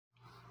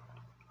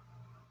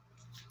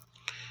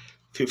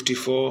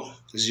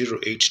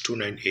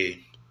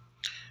540829A.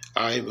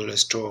 I will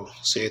restore,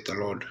 saith the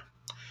Lord.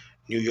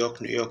 New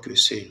York, New York, you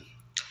say.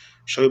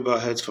 Shall we bow our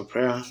heads for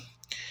prayer?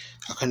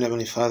 Our kind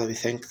Heavenly Father, we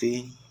thank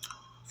Thee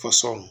for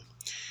song.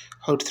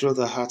 How it thrilled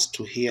our hearts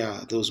to hear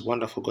those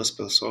wonderful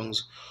gospel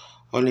songs.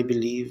 Only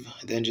believe,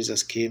 then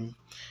Jesus came.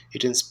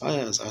 It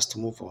inspires us to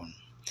move on.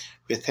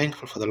 We are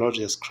thankful for the Lord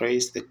Jesus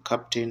Christ, the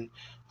captain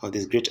of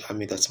this great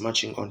army that's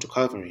marching on to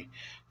Calvary,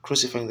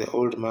 crucifying the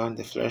old man,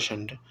 the flesh,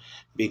 and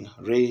being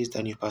raised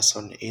a new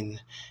person in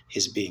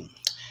his being.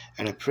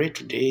 And I pray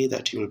today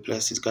that you will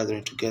bless this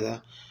gathering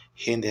together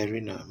here in the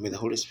arena. May the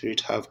Holy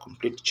Spirit have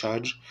complete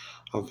charge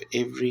of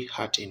every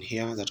heart in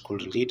here that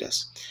could lead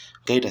us,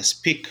 guide us,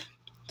 speak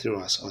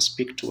through us, or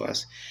speak to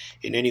us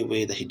in any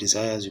way that He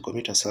desires. We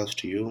commit ourselves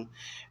to you,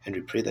 and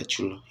we pray that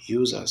you'll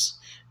use us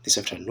this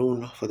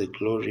afternoon for the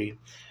glory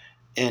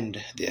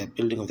and the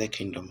building of thy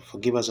kingdom.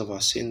 Forgive us of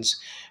our sins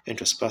and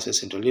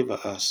trespasses, and deliver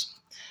us.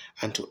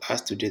 And to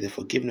us today the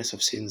forgiveness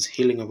of sins,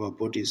 healing of our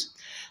bodies,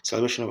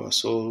 salvation of our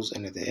souls,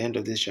 and at the end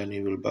of this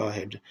journey we'll bow our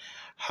head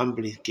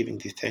humbly, giving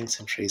thee thanks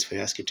and praise, for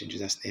you ask it in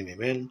Jesus' name.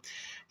 Amen.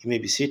 You may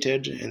be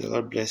seated, and the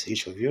Lord bless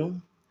each of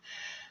you.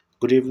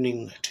 Good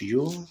evening to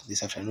you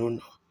this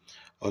afternoon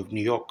of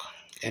New York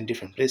and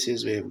different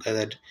places where we've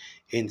gathered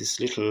in this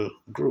little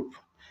group.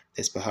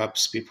 There's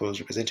perhaps people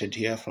represented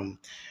here from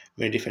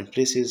many different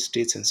places,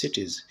 states, and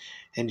cities.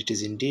 And it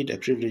is indeed a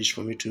privilege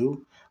for me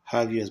to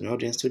have you as my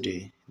audience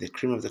today. The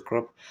cream of the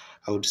crop,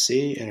 I would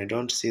say, and I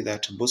don't say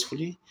that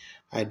boastfully.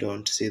 I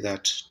don't say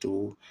that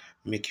to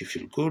make you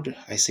feel good.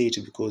 I say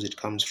it because it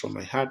comes from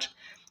my heart.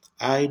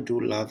 I do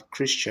love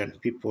Christian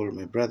people,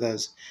 my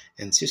brothers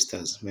and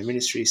sisters. My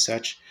ministry is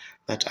such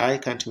that I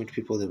can't meet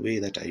people the way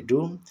that I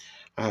do.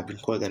 I have been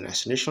called an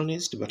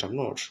nationalist, but I'm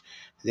not.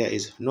 There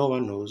is no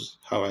one knows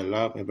how I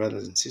love my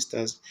brothers and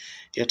sisters,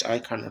 yet I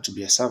cannot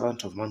be a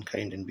servant of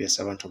mankind and be a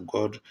servant of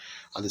God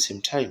at the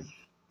same time.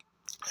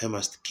 I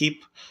must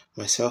keep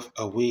myself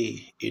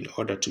away in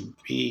order to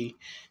be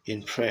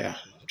in prayer,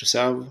 to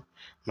serve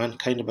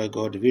mankind by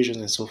God, visions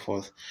and so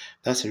forth.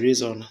 That's the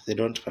reason they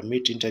don't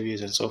permit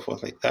interviews and so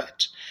forth like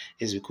that,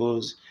 is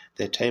because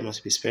their time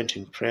must be spent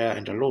in prayer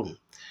and alone.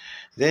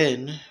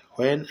 Then,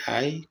 when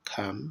I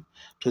come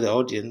to the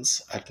audience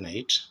at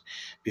night,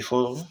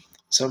 before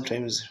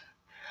sometimes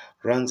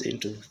runs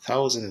into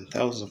thousands and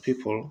thousands of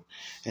people,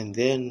 and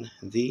then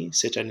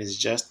Satan is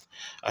just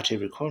at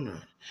every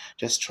corner,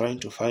 just trying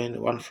to find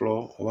one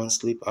flaw, one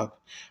slip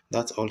up.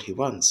 That's all he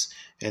wants.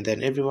 And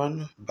then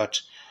everyone,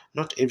 but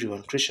not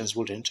everyone, Christians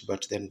wouldn't,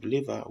 but then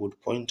believer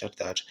would point at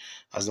that.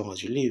 As long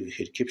as you live,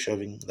 he'd keep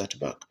shoving that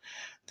back.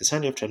 The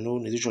Sunday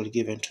afternoon is usually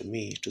given to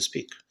me to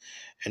speak,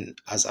 and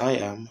as I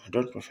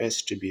don't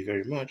profess to be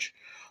very much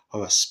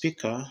of a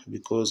speaker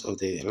because of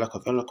the lack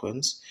of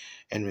eloquence,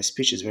 and my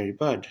speech is very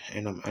bad,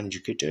 and I'm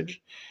uneducated,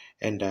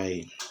 and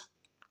I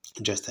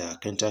just a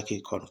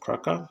Kentucky corn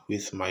cracker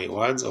with my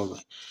words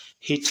of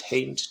hit,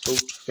 haint,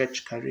 toast,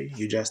 fetch, curry.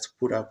 You just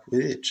put up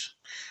with it.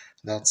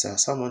 That's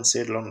someone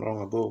said long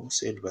ago,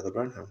 said Brother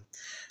Branham,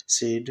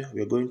 said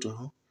we're going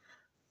to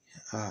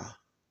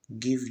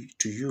give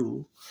to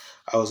you.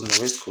 I was on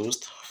the West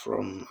Coast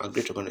from a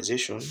great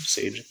organization,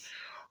 said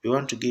we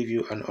want to give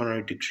you an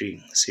honorary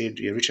degree. Said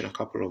you've written a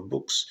couple of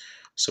books,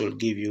 so we'll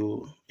give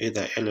you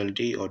either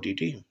LLD or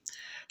DD.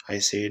 I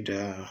said,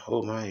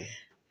 oh my,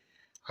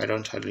 I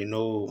don't hardly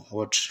know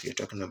what you're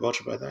talking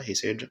about, brother. He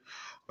said,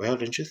 well,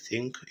 don't you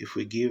think if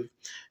we give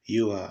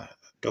you a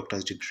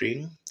doctor's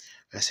degree?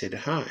 I said,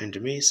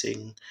 and me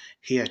saying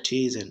here,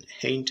 tease and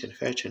haint and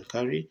fetch and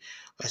carry.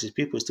 I said,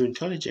 people is too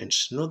intelligent,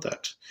 know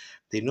that.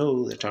 They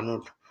know that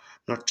I'm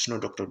not no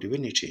doctor of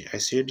divinity. I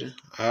said,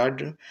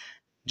 I'd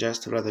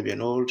just rather be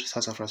an old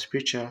sassafras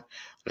preacher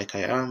like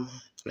I am,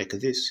 like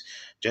this,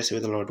 just the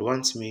way the Lord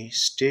wants me,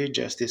 stay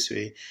just this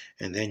way,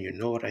 and then you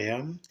know what I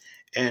am.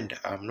 And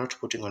I'm not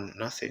putting on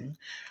nothing,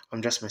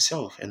 I'm just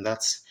myself, and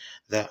that's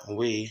the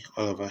way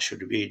all of us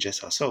should be,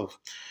 just ourselves.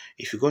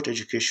 If you got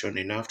education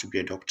enough to be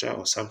a doctor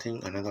or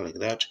something, another like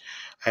that,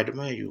 I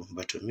admire you,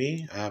 but to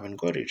me, I haven't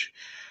got it.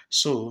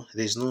 So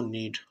there's no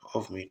need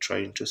of me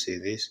trying to say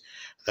this,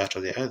 that,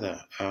 or the other.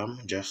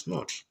 I'm just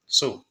not.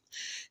 So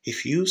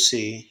if you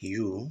say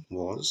you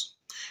was,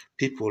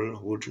 people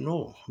would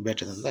know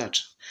better than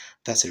that.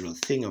 That's the real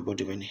thing about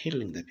divine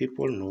healing, that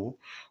people know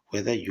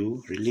whether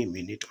you really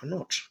mean it or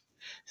not.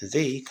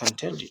 They can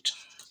tell it.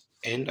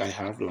 And I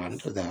have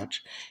learned that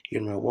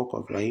in my walk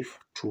of life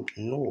to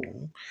know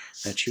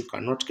that you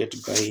cannot get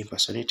by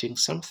impersonating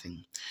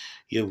something.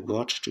 You've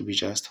got to be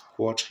just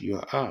what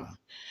you are.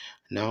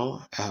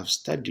 Now I have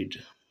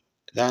studied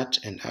that,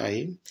 and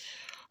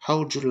how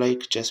would you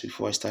like, just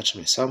before I start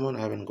my sermon,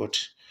 I haven't got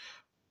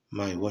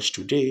my watch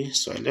today,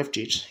 so I left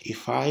it.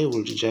 If I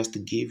would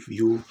just give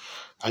you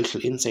a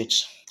little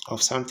insight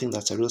of something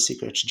that's a real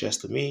secret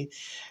just to me,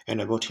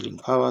 and about healing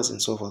powers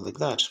and so forth like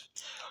that.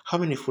 How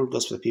many full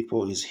gospel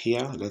people is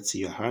here? Let's see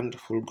your hand.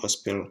 Full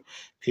gospel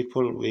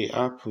people, way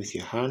up with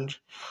your hand.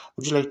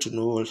 Would you like to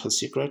know a little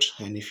secret?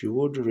 And if you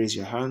would, raise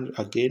your hand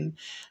again.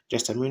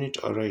 Just a minute.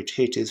 All right.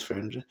 Here it is,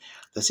 friend.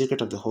 The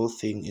secret of the whole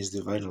thing is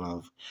divine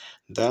love.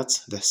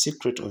 That's the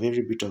secret of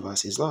every bit of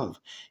us is love.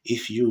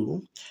 If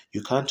you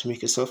can't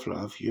make yourself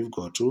love, you've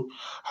got to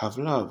have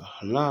love.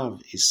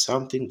 Love is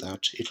something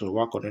that it will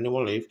work on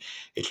animal life,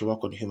 it will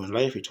work on human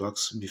life, it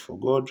works before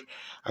God.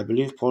 I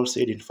believe Paul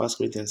said in 1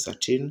 Corinthians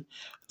 13,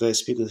 though I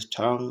speak with the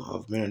tongue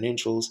of men and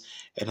angels,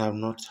 and have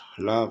not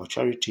love or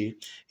charity,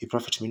 it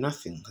profit me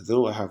nothing.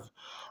 Though I have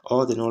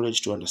all the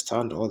knowledge to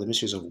understand all the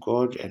mysteries of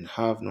God, and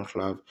have not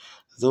love,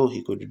 though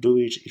he could do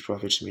it, it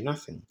profits me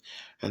nothing.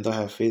 And though I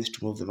have faith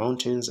to move the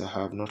mountains, I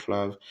have not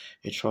love,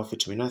 it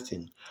profits me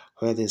nothing.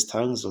 Where there is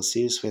tongues will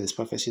cease, where there is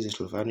prophecies it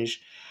will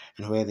vanish,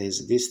 and where there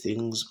is these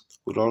things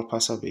will all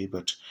pass away.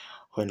 But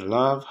when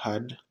love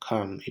had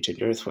come, it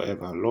endureth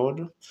forever.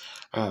 Lord,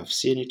 I have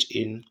seen it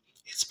in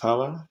its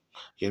power.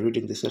 You're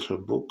reading this little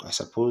book, I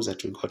suppose,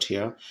 that we got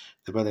here.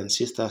 The brother and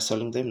sister are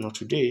selling them, not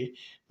today,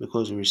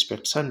 because we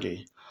respect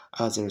Sunday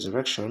as the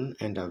resurrection,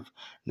 and have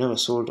never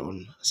sold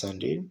on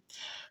Sunday.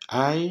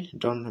 I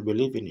don't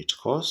believe in it,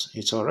 cause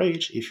it's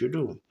alright if you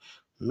do.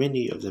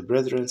 Many of the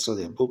brethren sell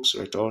their books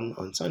right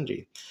on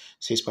Sunday.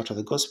 So it's part of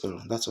the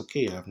gospel. That's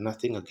okay. I have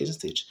nothing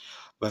against it.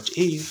 But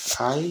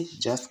if I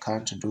just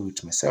can't do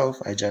it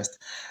myself,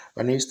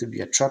 when I used to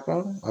be a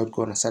trapper, I would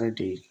go on a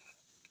Saturday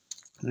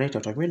night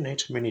after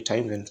midnight many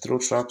times and throw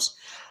traps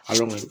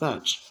along like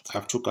that.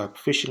 I've took up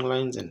fishing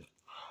lines and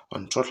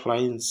on trot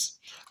lines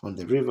on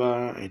the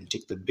river and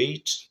take the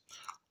bait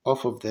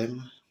off of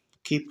them,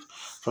 keep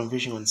from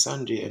fishing on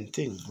Sunday and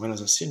thing when I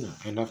was a sinner.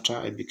 And after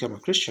I became a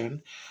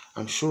Christian,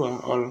 I'm sure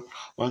all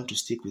want to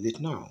stick with it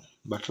now.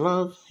 But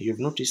love, you've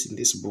noticed in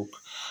this book,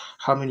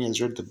 how many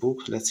has read the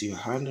book? Let's see your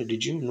hand.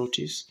 Did you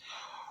notice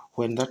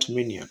when that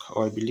maniac,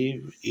 or I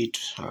believe it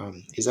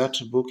is that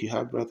book you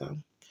have, brother?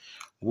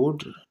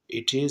 Wood,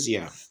 it is,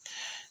 yeah.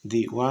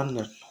 The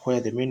one where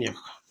the maniac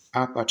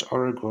up at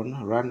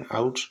Oregon ran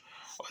out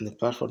on the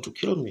platform to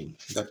kill me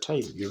that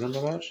time. You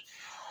remember that?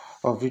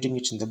 Of reading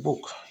it in the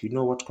book. You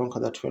know what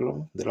conquered that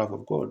fellow? The love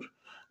of God.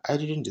 I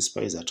didn't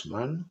despise that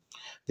man.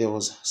 There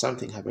was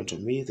something happened to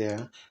me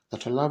there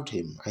that I loved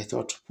him. I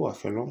thought, poor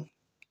fellow,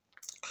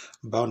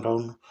 bound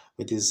down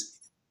with his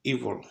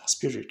evil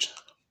spirit.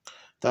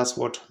 That's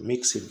what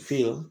makes him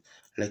feel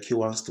like he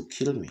wants to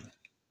kill me.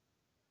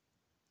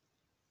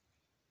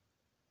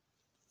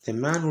 The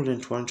man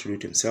wouldn't want to do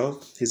it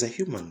himself. He's a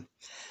human.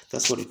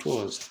 That's what it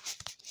was.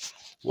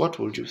 What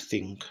would you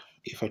think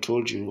if I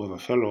told you of a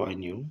fellow I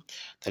knew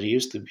that he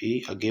used to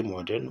be a game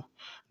warden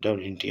down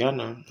in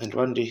Indiana, and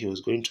one day he was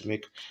going to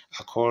make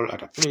a call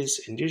at a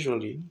place, and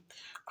usually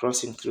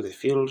crossing through the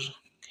field,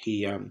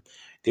 they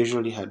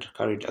usually had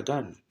carried a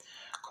gun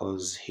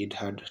because he'd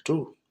had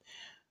two.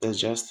 That's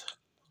just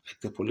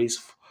like the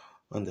police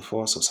on the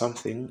force or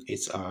something.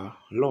 It's a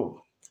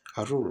law,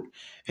 a rule.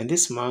 And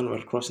this man,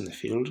 while crossing the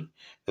field,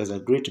 there's a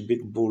great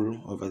big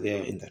bull over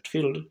there in that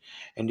field,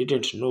 and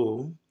didn't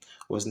know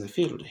was in the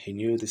field. He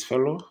knew this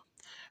fellow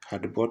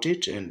had bought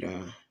it,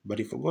 and but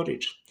he forgot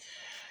it.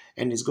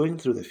 And he's going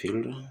through the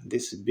field.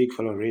 This big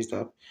fellow raised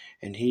up,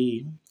 and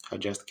he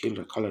had just killed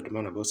a colored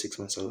man about 6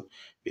 months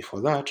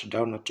before that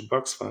down at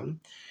Buck's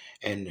farm.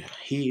 And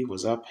he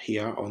was up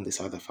here on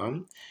this other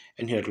farm,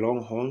 and he had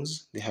long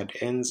horns. They had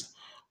ends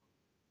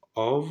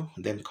of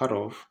them cut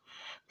off,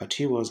 but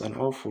he was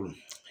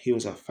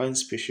a fine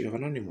species of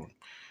an animal.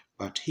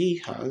 But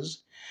he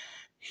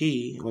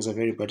was a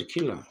very bad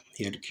killer.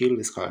 He had killed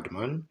this colored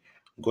man,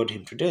 got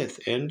him to death,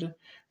 and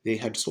they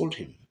had sold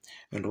him.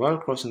 And while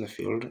crossing the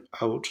field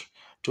out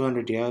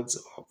 200 yards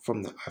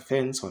from the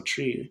fence or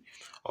tree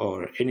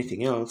or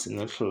anything else in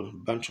a little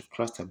bunch of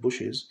cluster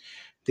bushes,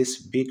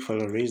 this big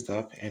fellow raised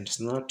up and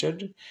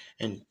snorted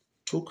and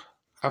took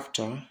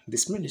after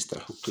this minister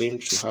who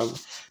claimed to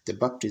have the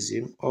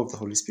baptism of the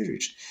Holy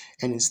Spirit.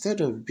 And instead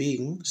of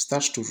being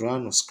start to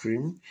run or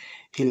scream,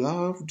 he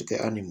loved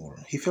the animal.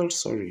 He felt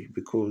sorry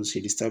because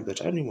he disturbed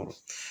that animal.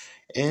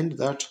 And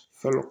that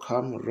fellow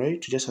came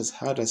right just as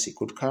hard as he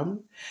could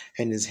come,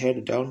 and his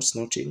head down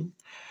snorting,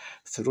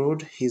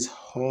 throwed his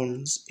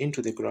horns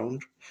into the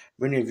ground.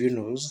 Many of you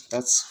knows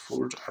that's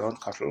fooled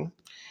around cattle.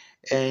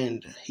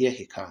 And here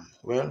he come.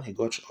 Well, he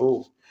got,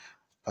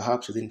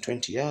 perhaps within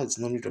 20 yards,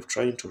 no need of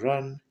trying to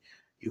run.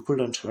 You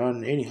couldn't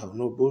run anyhow,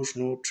 no bush,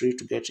 no tree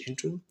to get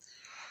into.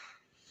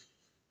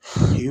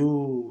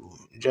 You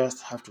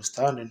just have to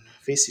stand and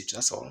face it,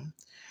 that's all.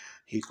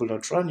 He could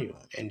outrun you,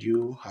 and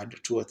you had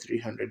 200 or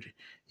 300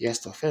 yards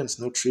to fence,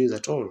 no trees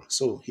at all.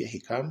 So here he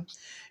come,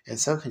 and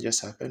something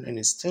just happened, and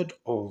instead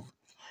of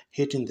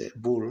hitting the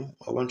bull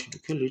or wanting to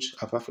kill it,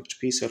 a perfect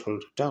peace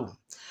settled down.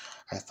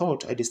 I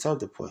thought I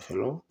disturbed the poor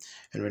fellow,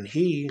 and when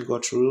he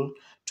got to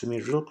me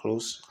real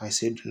close, I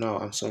said, "Now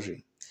I'm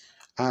sorry.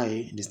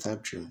 I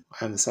disturbed you.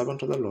 I am the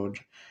servant of the Lord,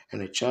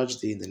 and I charge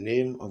thee in the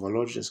name of our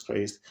Lord Jesus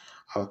Christ,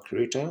 our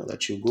Creator,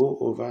 that you go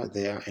over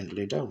there and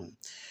lay down."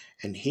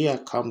 And here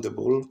come the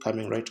bull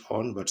coming right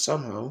on, but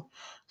somehow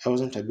I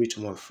wasn't a bit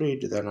more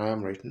afraid than I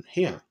am right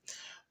here.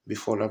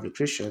 Before lovely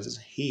Christians,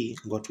 he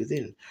got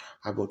within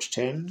about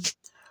 10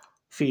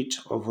 feet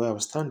of where I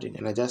was standing,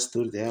 and I just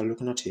stood there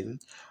looking at him,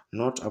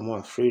 not a more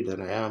afraid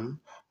than I am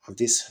of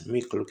this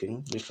meek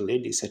looking little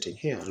lady sitting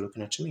here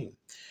looking at me.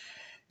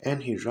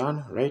 And he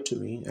ran right to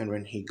me, and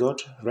when he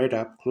got right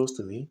up close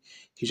to me,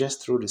 he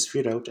just threw his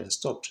feet out and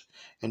stopped.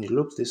 And he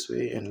looked this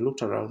way and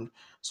looked around,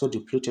 so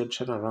depleted,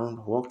 turned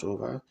around, walked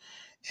over,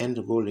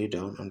 and go lay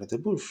down under the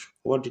bush.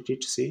 What did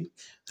it say?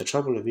 The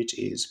trouble of it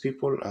is,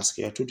 people are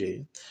scared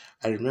today.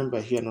 I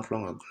remember here not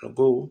long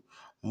ago,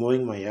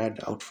 mowing my yard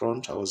out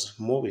front. I was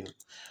mowing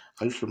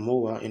a little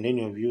mower, and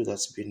any of you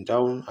that's been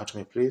down at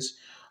my place,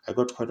 I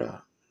got quite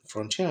a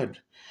front yard,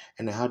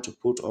 and I had to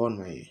put on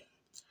my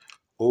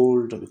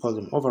old, we call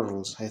them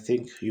overalls. I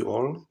think you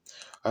all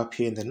up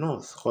here in the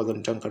north call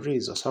them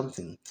dungarees or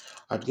something.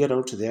 I'd get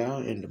out there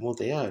and mow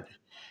the yard,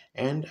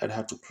 and I'd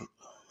have to put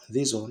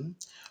these on.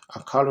 A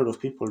carload of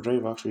people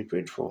drive up to be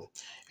prayed for,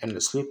 and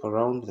I'd sleep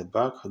around the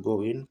back,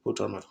 go in, put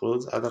on my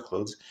clothes, other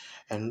clothes,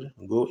 and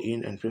go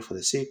in and pray for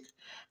the sick.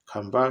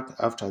 Come back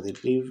after they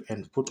leave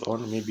and put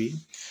on, maybe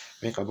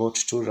make about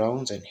 2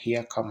 rounds, and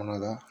here come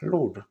another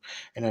load.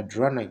 And I'd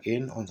run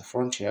again on the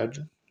front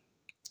yard.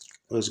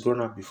 Was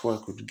grown up before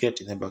I could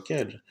get in the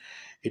backyard.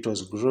 It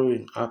was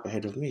growing up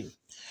ahead of me.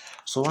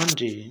 So one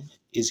day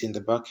is in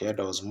the backyard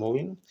I was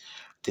mowing.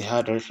 They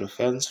had a little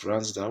fence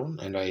runs down,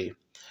 and I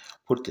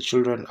put the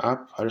children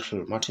up a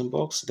little matting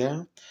box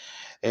there,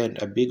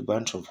 and a big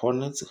bunch of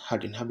hornets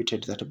had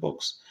inhabited that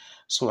box.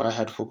 So I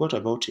had forgot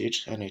about it,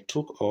 and I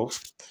took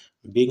off,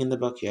 being in the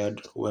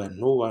backyard where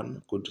no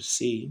one could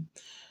see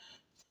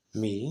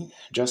me,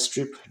 just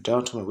stripped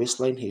down to my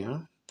waistline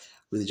here,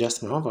 with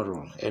just my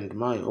overall, and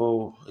my,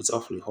 oh, it's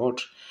awfully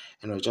hot,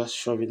 and I was just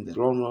shoving the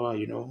lawnmower,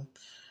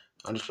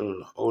 a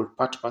little old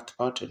pat,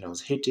 and I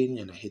was hitting,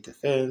 and I hit the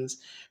fence,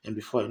 and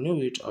before I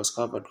knew it, I was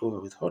covered over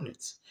with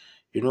hornets.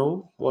 You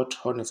know what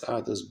hornets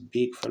are, those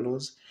big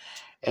fellows,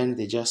 and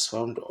they just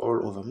swarmed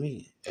all over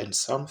me, and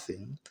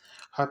something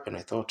happened.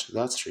 I thought,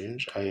 that's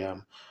strange.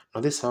 Now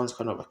this sounds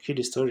kind of a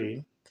kiddie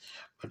story,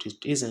 but it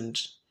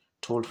isn't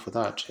told for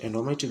that, and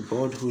Almighty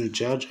God, who will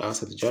judge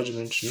us at the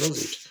judgment,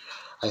 knows it.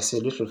 I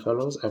said, little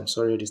fellows, I'm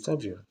sorry I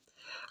disturbed you.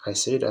 I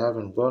said, I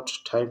haven't got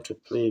time to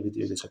play with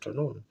you this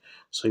afternoon.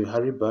 So you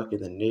hurry back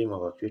in the name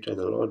of our Creator,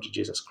 the Lord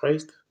Jesus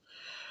Christ,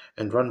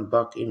 and run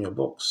back in your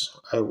box.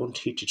 I won't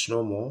hit it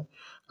no more.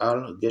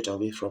 I'll get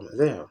away from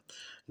there.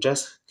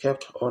 Just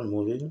kept on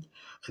moving,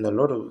 and the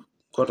Lord of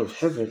God of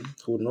heaven,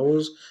 who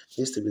knows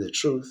this to be the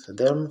truth,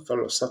 them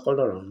fellows circled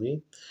around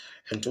me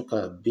and took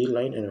a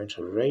beeline and went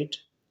right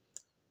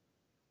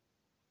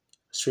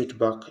straight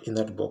back in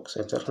that box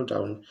and settle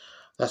down.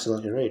 That's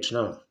exactly right.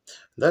 Now,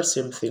 that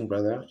same thing,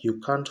 brother, you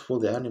can't fool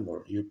the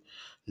animal. You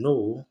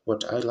know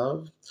what I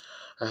love?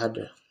 I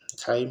had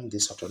time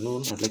this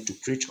afternoon. I'd like to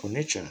preach on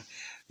nature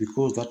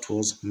because that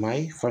was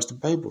my first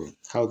Bible.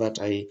 How that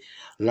I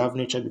love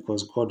nature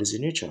because God is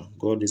in nature.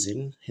 God is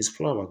in his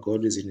flower.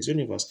 God is in his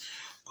universe.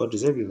 God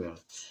is everywhere.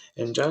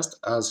 And just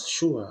as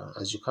sure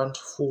as you can't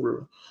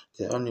fool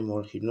the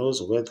animal, he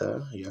knows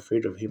whether you're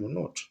afraid of him or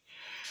not.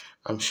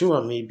 I'm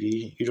sure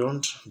maybe you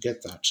don't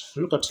get that.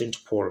 Look at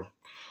St. Paul.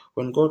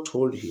 When God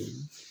told him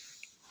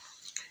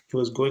he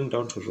was going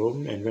down to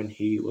Rome, and when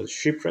he was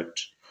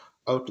shipwrecked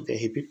out there,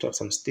 he picked up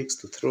some sticks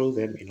to throw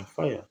them in a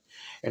fire,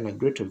 and a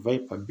great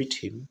viper bit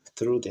him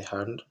through the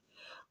hand,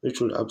 which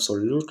would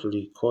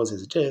absolutely cause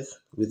his death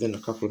within a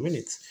couple of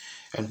minutes.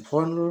 And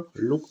Paul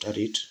looked at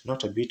it,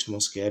 not a bit more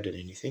scared than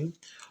anything,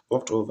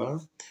 walked over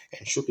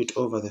and shook it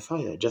over the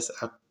fire, just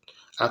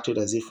acted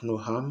as if no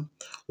harm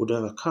would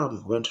ever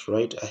come, went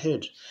right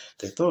ahead.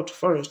 They thought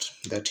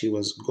first that he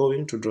was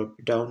going to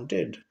drop down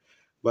dead,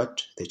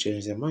 but they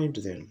changed their mind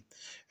then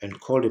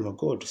and called him a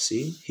god.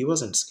 See, he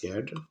wasn't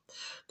scared.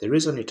 The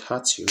reason it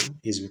hurts you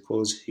is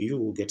because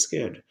you get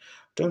scared.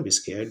 Don't be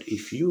scared.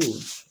 If you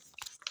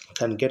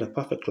can get a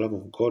perfect love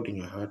of God in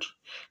your heart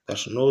that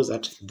knows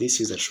that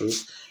this is the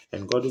truth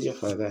and God is your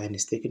Father and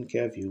is taking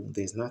care of you,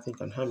 there is nothing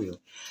can harm you.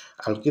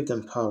 I'll give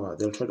them power,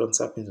 they'll tread on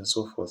serpents and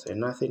so forth, and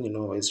nothing in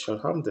no ways shall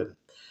harm them.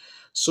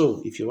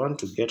 So, if you want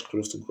to get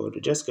close to God,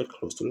 just get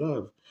close to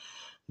love.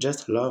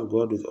 Just love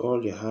God with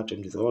all your heart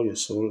and with all your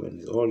soul and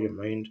with all your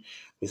mind,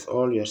 with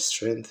all your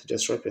strength.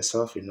 Just wrap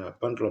yourself in a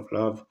bundle of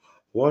love.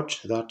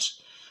 Watch that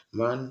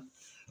man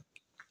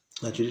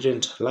that you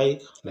didn't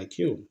like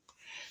you.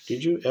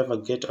 Did you ever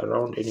get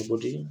around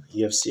anybody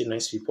you have seen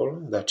nice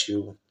people that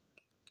you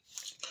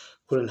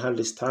couldn't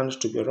hardly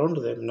stand to be around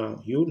them?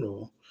 Now you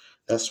know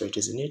that's right,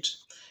 isn't it?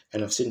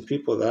 And I've seen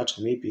people that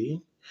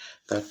maybe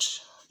that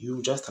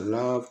you just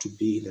love to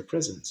be in their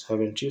presence.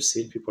 Haven't you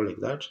seen people like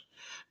that?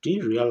 Do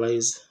you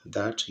realize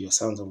that you're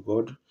sons of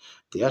God?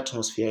 The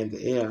atmosphere in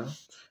the air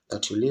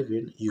that you live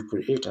in, you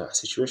create a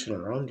situation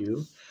around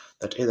you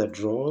that either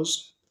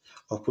draws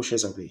or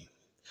pushes away.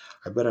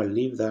 I better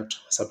leave that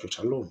subject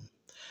alone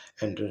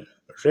and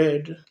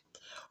read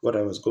what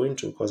I was going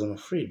to because I'm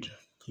afraid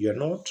you're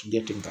not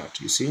getting that.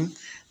 You see,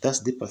 that's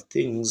deeper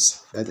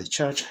things that the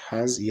church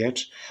has yet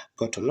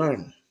got to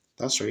learn.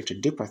 That's right,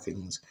 deeper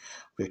things.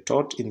 We're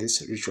taught in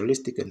this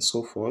ritualistic and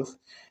so forth,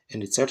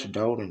 and it's set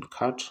down and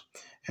cut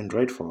and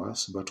read for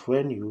us. But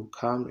when you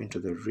come into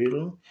the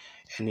real,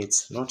 and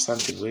it's not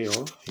something way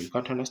off, you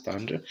can't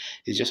understand,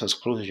 it's just as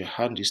close as your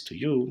hand is to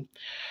you.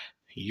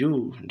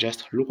 You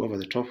just look over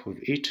the top of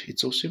it.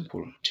 It's so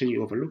simple till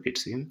you overlook it.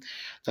 See,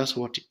 that's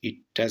what it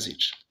does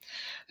it.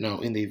 Now,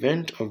 in the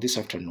event of this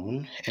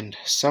afternoon, and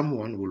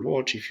someone will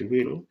watch, if you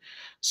will,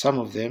 some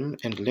of them,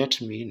 and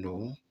let me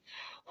know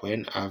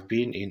when I've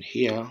been in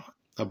here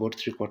about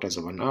 3/4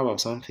 of an hour or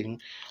something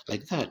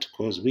like that,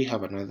 because we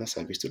have another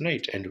service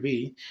tonight, and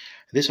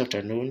this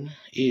afternoon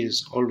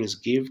is always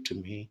give to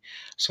me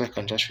so I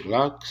can just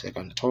relax, I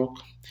can talk,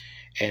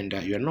 and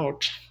you're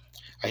not.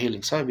 A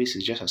healing service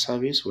is just a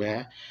service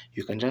where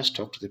you can just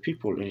talk to the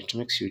people and it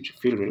makes you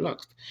feel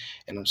relaxed.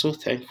 And I'm so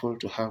thankful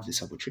to have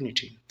this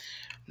opportunity.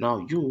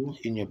 Now, you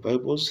in your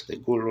Bibles, the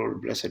good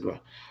Lord, blessed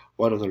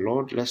word of the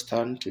Lord, let's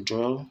turn to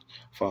Joel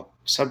for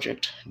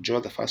subject,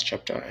 Joel, the first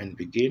chapter, and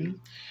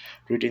begin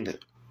reading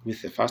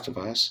with the first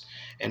verse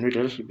and read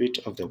a little bit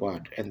of the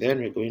word. And then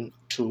we're going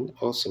to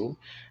also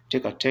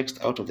take a text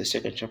out of the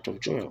second chapter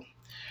of Joel.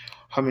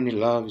 How many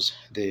loves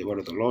the word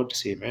of the Lord?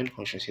 Say amen.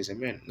 Conscience says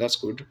amen. That's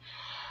good.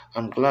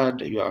 I'm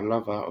glad you are a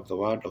lover of the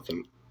word of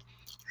the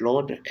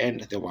Lord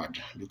and the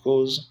word,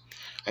 because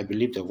I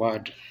believe the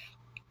word.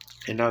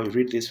 And now we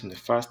read this from the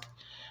first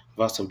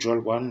verse of Joel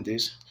 1. The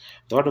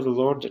word of the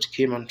Lord that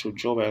came unto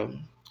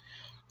Joel,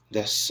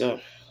 thus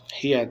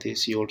hear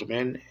this, ye old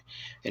men,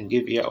 and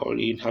give ear, all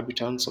ye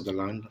inhabitants of the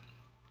land.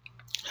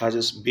 Has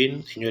this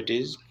been in your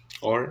days,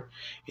 or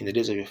in the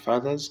days of your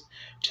fathers?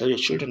 Tell your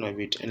children of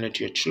it, and let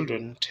your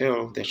children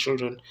tell their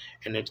children,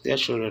 and let their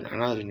children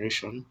another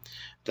generation.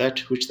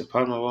 That which the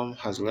palmerworm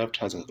has left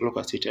has a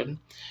locust eaten,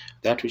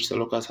 that which the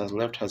locust has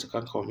left has a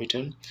cankerworm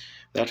eaten,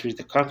 that which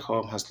the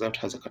cankerworm has left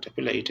has a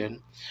caterpillar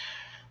eaten.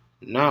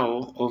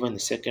 Now, over in the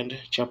second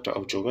chapter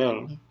of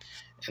Joel,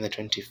 and the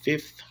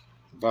 25th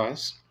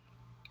verse,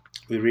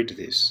 we read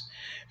this,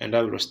 and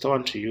I will restore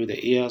unto you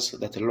the ears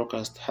that the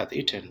locust hath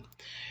eaten,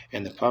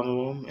 and the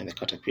palmerworm, and the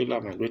caterpillar,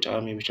 my great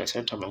army which I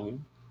sent among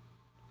you.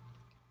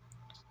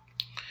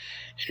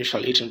 And you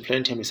shall eat in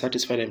plenty and be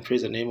satisfied, and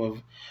praise the name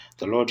of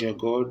the Lord your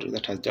God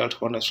that has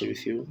dealt wondrously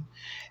with you,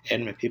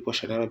 and my people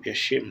shall never be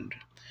ashamed.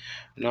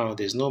 Now,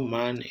 there's no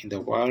man in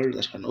the world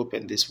that can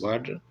open this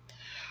word.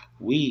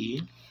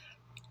 We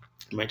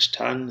might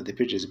turn the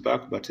pages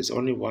back, but there's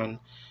only one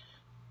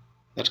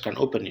that can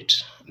open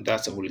it.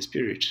 That's the Holy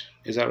Spirit.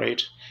 Is that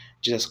right?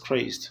 Jesus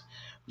Christ.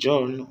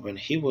 John, when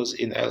he was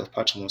in the Isle of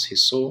Patmos, he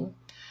saw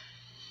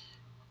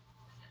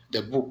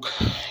the book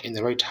in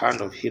the right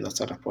hand of him that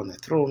sat upon the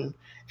throne,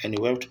 and he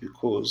wept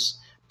because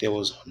there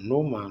was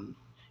no man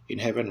in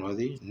heaven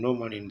worthy, no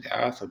man in the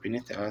earth or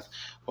beneath the earth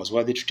was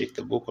worthy to take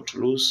the book or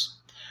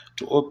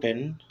to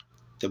open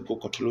the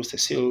book or to loose the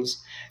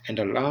seals. And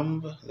a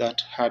lamb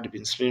that had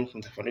been slain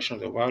from the foundation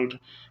of the world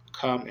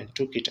came and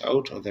took it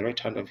out of the right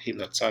hand of him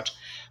that sat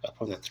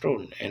upon the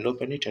throne, and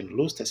opened it and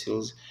loosed the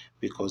seals,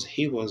 because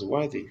he was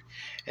worthy.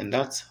 And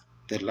that's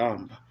the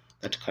lamb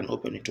that can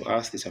open it to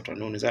us this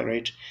afternoon. Is that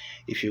right?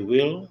 If you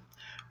will,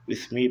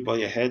 with me, bow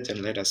your heads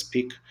and let us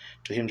speak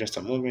to him just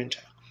a moment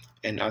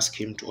and ask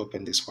him to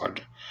open this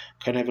word.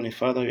 Kind Heavenly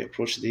Father, we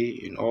approach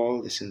thee in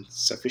all the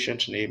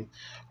sufficient name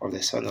of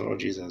the Son, the Lord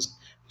Jesus,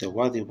 the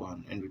worthy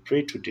one, and we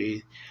pray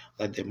today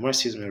that the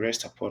mercies may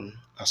rest upon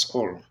us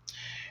all,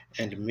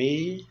 and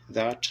may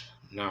that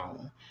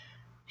now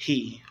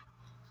he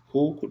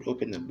who could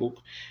open the book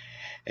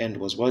and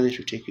was worthy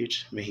to take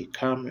it, may he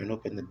come and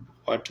open the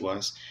word to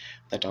us,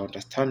 that our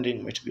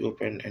understanding might be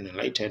opened and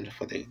enlightened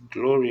for the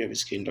glory of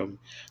his kingdom,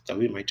 that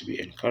we might be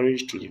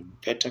encouraged to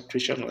live better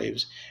Christian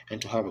lives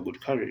and to have a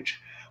good courage.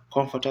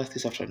 Comfort us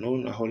this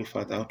afternoon, our Holy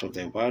Father, out of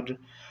thy word,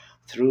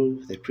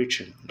 through the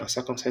preaching. Now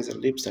circumcise the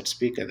lips that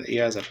speak and the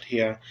ears that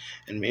hear,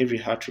 and may every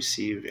heart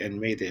receive, and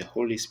may the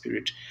Holy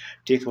Spirit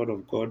take the word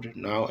of God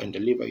now and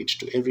deliver it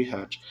to every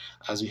heart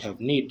as we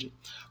have need.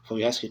 For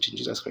we ask it in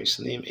Jesus Christ's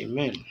name.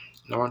 Amen.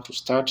 Now I want to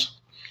start.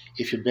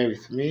 If you bear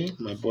with me,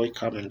 my boy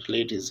come and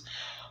laid his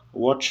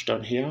watch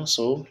down here,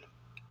 so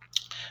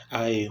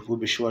I will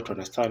be sure to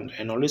understand,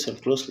 and I'll listen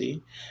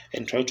closely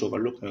and try to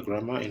overlook my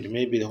grammar, and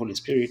maybe the Holy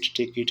Spirit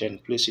take it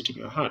and place it in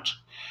your heart.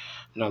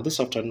 Now, this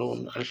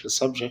afternoon, a little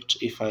subject,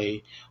 if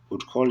I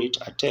would call it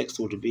a text,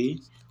 would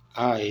be,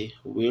 I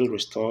will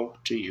restore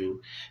to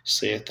you,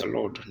 saith the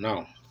Lord.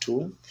 Now,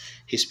 2,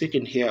 he's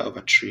speaking here of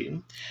a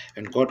tree,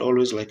 and God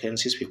always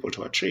likens his people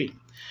to a tree.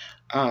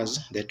 As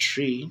the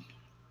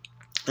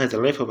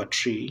life of a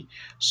tree,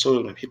 so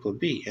will my people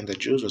be. And the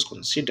Jews was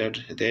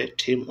considered the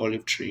tame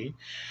olive tree,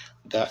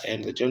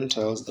 and the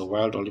Gentiles the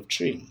wild olive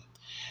tree.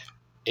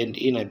 And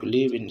I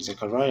believe in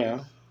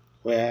Zechariah,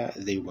 where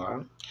they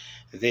were,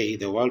 the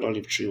wild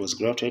olive tree, was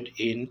grafted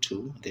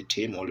into the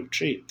tame olive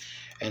tree.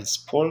 And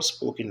Paul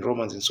spoke in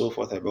Romans and so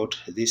forth about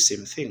this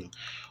same thing,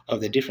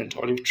 of the different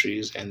olive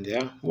trees and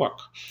their work.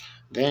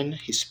 Then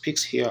he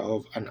speaks here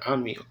of an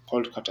army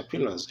called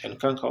caterpillars and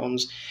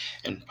cankerworms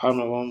and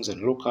palmerworms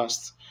and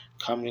locusts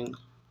coming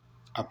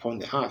upon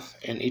the earth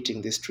and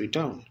eating this tree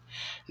down.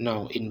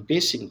 Now, in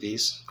basing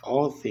this,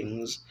 all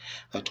things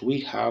that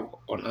we have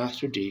on earth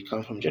today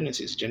come from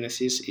Genesis.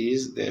 Genesis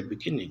is the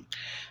beginning.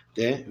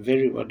 The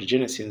very word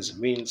Genesis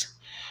means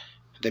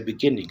the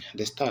beginning,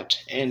 the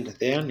start. And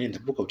then in the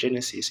book of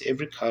Genesis,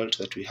 every cult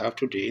that we have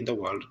today in the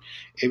world,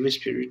 every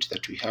spirit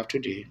that we have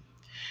today,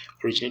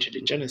 originated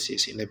in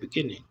Genesis in the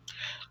beginning.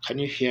 Can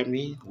you hear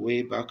me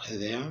way back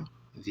there?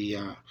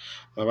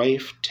 My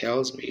wife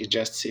tells me it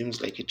just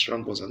seems like it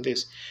rumbles on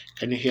this.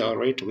 Can you hear all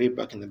right way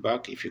back in the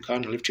back? If you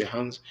can, lift your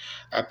hands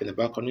up in the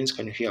balconies.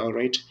 Can you hear all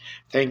right?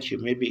 Thank you.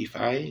 Maybe if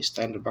I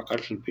stand back a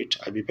little bit,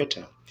 I'll be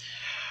better.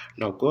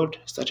 Now, God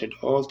started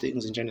all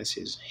things in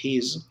Genesis.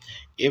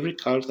 Every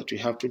cult that we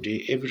have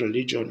today, every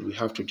religion we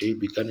have today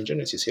began in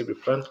Genesis. Every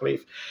plant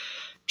life,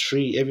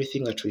 tree,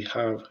 everything that we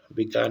have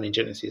began in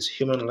Genesis.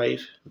 Human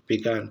life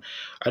began,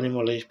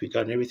 animal life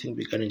began, everything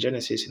began in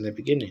Genesis in the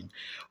beginning.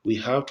 We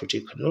have to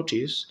take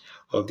notice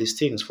of these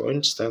things. For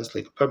instance,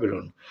 like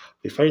Babylon,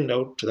 we find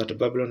out that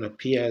Babylon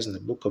appears in the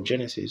book of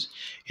Genesis.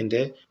 In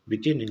the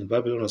beginning,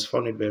 Babylon was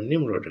founded by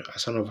Nimrod, a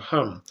son of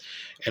Ham,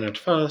 and at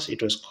first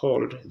it was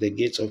called the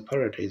gates of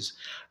paradise.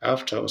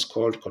 After it was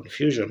called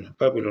confusion.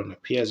 Babylon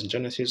appears in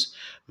Genesis,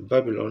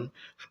 Babylon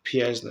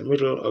appears in the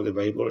middle of the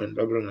Bible, and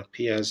Babylon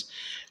appears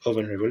over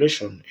in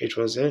Revelation. It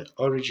was the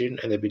origin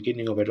and the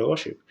beginning of idol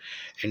worship,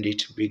 and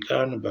it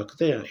began back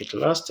there. It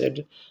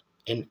lasted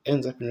and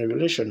ends up in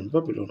Revelation,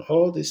 Babylon.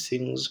 All these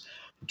things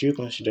due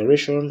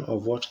consideration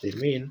of what they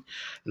mean.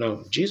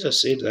 Now,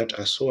 Jesus said that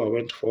a sower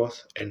went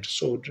forth and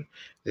sowed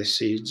the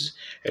seeds,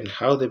 and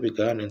how they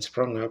began and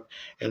sprung up,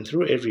 and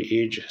through every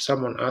age.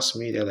 Someone asked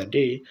me the other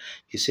day,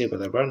 he said,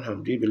 Brother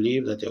Branham, do you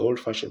believe that the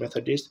old-fashioned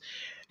Methodists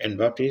and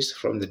Baptists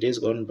from the days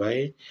gone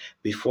by,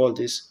 before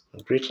this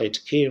great light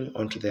came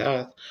onto the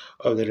earth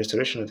of the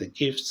restoration of the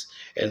gifts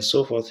and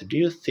so forth, do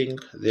you think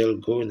they'll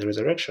go in the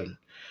resurrection?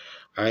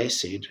 I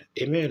said,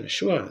 Amen,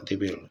 sure they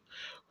will.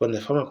 When the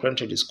farmer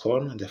planted his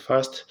corn, the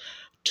first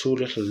two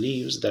little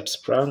leaves that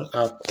sprang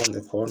up on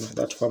the corn,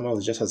 that farmer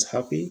was just as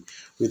happy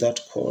with that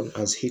corn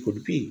as he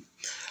could be.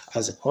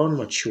 As the corn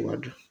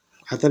matured,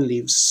 other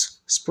leaves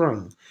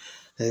sprang.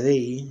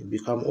 They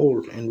become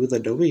old and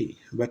withered away.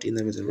 But in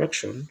the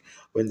resurrection,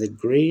 when the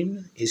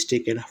grain is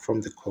taken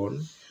from the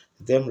corn,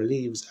 them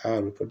leaves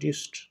are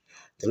reproduced.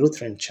 The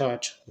Lutheran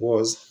Church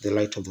was the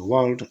light of the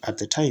world at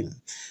the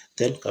time.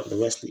 Then came the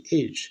Wesley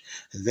age,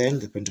 then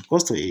the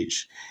Pentecostal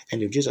age,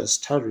 and if Jesus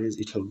tarries,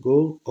 it will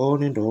go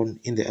on and on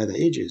in the other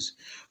ages.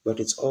 But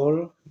it's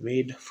all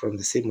made from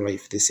the same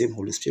life, the same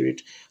Holy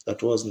Spirit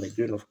that was in the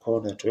grain of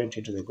corn that went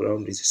into the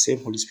ground is the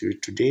same Holy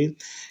Spirit today.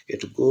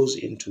 It goes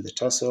into the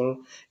tassel,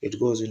 it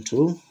goes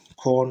into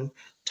corn.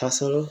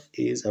 Tassel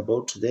is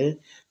about the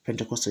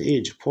Pentecostal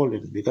age.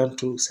 Pollen began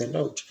to send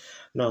out.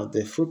 Now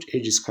the fruit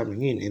age is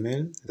coming in,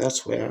 amen.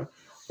 That's where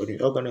when we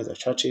organize our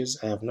churches,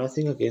 I have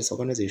nothing against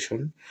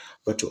organization,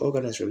 but to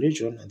organize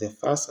religion, the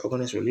first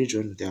organized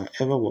religion there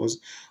ever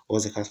was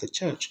the Catholic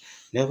Church.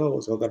 Never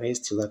was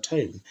organized till that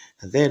time.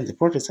 And then the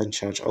Protestant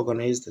Church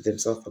organized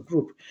themselves a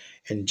group,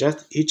 and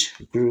just each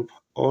group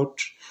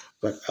ought,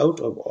 but out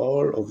of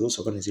all of those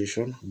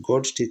organizations,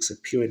 God takes a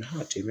pure in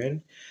heart,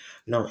 amen.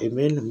 Now,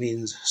 amen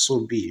means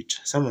so be it.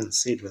 Someone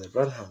said, Brother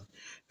Branham,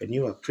 when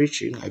you were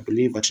preaching, I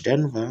believe at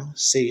Denver,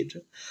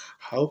 said,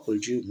 how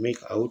could you make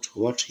out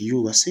what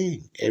you were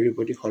saying?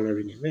 Everybody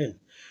hollering amen.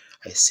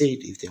 I said,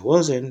 if there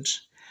wasn't,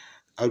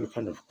 I'll be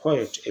kind of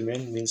quiet.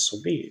 Amen means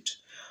so be it.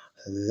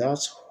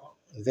 That's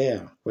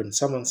there. When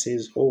someone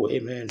says, oh,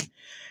 amen,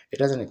 it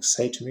doesn't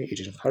excite me. It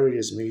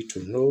encourages me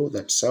to know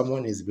that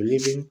someone is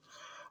believing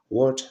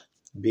what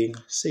being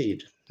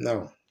said.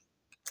 Now,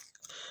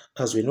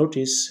 as we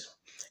notice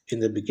in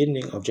the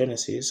beginning of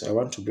Genesis, I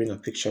want to bring a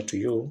picture to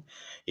you,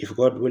 if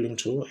God willing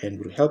to, and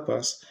will help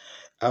us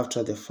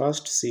after the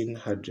first sin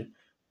had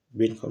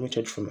been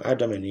committed from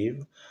Adam and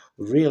Eve,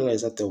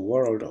 realized that the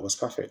world was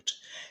perfect.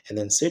 And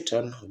then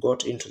Satan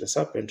got into the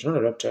serpent, not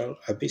a reptile,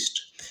 a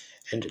beast,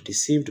 and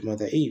deceived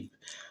Mother Eve.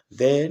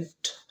 That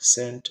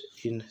sent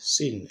in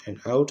sin, and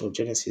out of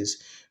Genesis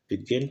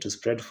began to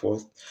spread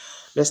forth.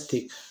 Let's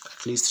take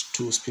at least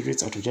two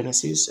spirits out of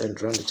Genesis and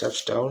run the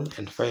church down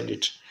and find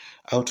it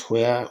out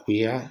where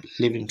we are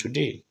living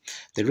today.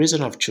 The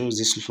reason I've chose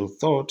this little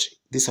thought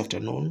this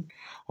afternoon,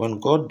 when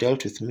God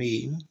dealt with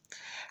me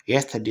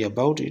yesterday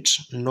about it,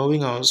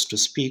 knowing us to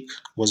speak,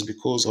 was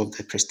because of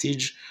the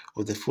prestige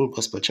of the full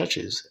gospel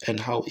churches and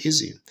how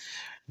easy.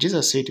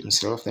 Jesus said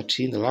himself that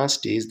in the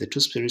last days the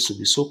two spirits will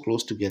be so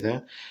close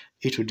together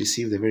it will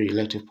deceive the very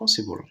elect if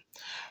possible.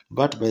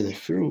 But by the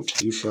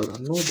fruit you shall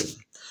know them.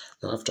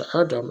 Now after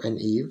Adam and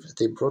Eve,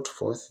 they brought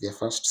forth their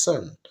first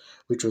son,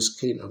 which was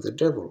Cain of the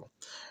devil.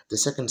 The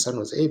second son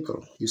was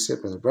Abel. You say,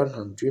 Brother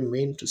Branham, do you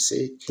mean to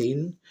say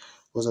Cain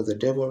was of the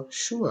devil?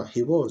 Sure,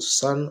 he was,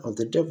 son of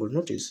the devil.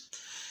 Notice.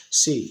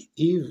 See,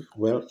 Eve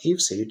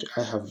said,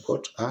 I have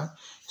got a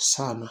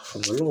son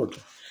from the Lord.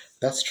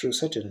 That's true,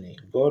 certainly.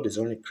 God is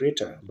only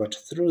creator, but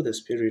through the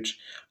Spirit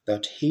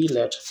that he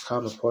let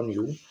come upon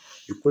you,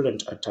 you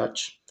couldn't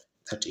attach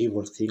that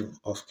evil thing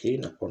of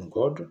Cain upon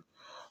God.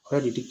 Where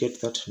did he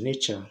get that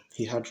nature?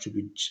 He had to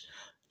be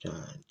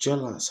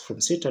jealous from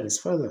Satan, his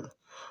father.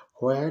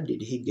 Where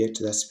did he get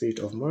the spirit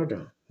of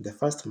murder? The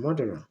first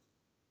murderer.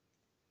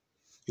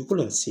 You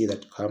couldn't see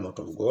that come out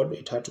of God.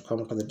 It had to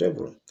come out of the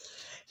devil.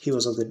 He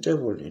was of the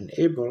devil, and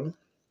Abel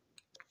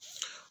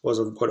was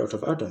of God out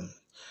of Adam.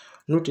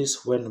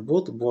 Notice when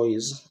both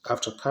boys,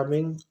 after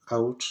coming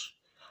out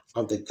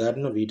of the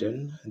Garden of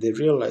Eden, they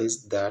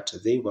realized that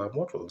they were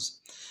mortals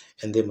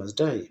and they must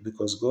die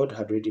because God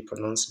had already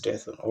pronounced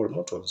death on all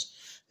mortals.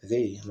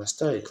 They must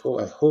die. Oh,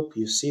 I hope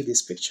you see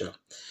this picture.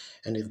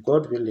 And if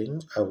God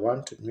willing, I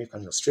want to make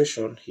an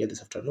illustration here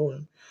this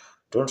afternoon.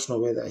 Don't know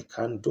whether I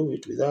can do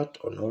it with that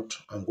or not.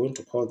 I'm going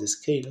to call this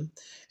Cain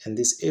and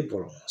this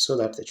Abel so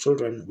that the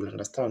children will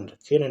understand.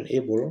 Cain and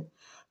Abel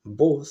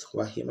both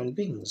were human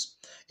beings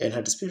and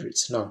had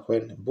spirits. Now,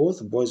 when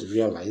both boys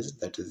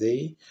realized that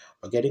they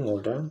were getting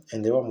older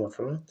and they were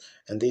mortal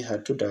and they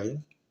had to die,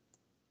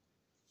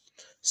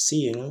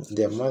 seeing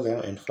their mother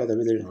and father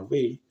withering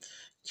away,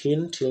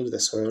 Cain tilled the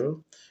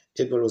soil.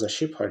 Abel was a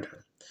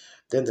sheepherder.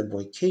 Then the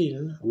boy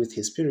Cain with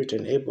his spirit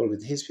and Abel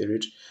with his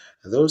spirit,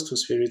 those two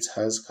spirits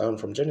has come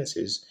from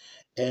Genesis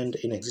and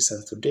in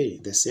existence today.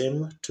 The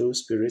same two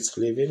spirits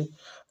living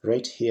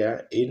right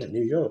here in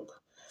New York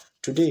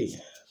today.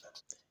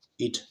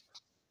 It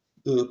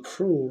will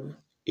prove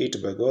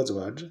it by God's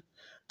word.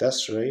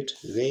 That's right,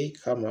 they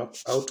come up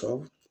out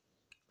of,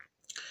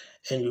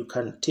 and you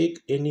can take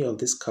any of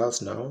these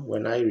cults now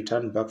when I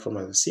return back from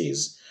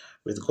overseas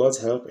with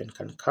God's help and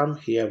can come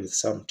here with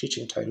some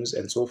teaching times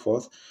and so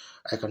forth.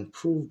 I can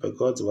prove by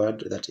God's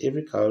word that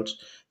every cult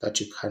that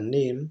you can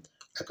name,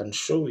 I can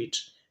show it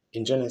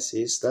in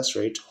Genesis. That's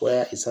right,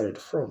 where it started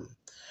from.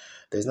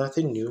 There's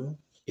nothing new.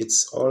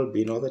 It's all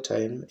been all the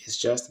time. It's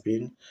just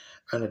been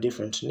under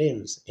different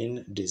names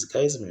in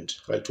disguisement.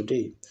 Like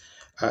today,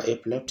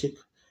 epileptic,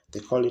 they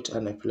call it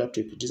an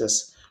epileptic.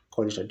 Jesus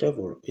called it a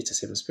devil. It's the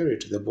same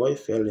spirit. The boy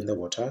fell in the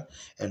water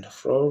and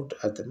frothed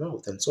at the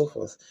mouth and so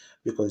forth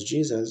because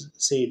Jesus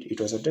said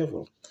it was a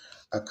devil.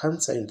 A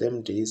cancer in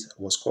them days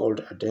was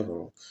called a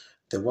devil.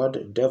 The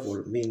word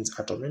devil means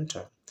a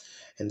tormentor.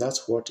 And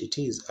that's what it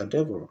is, a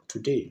devil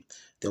today.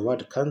 The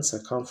word cancer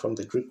comes from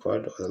the Greek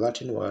word or the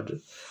Latin word,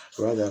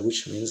 rather,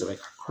 which means like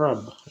a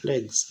crab,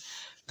 legs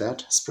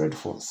that spread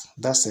forth.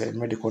 That's a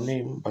medical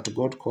name, but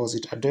God calls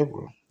it a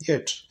devil.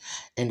 Yet,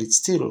 and it's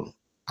still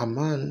a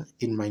man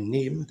in my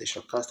name, they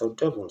shall cast out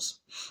devils.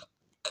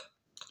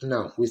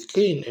 Now, with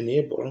Cain and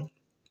Abel,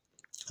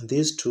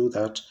 these two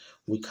that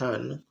we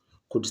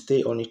could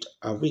stay on it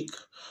a week.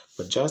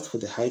 But just for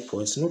the high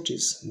points,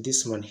 notice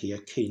this man here,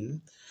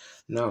 Cain.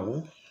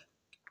 Now,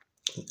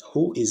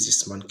 who is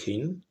this man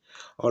Cain?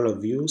 All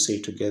of you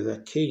say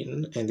together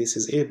Cain, and this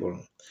is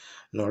Abel.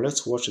 Now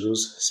let's watch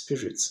those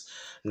spirits.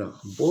 Now,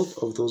 both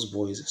of those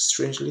boys,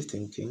 strangely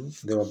thinking,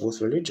 they were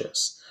both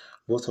religious.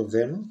 Both of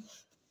them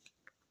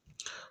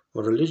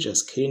were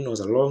religious. Cain was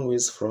a long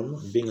ways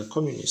from being a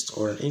communist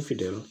or an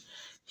infidel.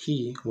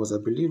 He was a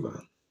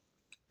believer.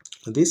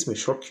 This may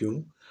shock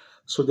you,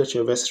 so get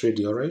your vest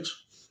ready, alright?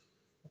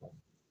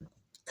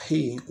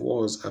 He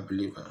was a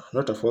believer,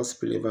 not a false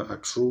believer, a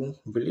true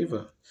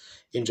believer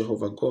in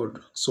Jehovah God.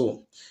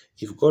 So,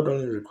 if God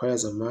only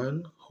requires a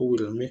man who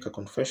will make a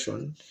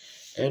confession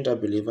and a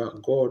believer,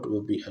 God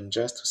will be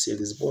unjust to save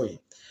this boy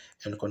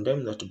and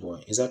condemn that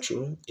boy. Is that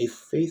true? If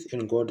faith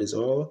in God is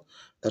all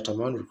that a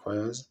man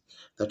requires,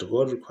 that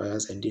God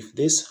requires, and if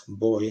this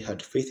boy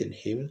had faith in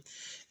him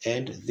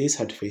and this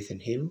had faith in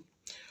him,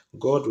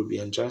 God would be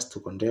unjust to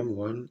condemn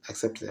one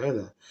except the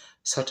other.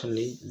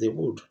 Certainly they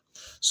would.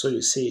 So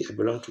you see, I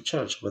belong to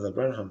church, Brother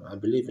Branham, I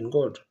believe in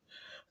God.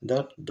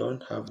 That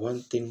don't have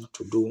one thing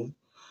to do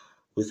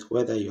with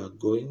whether you are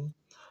going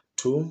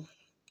to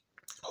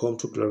home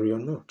to glory or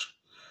not.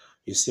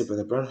 You see,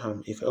 Brother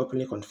Branham, if I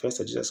openly confess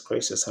that Jesus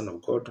Christ is the Son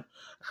of God,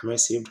 am I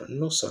saved?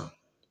 No, sir.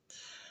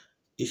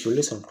 If you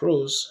listen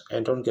close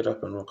and don't get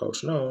up and walk out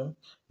now,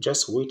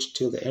 just wait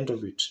till the end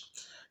of it.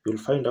 You'll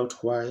find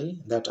out why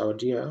that our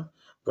dear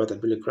Brother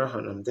Billy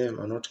Graham and them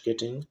are not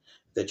getting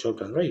the job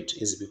done right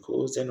is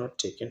because they're not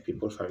taking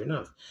people far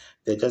enough.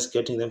 They're just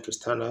getting them to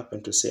stand up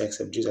and to say,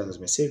 accept Jesus as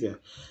my Savior.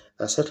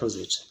 That settles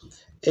it.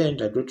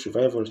 And a great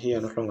revival here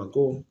not long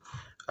ago,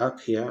 up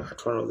here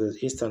at one of the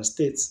eastern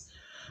states,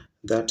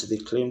 that they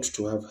claimed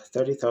to have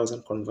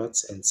 30,000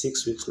 converts, and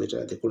 6 weeks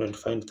later they couldn't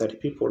find 30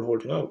 people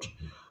holding out.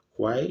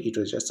 Why? It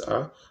was just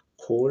a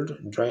cold,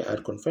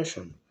 dry-eyed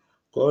confession.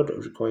 God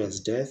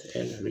requires death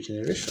and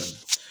regeneration.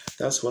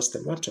 That's what's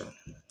the matter.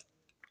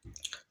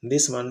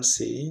 This man,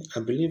 say,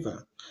 a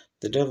believer.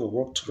 The devil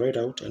walked right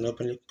out and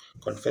openly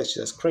confessed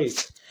Jesus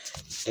Christ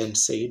and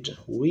said,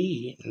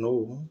 we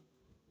know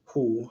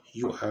who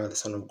you are, the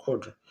Son of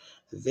God.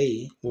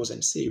 They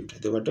wasn't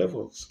saved. They were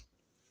devils.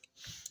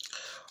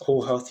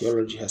 Oh, how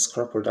theology has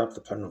crumpled up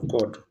the plan of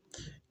God.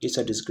 It's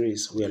a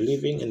disgrace. We are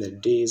living in the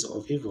days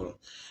of evil,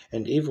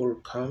 and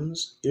evil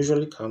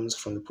usually comes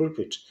from the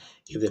pulpit.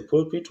 If the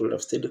pulpit would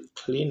have stayed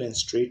clean and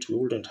straight, we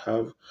wouldn't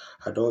have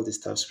had all this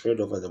stuff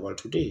spread over the world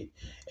today,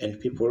 and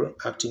people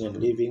acting and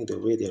living the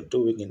way they are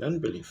doing in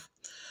unbelief.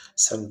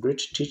 Some great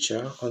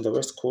teacher on the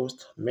West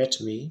Coast met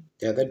me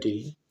the other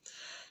day,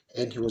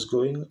 and he was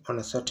going on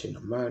a certain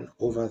man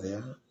over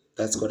there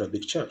that's got a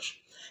big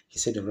church. He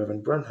said,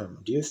 Reverend Branham,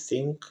 do you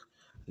think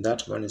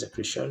that man is a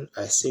Christian?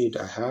 I said,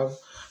 I have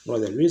no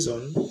other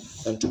reason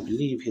than to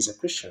believe he's a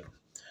Christian.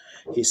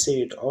 He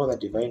said, all the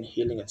divine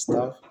healing and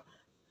stuff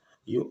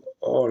you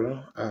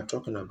all are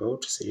talking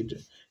about, said,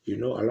 a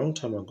long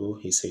time ago,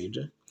 he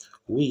said,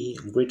 we,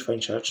 Great Fine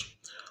Church,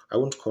 I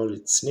won't call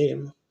its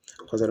name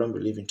because I don't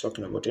believe in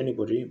talking about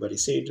anybody, but he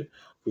said,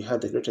 we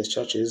had the greatest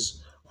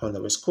churches on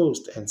the West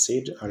Coast, and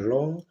said,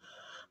 along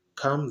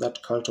come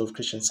that cult of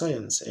Christian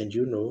Science, and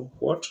you know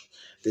what?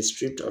 They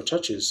stripped our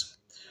churches.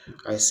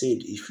 I said,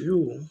 if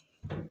you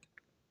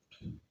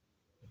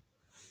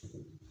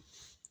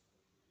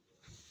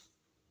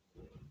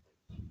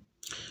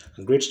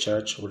a great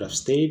church would have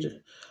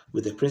stayed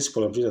with the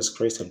principle of Jesus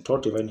Christ and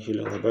taught divine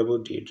healing the Bible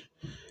did,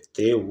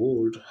 they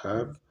would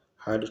have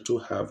had to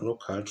have no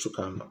cult to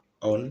come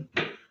on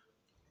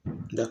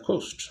the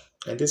coast.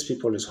 And these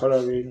people is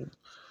hollering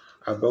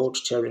about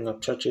tearing up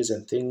churches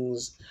and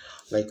things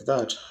like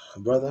that.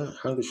 Brother,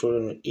 hungry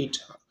children will eat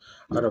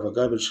out of a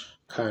garbage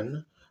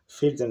can.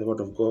 Feed them the word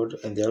of God,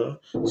 and they'll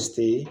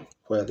stay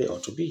where they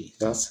ought to be.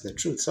 That's the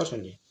truth,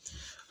 certainly.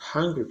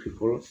 Hungry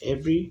people,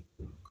 every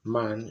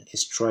man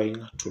is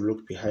trying to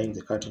look behind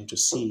the curtain to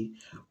see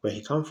where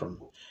he come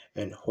from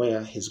and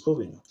where he's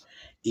going.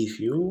 If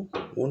you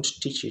won't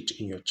teach it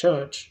in your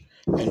church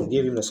and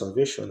give him the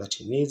salvation that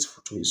he needs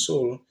to his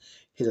soul,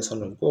 he's a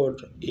son of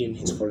God in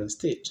his fallen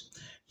state.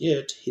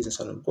 Yet he's a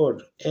son of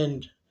God,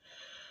 and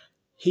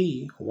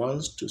he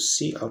wants to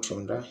see out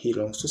yonder, he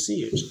longs to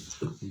see it.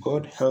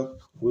 God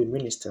help we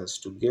ministers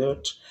to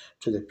get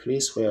to the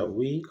place where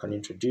we can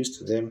introduce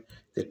to them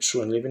the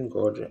true and living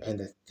God and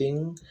the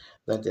thing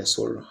that their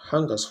soul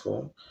hungers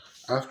for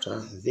after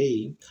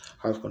they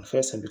have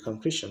confessed and become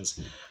Christians.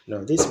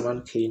 Now, this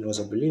man Cain was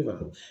a believer.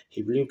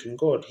 He believed in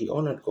God, he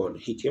honored God,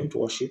 he came to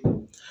worship,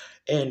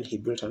 and he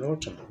built an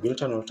altar.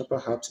 Built an altar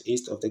perhaps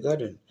east of the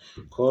garden,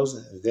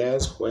 because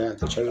there's where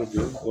the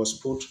cherubim was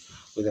put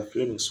with a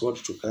flaming sword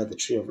to guard the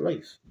tree of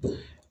life.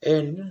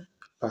 And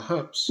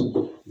perhaps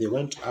they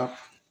went up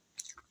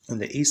on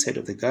the east side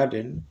of the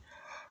garden,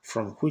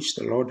 from which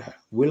the Lord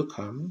will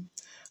come,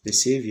 the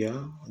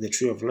Savior, the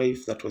tree of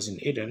life that was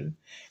in Eden.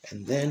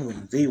 And then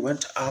when they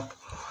went up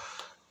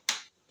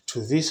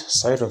to this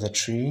side of the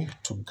tree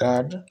to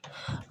guard,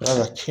 now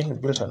the king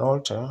built an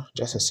altar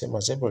just the same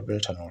as Abel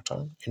built an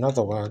altar. In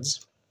other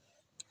words,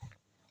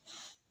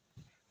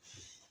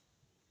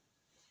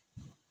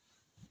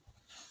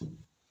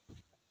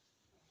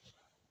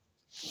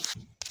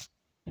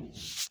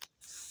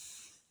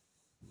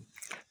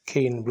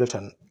 Cain built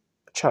a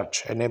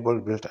church, and Abel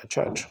built a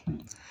church.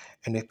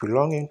 And if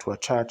belonging to a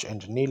church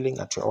and kneeling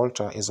at your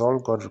altar is all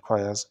God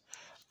requires,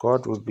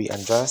 God would be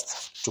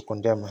unjust to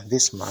condemn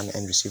this man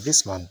and receive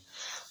this man.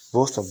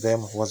 Both of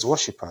them was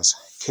worshippers.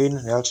 Cain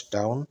knelt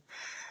down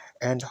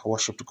and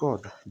worshipped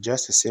God,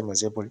 just the same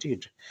as Abel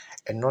did.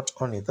 And not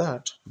only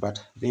that,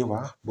 but they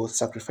were both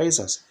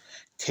sacrificers.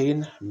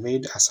 Cain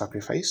made a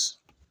sacrifice,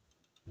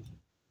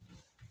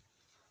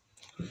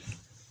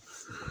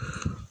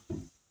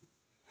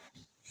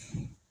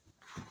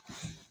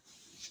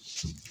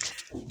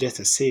 just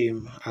the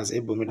same as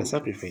Abel made a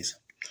sacrifice.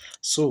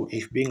 So,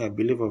 if being a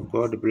believer of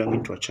God,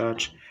 belonging to a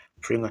church,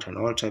 praying at an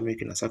altar,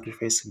 making a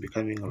sacrifice,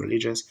 becoming a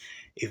religious,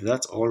 if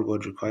that's all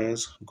God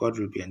requires, God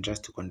will be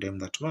unjust to condemn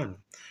that man.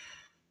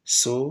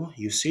 So,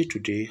 you see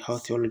today how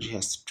theology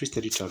has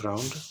twisted it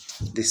around.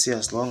 They say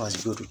as long as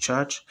you go to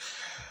church,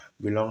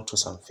 belong to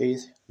some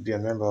faith, be a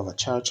member of a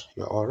church,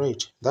 you're all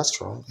right.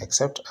 That's wrong,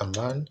 except a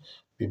man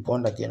be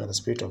born again of the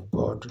Spirit of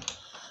God,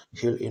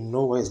 he'll in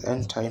no wise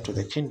enter into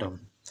the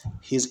kingdom.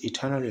 He's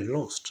eternally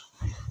lost.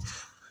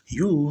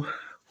 You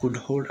could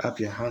hold up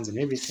your hands and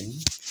everything.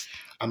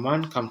 A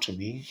man came to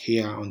me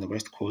here on the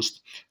West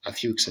Coast a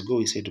few weeks ago.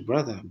 He said,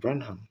 Brother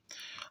Branham,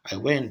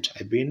 I've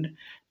been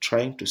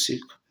trying to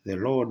seek the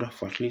Lord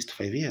for at least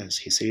 5 years.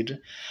 He said,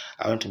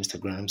 I went to Mr.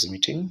 Graham's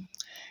meeting.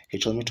 He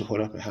told me to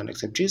hold up my hand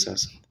except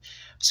Jesus.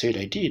 Said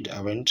I did.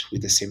 I went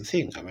with the same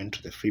thing. I went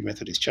to the Free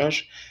Methodist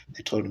Church.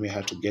 They told me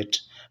how to get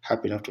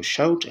happy enough to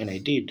shout, and I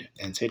did.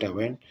 And said I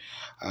went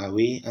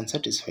away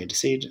unsatisfied.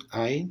 Said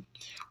I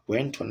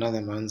went to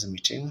another man's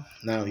meeting.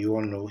 Now you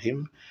all know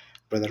him.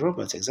 Brother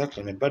Roberts,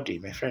 exactly, my buddy,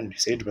 my friend.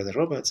 Said Brother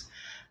Roberts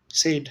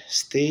said,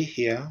 stay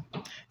here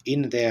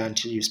in there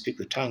until you speak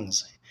with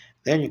tongues.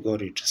 Then you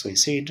got it. So he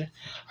said,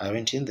 I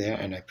went in there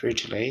and I prayed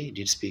till I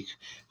did speak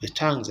with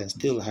tongues and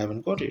still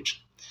haven't got it.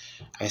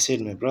 I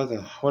said, my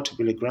brother, what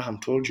Billy Graham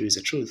told you is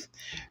the truth,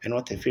 and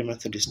what the Free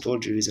Methodist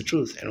told you is the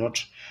truth, and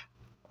what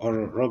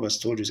Oral Roberts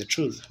told you is the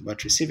truth.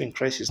 But receiving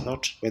Christ is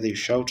not whether you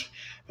shout,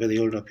 whether you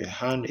hold up your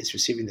hand, it's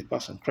receiving the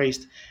person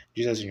Christ,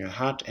 Jesus in your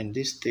heart, and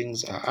these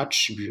things are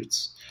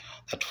attributes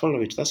that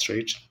follow it. That's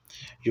right.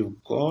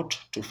 You've got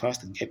to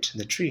first get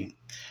the tree.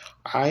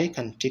 I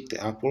can take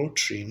the apple,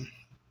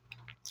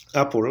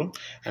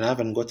 and I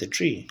haven't got the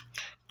tree.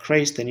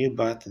 Christ, the new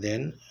birth,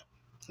 then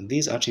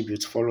these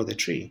attributes follow the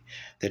tree.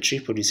 The tree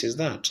produces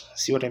that.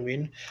 See what I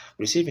mean?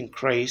 Receiving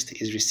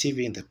Christ is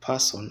receiving the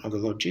person of the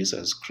Lord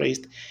Jesus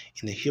Christ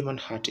in the human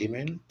heart.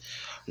 Amen.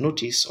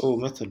 Notice,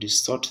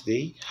 Methodists thought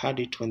they had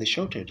it when they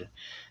shouted.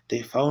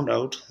 They found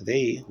out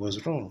they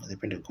was wrong. The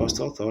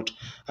Pentecostal thought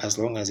as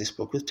long as they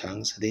spoke with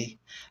tongues, they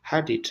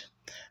had it.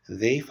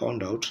 They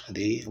found out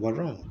they were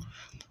wrong.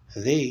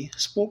 They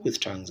spoke with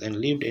tongues and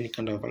lived any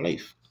kind of a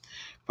life.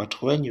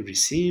 But when you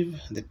receive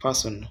the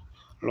person,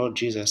 Lord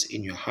Jesus,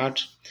 in your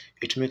heart,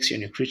 it makes you a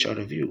new creature out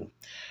of you,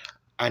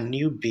 a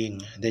new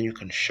being. Then you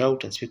can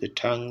shout and speak with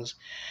tongues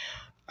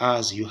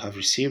as you have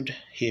received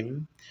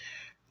him,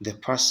 the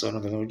person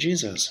of the Lord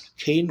Jesus.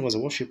 Cain was a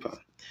worshipper.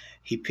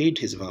 He paid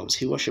his vows.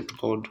 He worshipped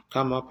God,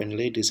 come up and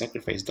laid his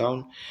sacrifice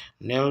down,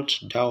 knelt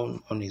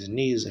down on his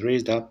knees,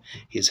 raised up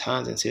his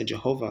hands and said,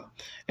 Jehovah,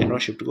 and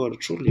worshipped God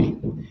truly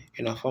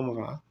in a form of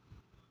a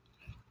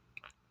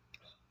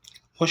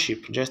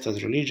worship, just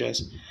as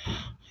religious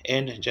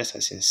and just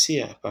as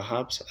sincere,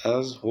 perhaps,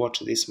 as what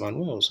this man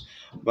was.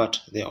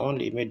 But the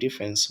only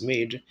difference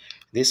made,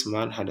 this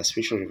man had a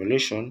spiritual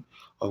revelation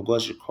of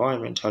God's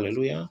requirement.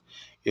 Hallelujah.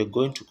 You're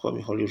going to call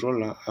me Holy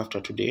Roller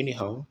after today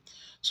anyhow,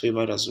 so you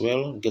might as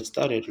well get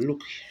started.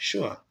 Look,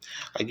 sure,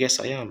 I guess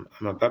I am.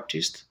 I'm a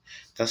Baptist.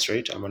 That's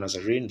right. I'm a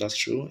Nazarene. That's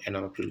true. And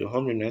I'm a Pilgrim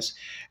Holiness.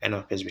 And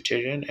I'm a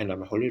Presbyterian. And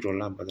I'm a Holy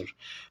Roller.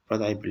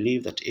 Brother, I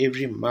believe that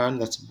every man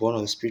that's born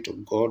of the Spirit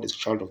of God is a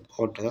child of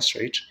God. That's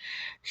right.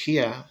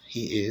 Here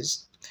he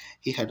is.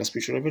 He had a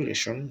spiritual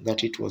revelation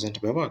that it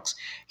wasn't by works.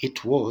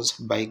 It was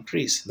by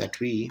grace that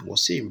we were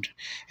saved.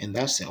 And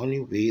that's the only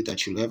way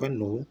that you'll ever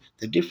know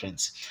the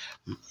difference.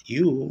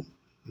 You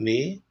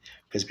may,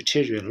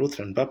 Presbyterian,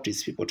 Lutheran,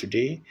 Baptist people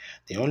today,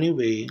 the only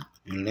way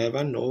you'll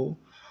ever know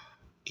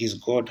is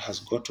God has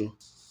got to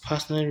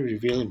personally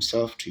reveal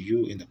himself to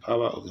you in the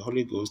power of the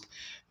Holy Ghost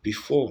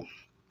before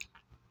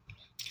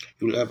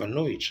you'll ever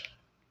know it.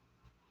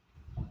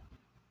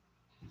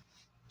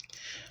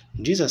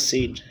 Jesus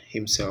said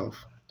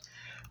himself,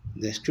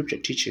 the scripture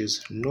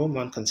teaches, no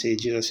man can say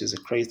Jesus is the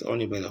Christ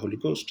only by the Holy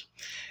Ghost.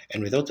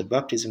 And without the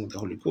baptism of the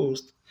Holy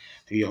Ghost,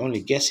 you are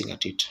only guessing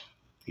at it.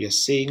 You are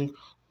saying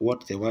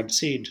what the word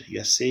said.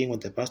 You are saying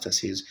what the pastor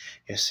says.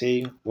 You are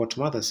saying what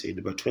mother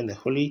said. But when the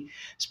Holy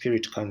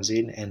Spirit comes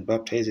in and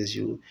baptizes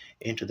you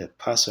into the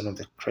person of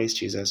the Christ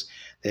Jesus,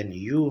 then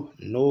you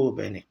know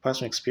by a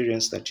personal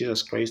experience that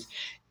Jesus Christ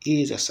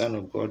is a Son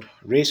of God,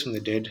 raised from the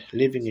dead,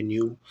 living in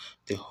you,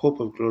 the hope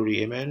of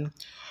glory. Amen.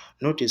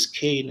 Notice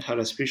Cain had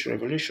a spiritual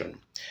revelation,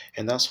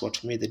 and that's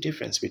what made the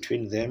difference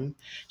between them.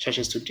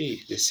 Churches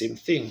today, the same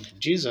thing.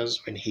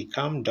 Jesus, when he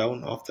came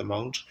down off the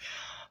mount,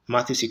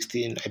 Matthew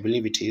 16, I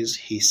believe it is,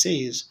 he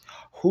says,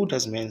 who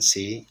does men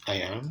say I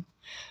am?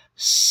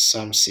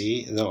 Some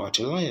say thou art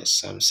Elias,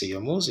 some say you're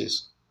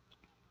Moses.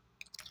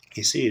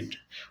 He said,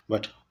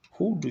 but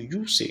who do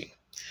you say?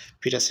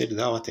 Peter said,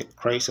 thou art the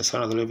Christ, the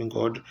Son of the living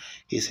God.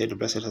 He said,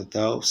 blessed art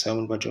thou,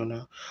 Simon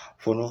Barjona,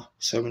 for no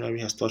seminary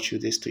has taught you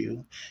this to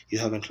you. You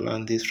haven't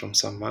learned this from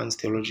some man's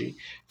theology.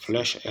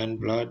 Flesh and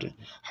blood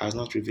has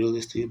not revealed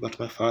this to you, but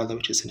my Father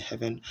which is in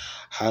heaven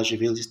has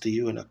revealed this to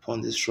you. And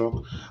upon this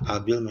rock I'll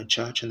build my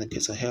church, and the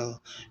gates of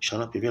hell shall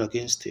not prevail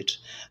against it.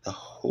 The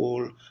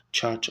whole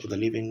church of the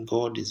living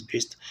God is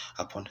based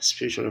upon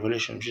spiritual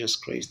revelation of Jesus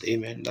Christ.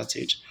 Amen. That's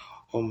it.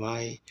 Oh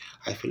my,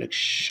 I feel like a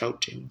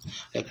shouting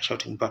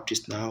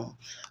Baptist now.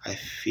 I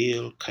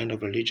feel kind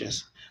of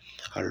religious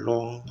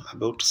along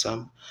about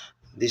some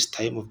this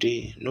time of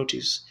day.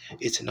 Notice,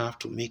 it's enough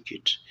to make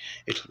it.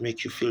 It'll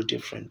make you feel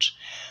different.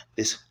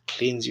 This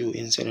cleans you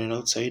inside and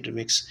outside. It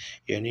makes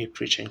you a new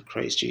creature in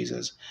Christ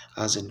Jesus.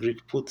 As the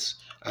Greek puts,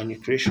 a new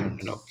creation.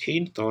 Now,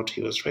 Cain thought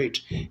he was right.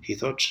 He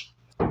thought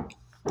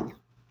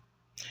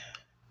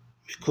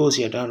because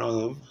he had done all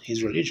of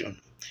his religion,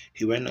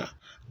 he went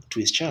to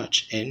his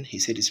church and he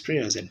said his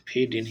prayers and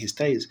paid in his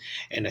tithes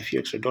and a few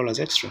extra dollars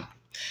extra.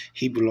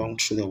 He belonged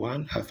to the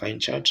one, a fine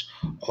church,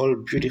 all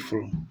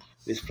beautiful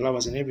with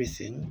flowers and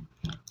everything.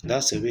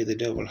 That's the way the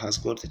devil has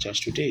got the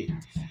church today.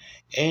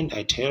 And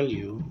I tell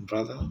you,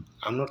 brother,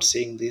 I'm not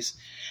saying this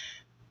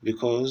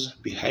because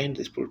behind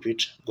this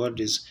pulpit,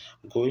 God is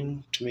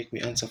going to make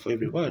me answer for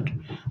every word.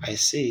 I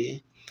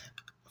say,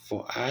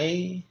 for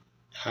I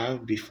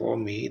have before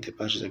me the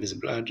purchase of his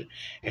blood,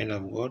 and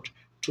I've got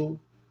to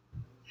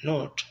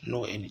not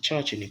know any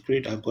church, any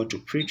creed. I've got to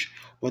preach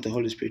what the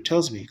Holy Spirit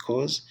tells me,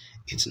 because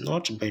it's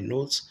not by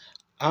notes.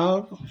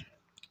 I've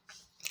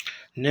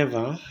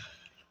never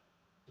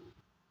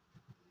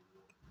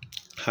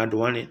had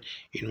one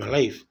in my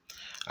life.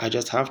 I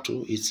just have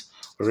to. It's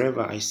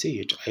wherever I see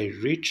it, I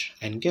reach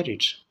and get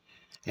it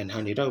and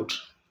hand it out.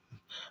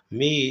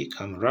 May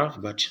come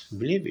rough, but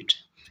believe it.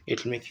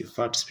 It'll make you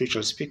fat,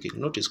 spiritually speaking.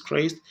 Notice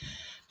Christ,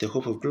 the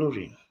hope of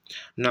glory.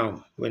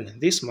 Now, when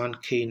this man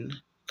Cain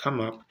come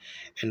up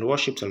and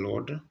worshipped the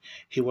Lord,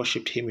 he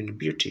worshipped him in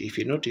beauty. If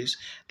you notice,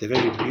 the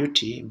very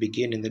beauty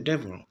began in the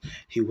devil.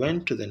 He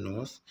went to the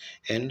north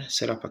and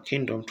set up a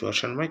kingdom to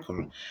Archangel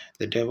Michael.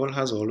 The devil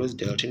has always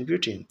dealt in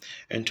beauty.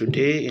 And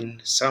today, in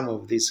some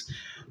of these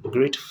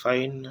great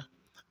fine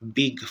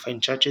big fine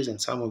churches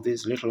and some of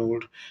these little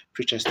old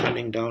preachers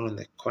standing down on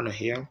the corner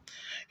here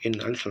in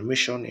a little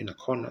mission in a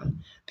corner.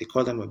 They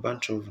call them a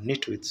bunch of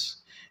nitwits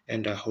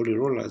and holy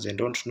rollers and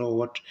don't know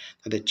what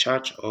the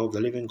church of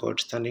the living God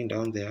standing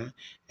down there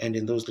and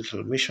in those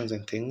little missions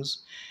and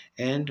things.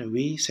 And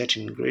we sat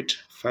in great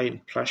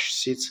fine plush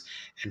seats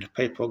and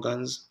pipe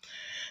organs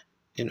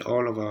in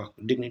all of our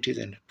dignities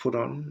and put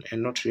on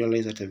and not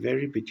realize at the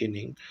very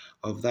beginning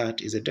of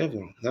that is a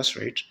devil. That's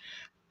right.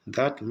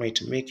 That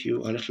might make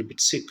you a little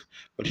bit sick,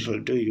 but it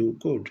will do you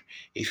good.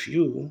 If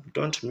you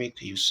don't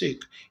make you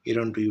sick, it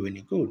don't do you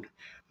any good.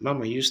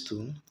 Mama used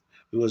to,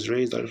 we was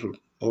raised a little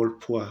old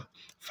poor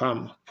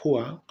farm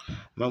poor.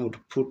 Mom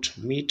would put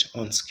meat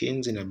on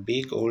skins in a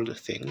big old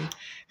thing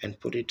and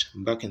put it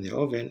back in the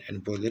oven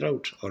and boil it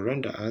out or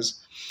render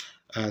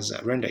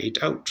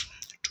it out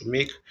to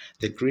make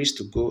the grease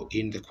to go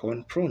in the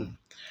corn prawn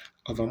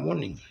of a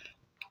morning.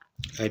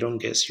 I don't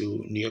guess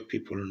you New York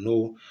people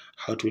know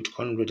how to eat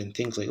cornbread and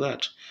things like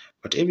that.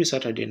 But every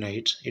Saturday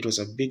night, it was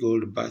a big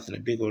old bath in a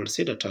big old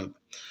cedar tub.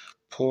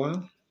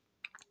 Pour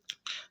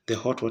the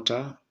hot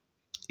water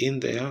in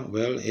there,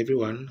 well,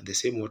 everyone, the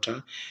same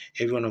water,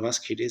 every one of us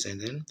kiddies, and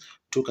then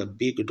took a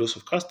big dose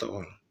of castor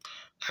oil.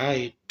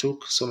 I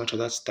took so much of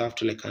that stuff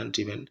till I can't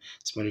even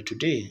smell it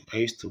today. I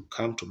used to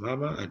come to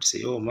Mama and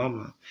say, "Oh,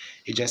 Mama,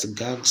 it just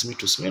gags me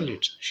to smell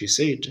it." She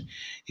said,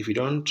 "If it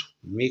don't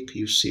make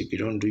you sick, it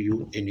don't do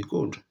you any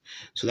good."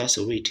 So that's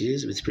the way it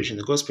is with preaching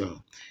the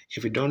gospel.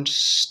 If it don't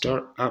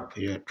stir up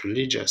your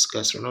religious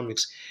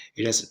gastronomics,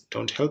 it just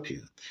don't help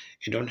you.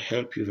 It don't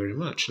help you very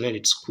much. Let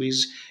it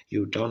squeeze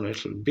you down a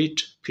little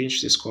bit,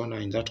 pinch this corner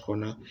and that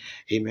corner.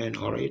 Amen.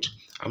 All right.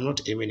 I'm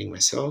not amening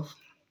myself,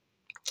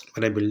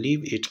 but I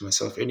believe it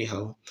myself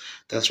anyhow.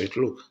 That's right.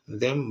 Look,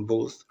 them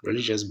both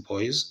religious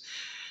boys,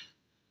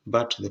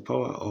 but the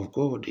power of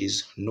God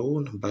is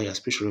known by a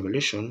special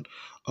revelation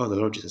of the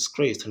Lord Jesus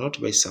Christ,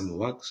 not by some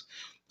works,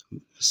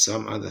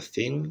 some other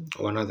thing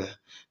or another,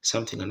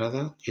 something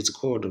another. It's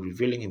God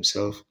revealing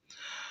Himself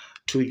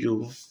to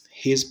you,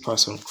 His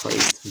person,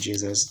 Christ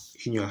Jesus,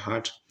 in your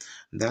heart.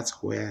 That's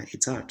where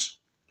it's at.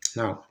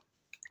 Now,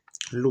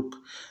 look,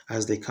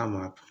 as they come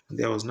up,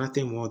 there was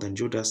nothing more than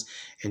Judas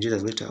and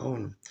Jesus later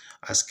on.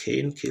 As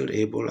Cain killed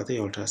Abel at the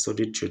altar, so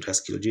did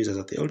Judas kill Jesus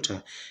at the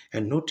altar.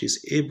 And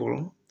notice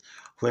Abel,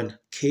 when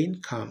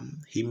Cain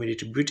came, he made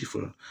it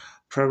beautiful.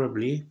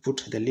 Probably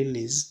put the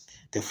lilies,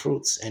 the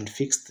fruits, and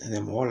fixed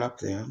them all up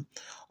there.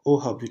 Oh,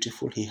 how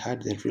beautiful he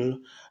had the real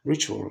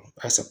ritual.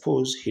 I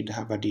suppose he'd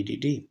have a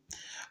DDD,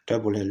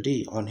 double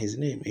LD, on his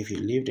name if he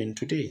lived in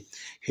today.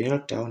 He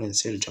knelt down and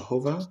said,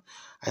 "Jehovah,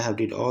 I have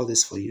did all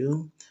this for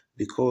you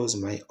because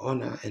my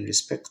honor and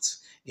respect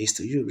is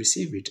to you.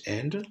 Receive it."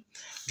 And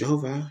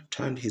Jehovah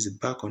turned his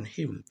back on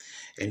him.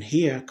 And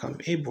here come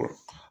Abel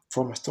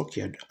from a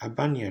stockyard, a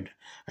barnyard.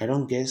 I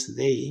don't guess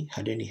they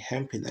had any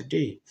hemp in that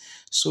day.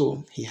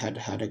 So he had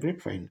had a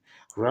grapevine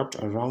wrapped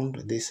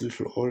around this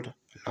little old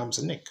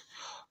lamb's neck,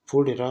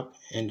 pulled it up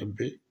and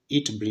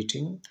it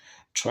bleating,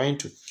 trying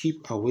to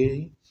keep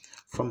away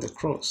from the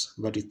cross,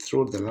 but it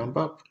threw the lamb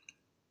up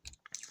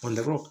on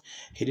the rock.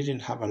 He didn't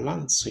have a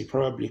lance, so he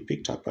probably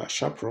picked up a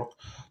sharp rock,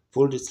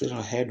 pulled its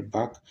little head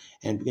back,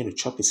 and began to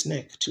chop its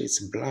neck till its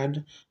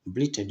blood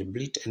bleat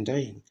and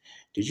dying.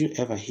 Did you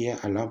ever hear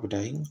a lamb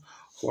dying?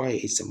 Why,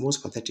 it's the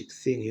most pathetic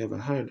thing you ever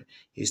heard,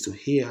 is to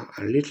hear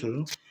a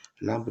little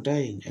lamb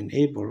dying, and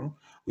Abel,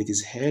 with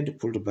his head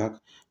pulled back,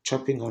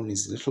 chopping on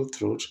his little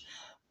throat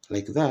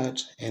like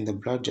that, and the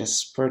blood just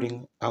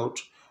spurting out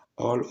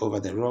all over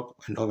the rock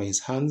and over his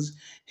hands,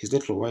 his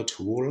little white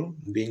wool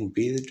being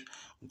bathed.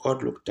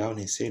 God looked down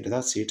and said,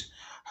 "That's it.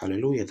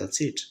 Hallelujah,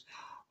 that's it."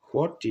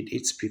 What did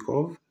it speak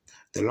of?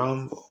 The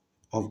Lamb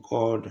of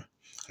God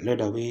led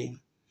away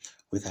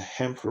with a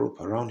hemp rope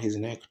around his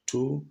neck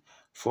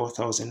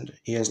 4,000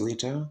 years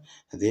later,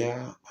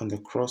 there on the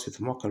cross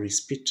with mockery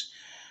spit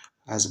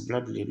as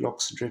bloody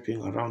locks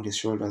dripping around his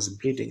shoulders,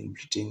 bleating,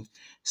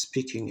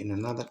 speaking in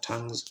another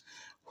tongues.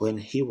 When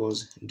he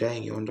was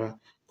dying yonder,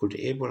 could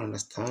Abel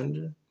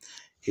understand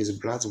his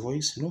blood's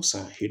voice? No,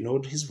 sir, he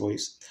knowed his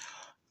voice,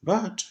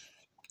 but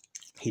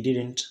he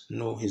didn't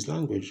know his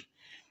language.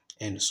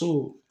 And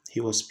so he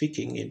was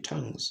speaking in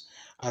tongues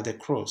at the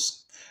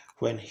cross.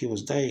 When he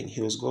was dying, he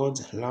was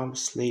God's lamb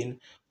slain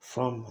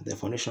from the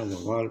foundation of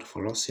the world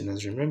for us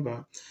sinners.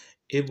 Remember,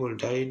 Abel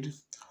died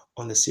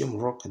on the same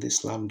rock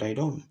this lamb died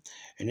on.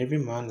 And every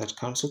man that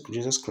comes to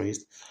Jesus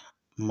Christ,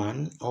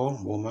 man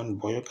or woman,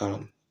 boy or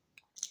girl,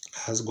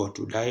 has got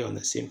to die on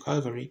the same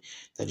Calvary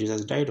that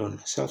Jesus died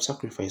on.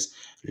 Self-sacrifice,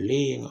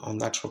 laying on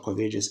that rock of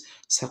ages,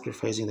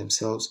 sacrificing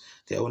themselves,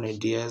 their own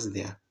ideas,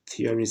 their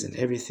theories and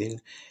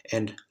everything,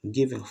 and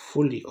giving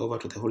fully over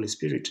to the Holy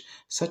Spirit.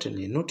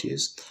 Certainly,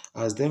 notice,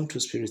 as them two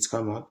spirits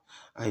come up,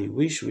 I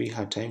wish we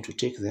had time to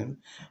take them,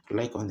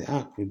 like on the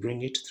ark, we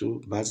bring it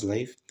through bird's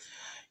life.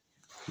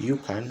 You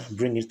can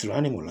bring it through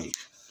animal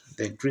life.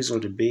 The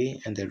grizzled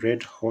bay and the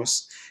red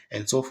horse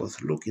and so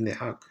forth. Look in the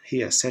ark.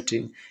 Here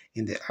setting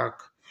in the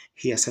ark.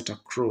 Here sat a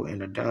crow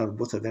and a dove,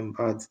 both of them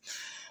birds.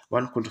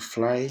 One could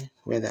fly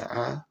where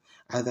the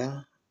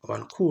other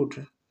man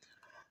could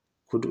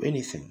do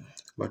anything.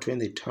 But when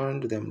they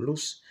turned them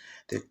loose,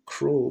 the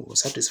crow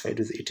was satisfied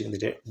with eating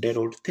the dead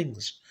old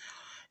things,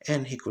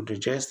 and he could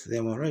digest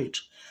them all right.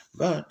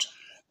 But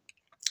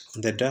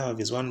the dove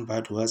is one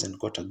bird who hasn't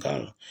got a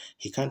girl.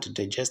 He can't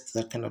digest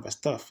that kind of a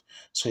stuff.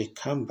 So he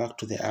came back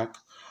to the ark.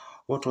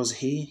 What was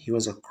he? He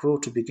was a crow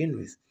to begin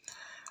with.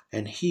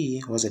 And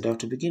he was a dove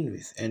to begin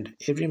with. And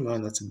every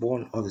man that's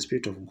born of the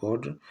Spirit of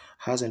God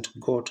hasn't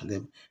got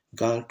the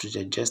girl to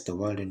digest the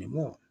world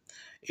anymore.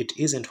 It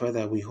isn't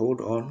whether we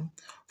hold on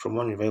from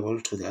one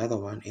revival to the other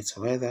one, it's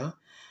whether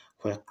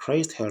where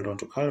Christ held on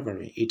to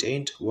Calvary. It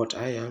ain't what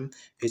I am,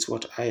 it's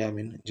what I am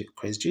in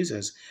Christ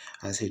Jesus.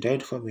 As he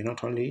died for me,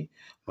 not only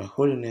my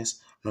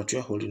holiness, not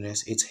your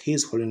holiness, it's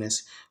his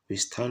holiness we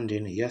stand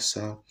in. Yes,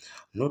 sir.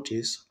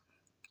 Notice,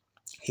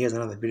 here's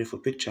another beautiful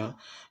picture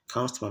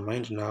comes to my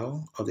mind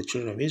now of the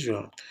children of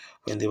Israel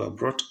when they were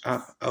brought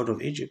up out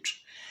of Egypt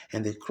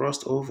and they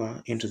crossed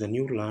over into the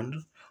new land,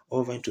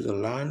 over into the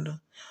land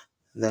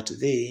that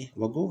they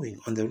were going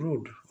on the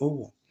road.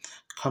 Oh,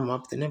 come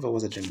up. There never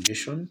was a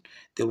denomination.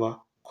 They were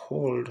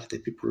called the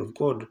people of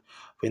God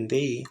when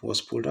they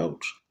was pulled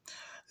out.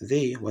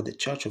 They were the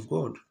church of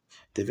God.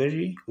 The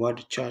very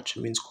word church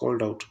means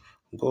called out.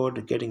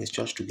 God getting his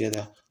church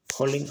together,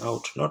 calling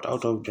out, not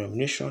out of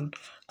denomination,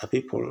 a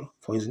people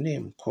for his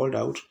name, called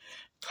out,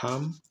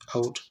 come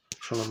out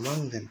from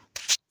among them.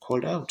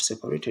 Called out,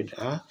 separated,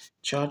 a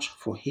church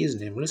for his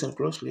name. Listen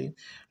closely.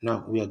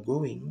 Now we are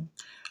going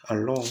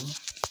along.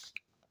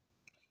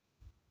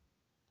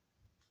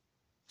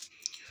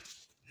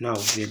 Now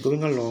we are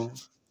going along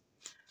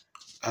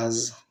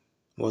as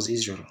was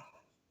Israel,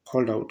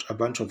 called out a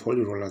bunch of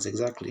holy rollers.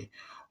 Exactly.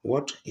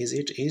 What is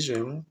it?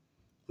 Israel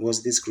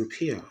was this group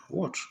here.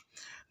 What?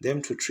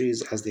 Them two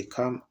trees as they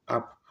come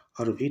up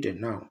out of Eden.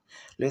 Now,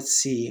 let's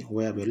see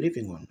where we're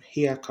living on.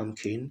 Here come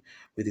Cain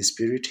with his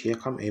spirit. Here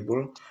come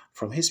Abel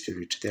from his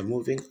spirit. They're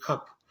moving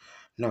up.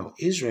 Now,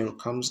 Israel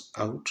comes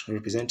out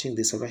representing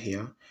this over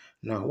here.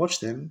 Now, watch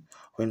them.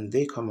 When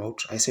they come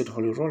out, I said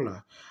holy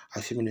roller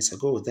a few minutes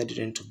ago. That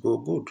didn't go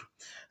good.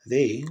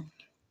 They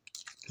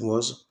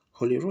was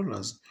holy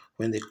rollers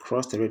when they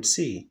crossed the Red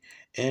Sea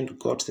and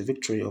got the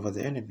victory over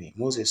the enemy.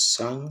 Moses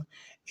sang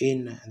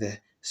in the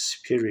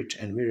spirit,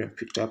 and Miriam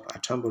picked up a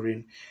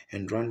tambourine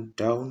and ran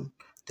down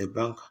the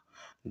bank,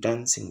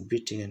 dancing,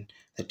 beating and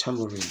the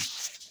tambourine.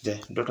 The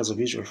daughters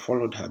of Israel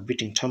followed her,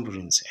 beating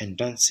tambourines and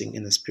dancing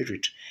in the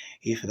spirit.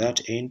 If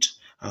that ain't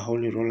a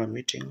holy roller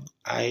meeting,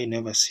 I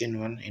never seen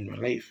one in my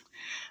life.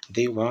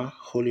 They were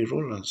holy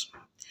rollers.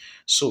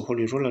 So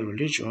holy roller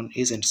religion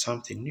isn't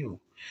something new.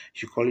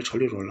 You call it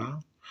holy roller.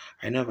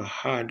 I never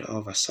heard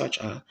of such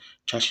a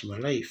church in my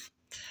life.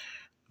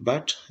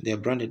 But they are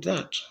branded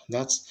that.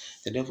 That's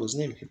the devil's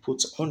name he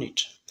puts on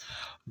it.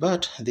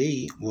 But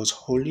they was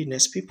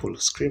holiness people,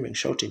 screaming,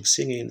 shouting,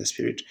 singing in the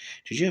spirit.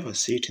 Did you ever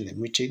see it in the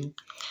meeting?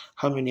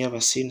 How many ever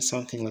seen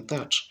something like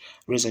that?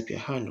 Raise up your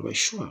hand. Why,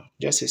 sure,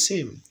 just the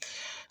same.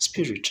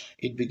 Spirit,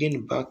 it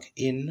began back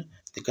in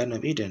the Garden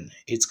of Eden.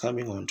 It's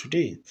coming on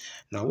today.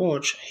 Now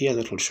watch, here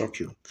that will shock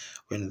you.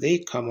 When they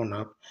come on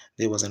up,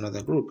 there was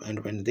another group,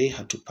 and when they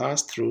had to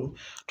pass through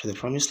to the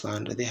promised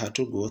land, they had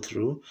to go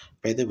through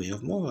by the way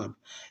of Moab.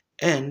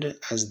 And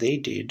as they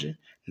did,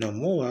 now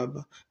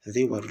Moab,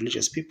 they were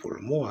religious people.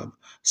 Moab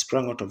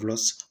sprang out of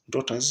Lot's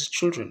daughter's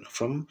children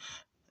from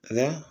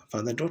the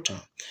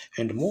father-daughter.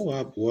 And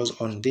Moab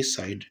was on this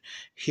side.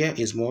 Here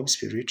is Moab's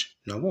spirit.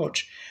 Now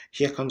watch.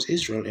 Here comes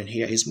Israel, and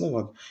here is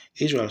Moab.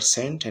 Israel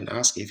sent and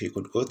asked if he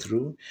could go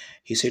through.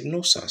 He said,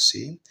 no, sir,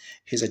 see,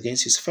 he's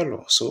against his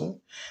fellow. So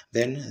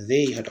then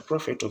they had a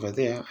prophet over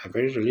there, a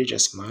very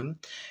religious man,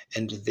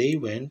 and they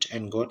went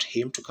and got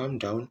him to come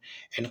down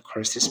and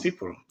curse his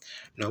people.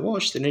 Now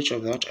watch the nature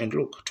of that, and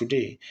look,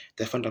 today,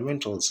 the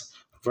fundamentals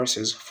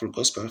versus full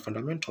gospel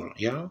fundamental.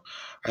 Yeah,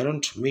 I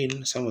don't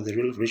mean some of the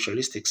real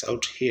ritualistics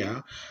out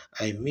here.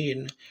 I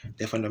mean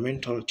the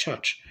fundamental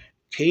church.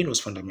 Cain was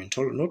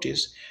fundamental.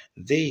 Notice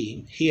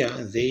they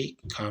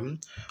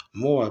come.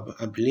 Moab,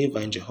 a believer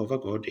in Jehovah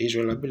God.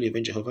 Israel, a believer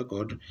in Jehovah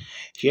God.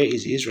 Here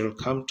is Israel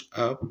come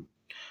up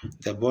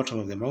the bottom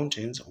of the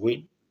mountains,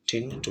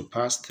 waiting to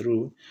pass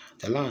through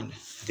the land.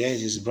 There is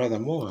his brother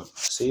Moab.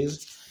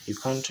 Says you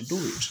can't do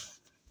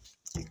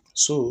it.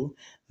 So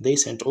they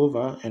sent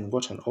over and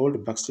got an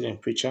old backslidden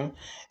preacher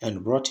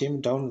and brought him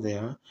down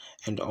there.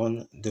 And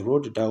on the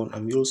road down, a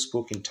mule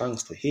spoke in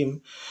tongues to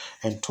him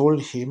and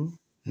told him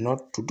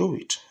not to do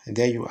it.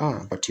 There you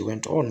are. But he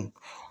went on.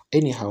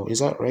 Anyhow, is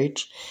that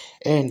right?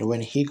 And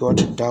when he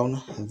got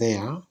down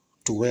there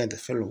to where the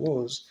fellow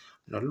was,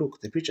 now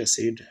look, the preacher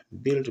said,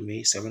 build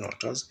me 7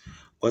 altars,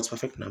 God's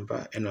perfect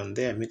number, and on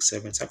there make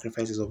 7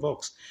 sacrifices of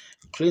ox,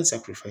 clean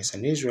sacrifice.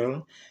 And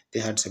Israel, they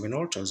had 7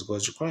 altars,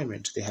 God's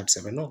requirement. They had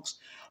 7 ox.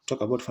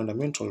 Talk about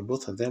fundamental.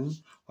 Both of them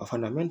were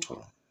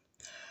fundamental.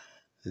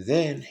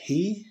 Then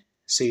he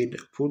said,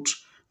 put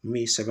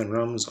me 7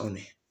 rams on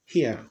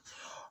here.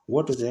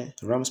 What do the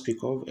rams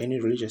speak of? Any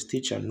religious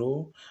teacher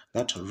know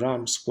that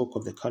rams spoke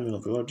of the coming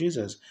of the Lord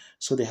Jesus.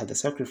 So they had the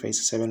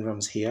sacrifice, 7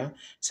 rams here,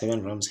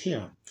 7 rams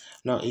here.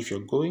 Now, if you're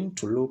going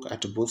to look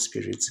at both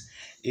spirits,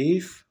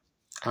 if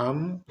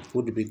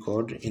would be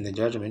God in the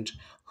judgment,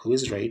 who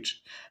is right?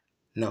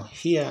 Now,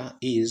 here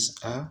is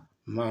a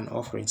man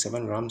offering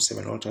 7 rams,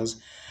 7 altars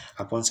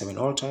upon 7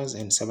 altars,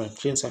 and 7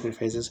 clean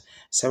sacrifices,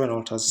 7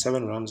 altars,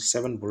 7 rams,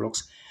 7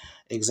 bullocks,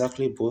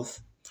 exactly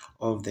both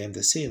of them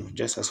the same,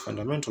 just as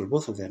fundamental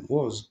both of them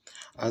was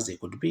as they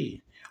could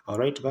be. All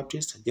right,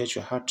 Baptist, get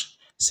your heart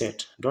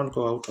set. Don't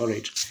go out. All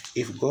right,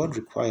 if God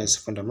requires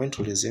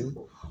fundamentalism,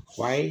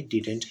 why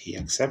didn't he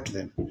accept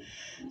them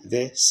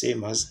the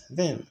same as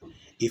them?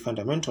 If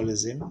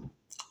fundamentalism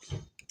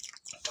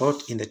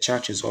taught in the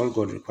church is all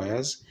God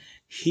requires,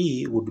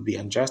 he would be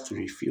unjust to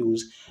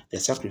refuse the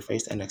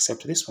sacrifice and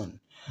accept this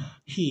one.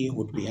 He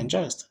would be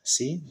unjust.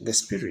 See, the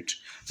spirit.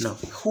 Now,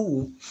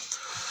 who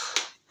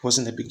was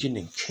in the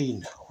beginning?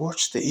 Cain.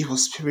 Watch the evil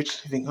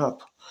spirit living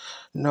up.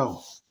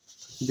 Now,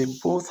 they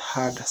both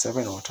had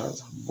 7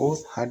 altars,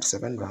 both had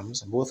 7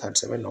 rams, both had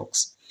 7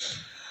 ox,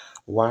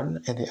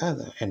 one and the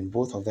other, and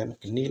both of them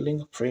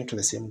kneeling, praying to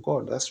the same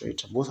God. That's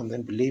right. Both of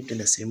them believed in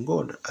the same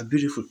God. A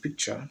beautiful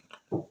picture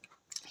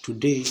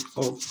today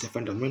of the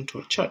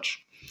fundamental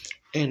church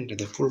and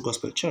the full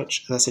gospel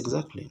church. That's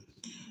exactly.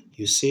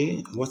 You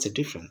say, what's the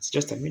difference?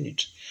 Just a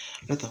minute.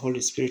 Let the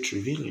Holy Spirit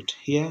reveal it.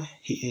 Here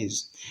he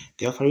is.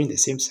 They're offering the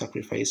same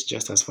sacrifice,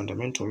 just as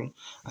fundamental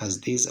as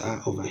these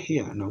are over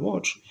here. Now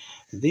watch.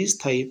 This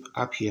type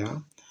up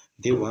here,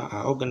 they were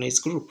an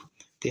organized group.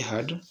 They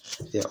had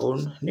their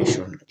own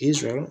nation.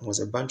 Israel was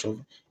a bunch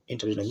of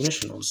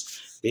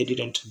interdenominationals. They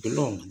didn't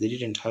belong. They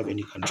didn't have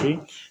any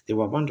country. They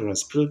were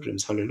wanderers,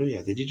 pilgrims.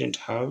 Hallelujah.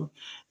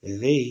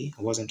 They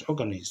wasn't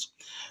organized.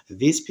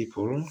 These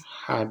people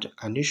had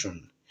a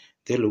nation.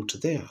 They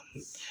looked there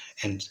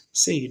and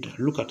said,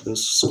 look at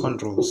those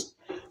scoundrels.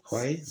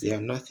 Why? They are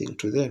nothing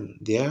to them.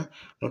 They are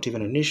not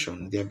even a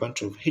nation. They are a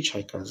bunch of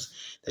hitchhikers.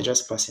 They're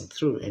just passing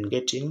through and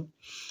getting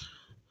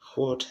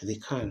what they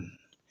can.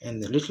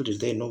 And little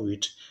did they know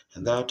it,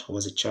 and that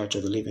was the church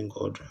of the living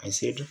God. I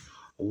said,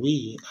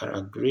 we are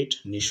a great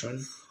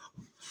nation.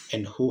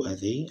 And who are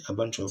they? A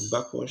bunch of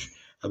backwash,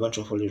 a bunch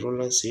of holy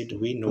rollers said,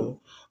 we know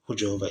who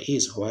Jehovah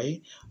is.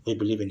 Why? We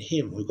believe in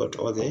him. We got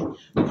all the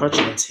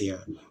parchments here.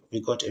 We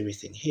got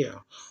everything here.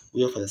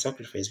 We offer the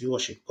sacrifice. We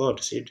worship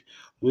God. Said,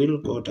 we'll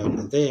go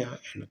down there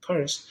and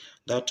curse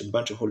that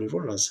bunch of holy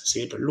rollers.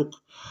 Said, look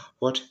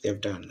what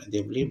they've done.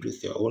 They've lived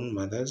with their own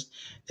mothers.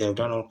 They have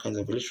done all kinds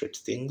of illiterate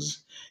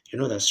things. You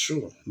know that's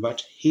true.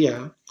 But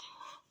here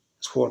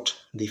is what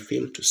they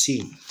fail to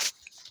see.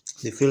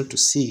 They fail to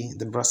see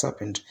the brass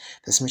serpent,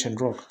 the smitten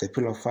rock, the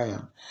pillar of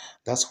fire.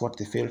 That's what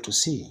they fail to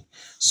see.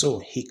 So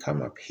he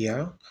come up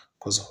here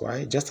because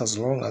why? Just as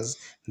long as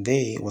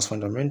they was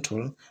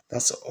fundamental,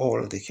 that's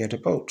all they cared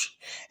about.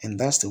 And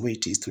that's the way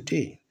it is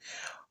today.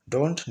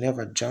 Don't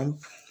never jump,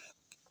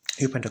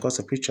 you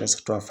Pentecostal preachers,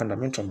 to a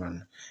fundamental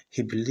man.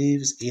 He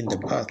believes in the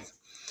birth,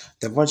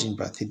 the virgin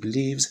birth. He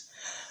believes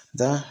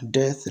the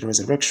death, the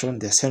resurrection,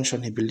 the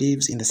ascension. He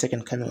believes in the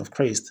second coming of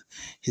Christ.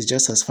 He's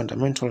just as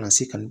fundamental as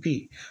he can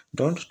be.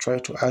 Don't try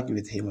to argue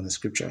with him on the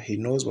scripture. He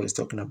knows what he's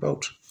talking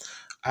about.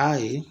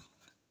 I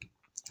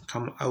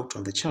come out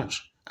of the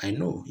church. I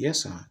know,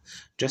 yes, sir,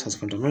 just as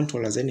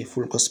fundamental as any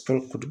full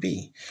gospel could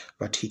be.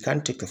 But he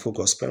can't take the full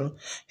gospel.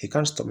 He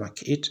can't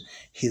stomach it.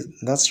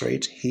 That's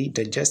right. He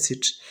digests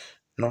it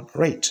not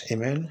right.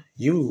 Amen.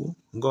 You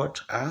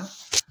got a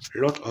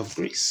lot of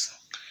grace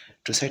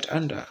to set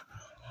under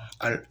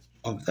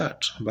of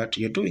that, but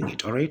you're doing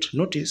it. All right,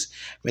 notice,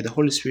 may the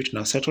Holy Spirit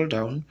now settle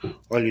down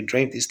while you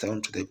drive this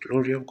down to the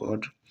glory of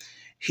God.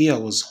 Here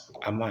was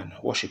a man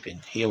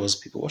worshiping, here was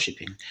people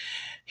worshiping,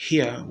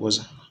 here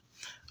was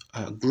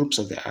groups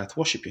of the earth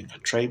worshiping,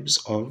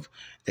 tribes of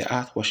the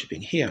earth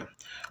worshiping. Here,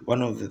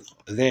 one of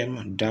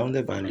them down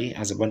the valley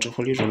as a bunch of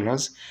holy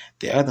rollers,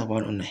 the other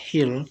one on a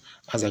hill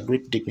as a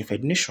great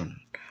dignified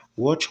nation.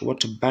 Watch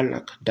what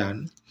Balak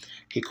done.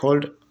 He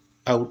called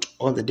out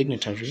all the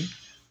dignitary,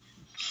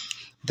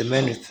 the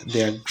men with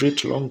their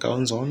great long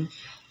gowns on,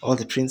 all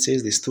the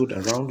princes, they stood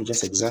around,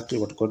 just exactly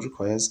what God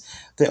requires.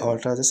 The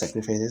altars, the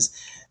sacrifices,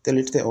 they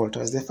lit the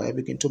altars, the fire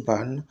began to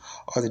burn.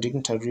 All the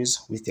dignitaries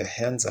with their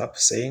hands up,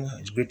 saying,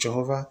 Great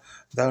Jehovah,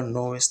 thou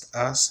knowest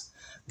us,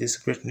 this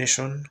great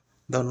nation.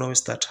 Thou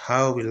knowest that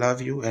how we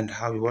love you and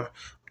how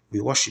we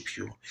worship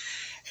you.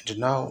 And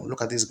now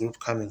look at this group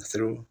coming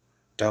through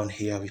down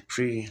here. We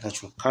pray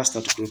that we'll cast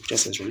that group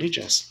just as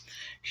religious.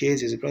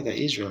 Here's his brother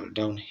Israel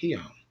down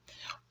here.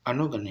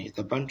 Unorganized,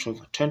 a bunch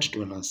of tent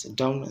dwellers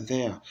down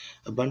there,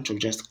 a bunch of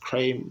just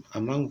crime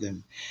among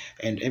them,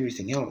 and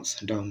everything else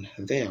down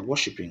there,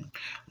 worshipping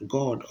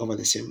God over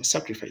the same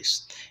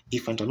sacrifice.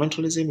 If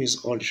fundamentalism is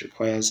all it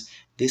requires,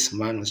 this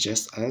man was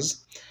just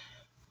as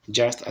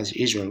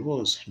Israel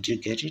was. Do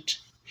you get it?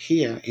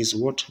 Here is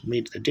what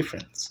made the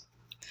difference.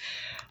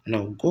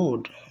 Now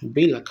God,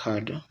 Balak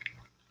had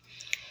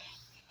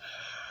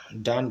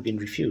done been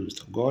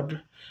refused.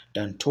 God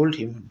then told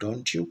him,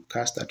 don't you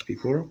curse that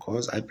people,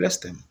 cause I bless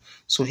them.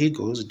 So he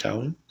goes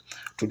down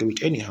to do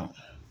it anyhow.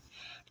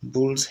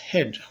 Bull's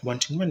head,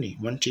 wanting money,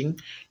 wanting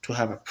to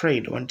have a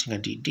parade, wanting a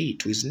DD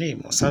to his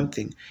name or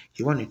something.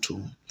 He wanted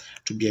to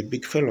be a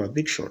big fellow, a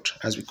big shot,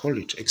 as we call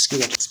it.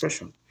 Excuse that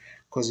expression,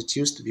 because it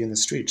used to be on the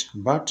street.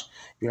 But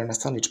you'll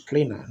understand it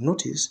plainer.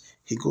 Notice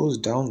he goes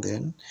down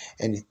then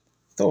and he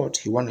thought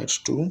he wanted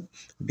to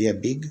be a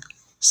big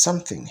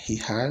something. He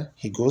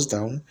goes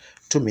down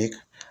to make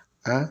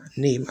a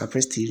name, a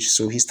prestige,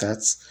 so he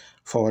starts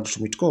forward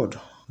to meet God.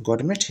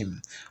 God met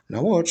him.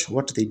 Now watch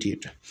what they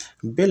did.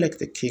 Balak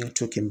the king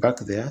took him back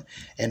there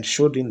and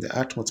showed him the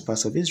utmost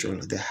parts of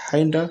Israel, the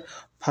hinder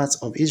parts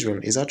of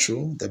Israel. Is that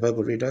true, the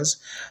Bible readers?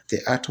 The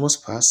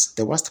utmost parts,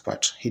 the worst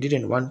part. He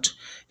didn't want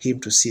him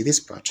to see this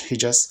part. He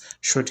just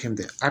showed him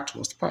the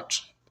utmost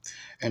part.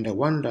 And I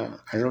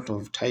wonder a lot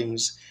of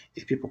times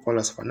if people call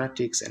us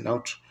fanatics and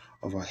out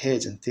of our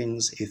heads and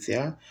things, if they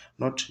are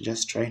not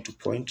just trying to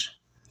point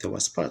the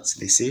worst parts.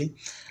 They say,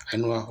 I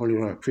know a holy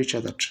roller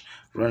preacher that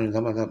ran with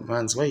another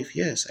man's wife,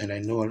 yes, and I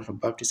know a lot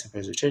of Baptist and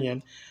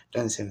Presbyterian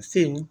done the same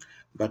thing,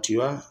 but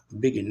you are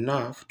big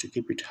enough to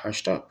keep it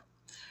hushed up.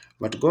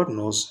 But God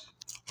knows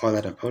all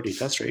that about it.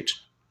 That's right.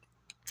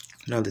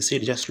 Now they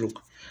said, just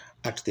look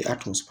at the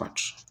utmost part.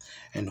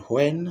 And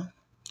when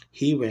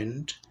he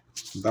went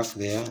back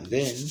there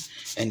then,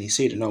 and he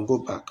said, now go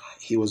back.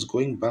 He was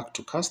going back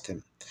to cast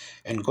them.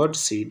 And God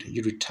said,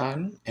 you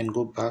return and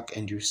go back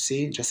and you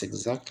say just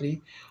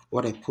exactly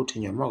what I put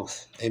in your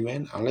mouth.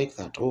 Amen. I like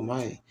that. Oh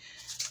my.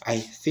 I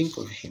think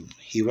of him.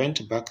 He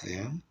went back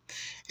there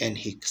and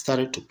he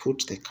started to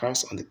put the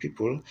curse on the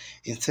people.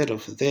 Instead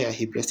of there,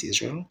 he blessed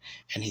Israel.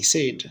 And he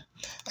said,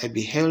 I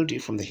beheld you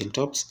from the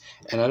hilltops,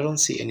 and I don't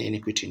see any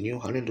iniquity in you.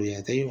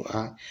 Hallelujah. There you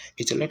are.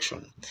 It's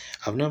election.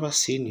 I've never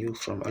seen you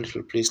from a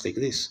little place like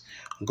this.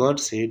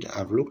 God said,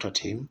 I've looked at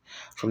him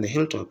from the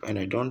hilltop, and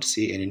I don't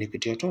see any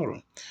iniquity at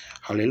all.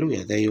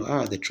 Hallelujah. There you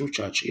are, the true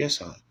church. Yes,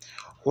 sir.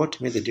 What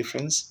made the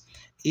difference?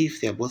 If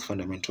they are both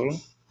fundamental,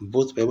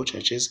 both Bible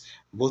churches,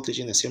 both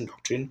teaching the same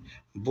doctrine,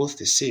 both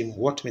the same,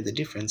 what made the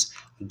difference?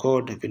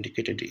 God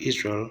vindicated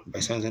Israel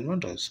by signs and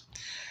wonders.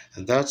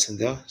 And that's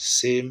the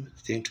same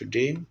thing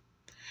today.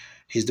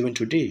 He's doing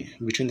today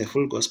between the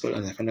full gospel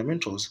and the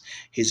fundamentals.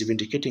 He's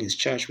vindicating his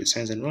church with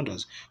signs and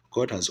wonders.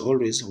 God has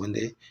always, when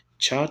the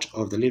church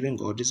of the living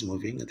God is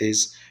moving,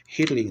 there's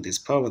healing, there's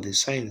power, there's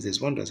signs, there's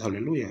wonders.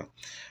 Hallelujah.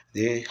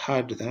 They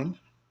had them.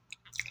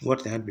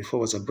 What they had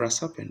before was a brass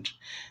serpent.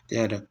 They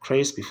had a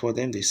Christ before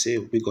them. They say,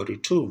 we got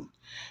it too.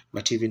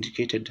 But he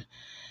vindicated,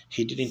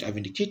 he didn't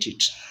vindicate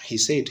it. He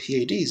said,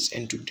 here it is.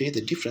 And today the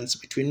difference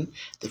between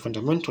the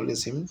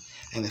fundamentalism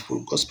and the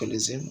full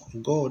gospelism,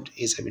 God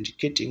is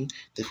vindicating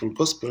the full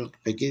gospel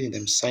by giving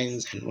them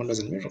signs and wonders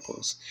and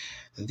miracles.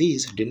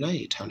 These deny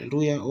it.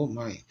 Hallelujah. Oh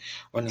my.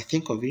 When I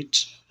think of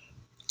it,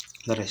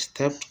 that I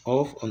stepped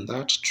off on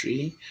that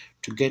tree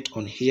to get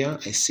on here,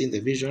 I see the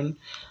vision.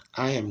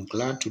 I am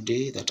glad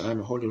today that I am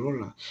a holy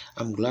roller.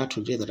 I'm glad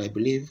today that I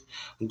believe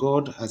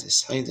God has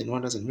signs and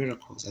wonders and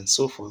miracles and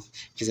so forth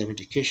is a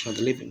vindication of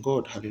the living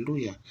God.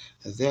 Hallelujah.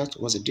 That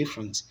was a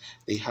difference.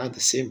 They had the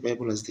same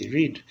Bible as they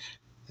read.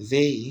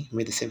 They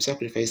made the same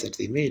sacrifice that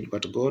they made,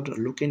 but God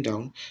looking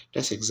down,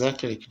 just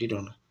exactly like he did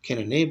on Cain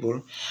and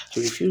Abel,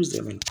 he refused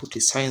them and put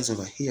his signs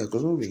over here.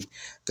 Glory.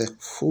 The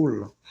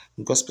full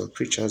gospel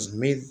preachers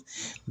may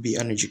be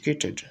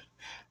uneducated.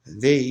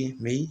 They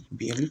may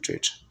be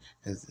illiterate,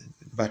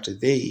 but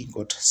they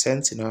got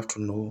sense enough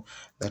to know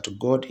that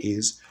God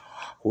is,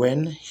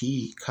 when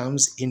he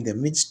comes in the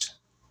midst,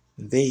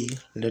 they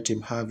let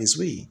him have his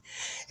way,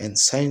 and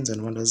signs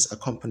and wonders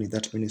accompany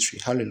that ministry.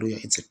 Hallelujah.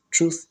 It's a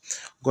truth.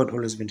 God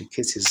always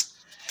vindicates his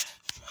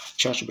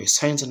church by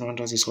signs and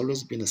wonders. He's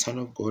always been the Son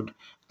of God.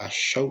 A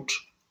shout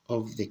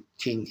of the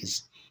king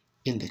is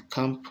in the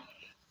camp,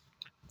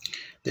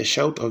 the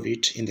shout of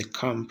it in the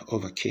camp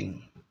of a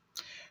king.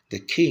 The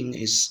king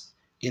is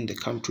in the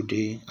camp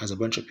today as a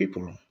bunch of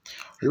people.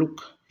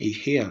 Look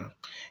here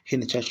in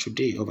the church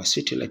today of a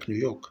city like New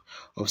York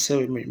of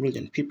 7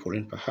 million people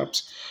and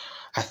perhaps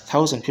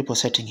 1,000 people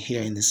sitting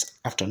here in this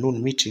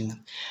afternoon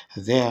meeting.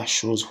 There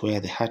shows where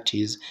the heart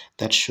is.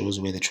 That shows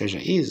where the treasure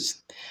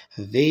is.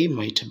 They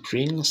might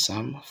bring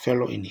some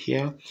fellow in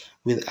here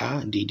with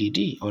a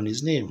DDD on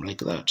his name like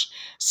that,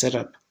 set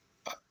up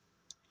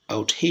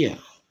out here,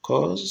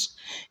 cause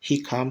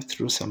he come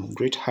through some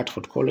great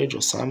Hartford College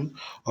or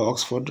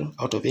Oxford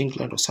out of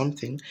England or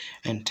something,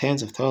 and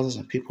tens of thousands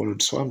of people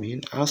would swarm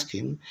in, ask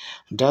him,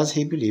 does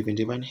he believe in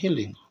divine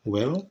healing?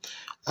 Well,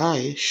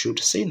 I should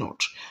say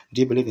not.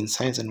 Do you believe in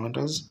signs and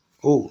wonders?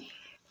 Oh,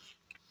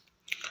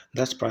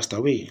 that's passed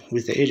away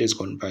with the ages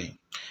gone by.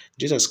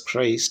 Jesus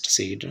Christ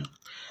said,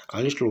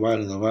 a little while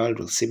in the world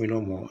will see me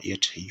no more,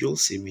 yet you'll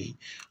see me,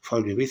 for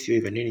I'll be with you,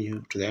 even in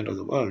you, to the end of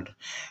the world.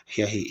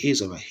 Here he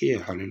is over here,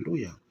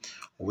 hallelujah.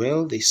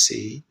 Well, they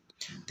say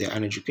they're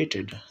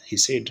uneducated. He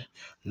said,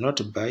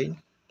 not by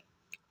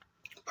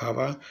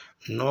power,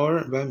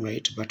 nor by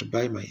might, but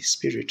by my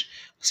spirit,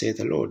 saith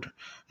the Lord.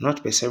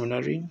 Not by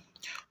seminary,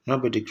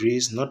 Not by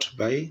degrees, but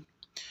by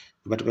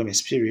my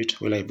spirit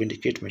will I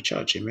vindicate my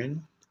church.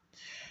 Amen.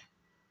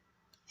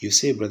 You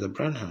say, Brother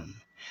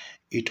Branham,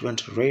 it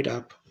went right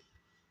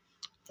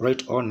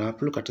on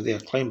up. Look at there,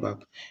 climb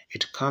up.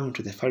 It came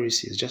to the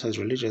Pharisees, just as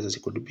religious as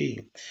it could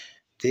be.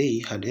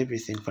 They had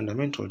everything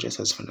fundamental, just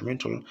as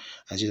fundamental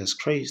as Jesus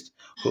Christ,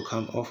 who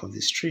came off of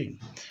this tree.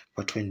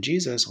 But when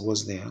Jesus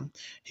was there,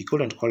 he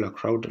couldn't call a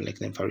crowd like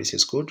the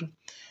Pharisees could.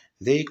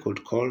 They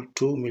could call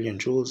 2 million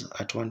Jews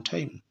at one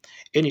time,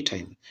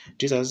 anytime.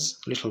 Jesus'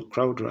 little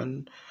crowd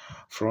ran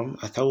from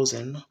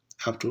 1,000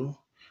 up to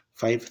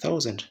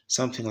 5,000,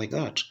 something like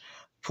that.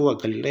 Poor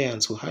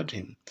Galileans who had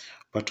him.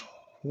 But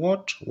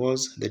what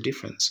was the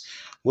difference?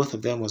 Both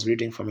of them was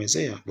reading from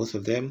Isaiah. Both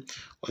of them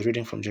was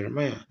reading from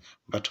Jeremiah.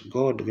 But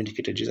God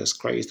vindicated Jesus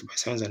Christ by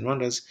signs and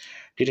wonders.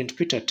 Didn't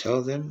Peter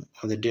tell them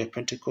on the day of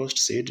Pentecost,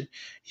 said,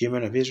 "You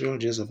men of Israel,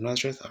 Jesus of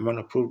Nazareth, a man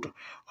approved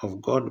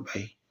of God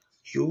by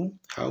you"?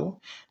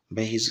 How?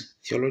 By his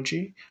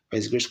theology, by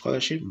his great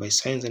scholarship, by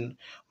signs and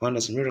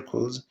wonders and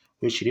miracles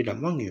which he did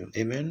among you.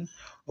 Amen.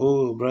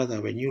 Oh, brother,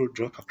 when you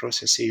drop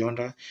across the sea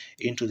yonder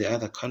into the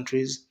other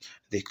countries,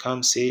 they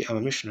come say, "I'm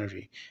a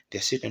missionary."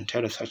 They're sick and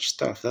tired of such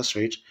stuff. That's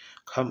right.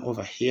 Come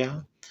over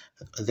here,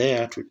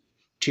 there to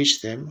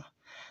teach them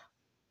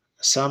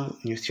some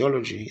new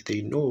theology.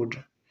 They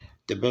knowed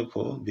the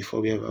Bible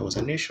before we ever was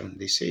a nation.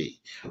 They say,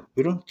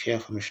 we don't care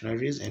for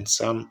missionaries and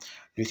some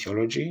new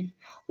theology.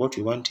 What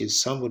we want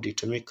is somebody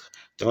to make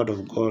the word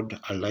of God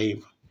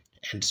alive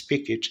and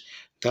speak it.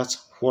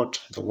 That's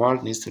what the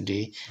world needs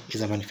today,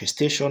 is a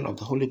manifestation of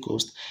the Holy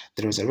Ghost,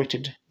 the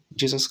resurrected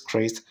Jesus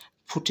Christ,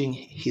 putting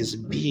his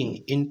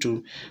being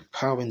into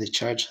power in the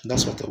church.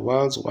 That's what the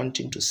world's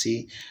wanting to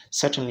see.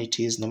 Certainly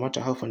it is, no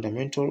matter how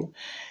fundamental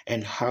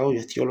and how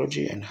your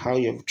theology and how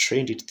you have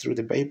trained it through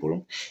the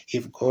Bible.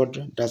 If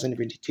God doesn't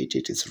vindicate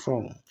it, it's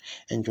wrong.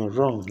 And you're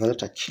wrong. The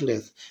letter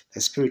killeth,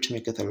 the spirit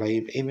maketh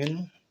alive.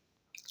 Amen.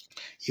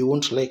 You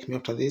won't like me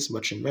after this,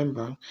 but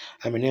remember,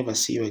 I may never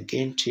see you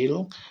again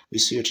till we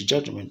see you at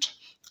judgment.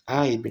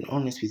 I've been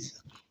honest with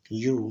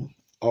you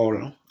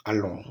all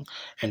along,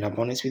 and I'm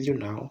honest with you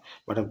now,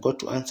 but I've got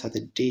to answer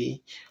the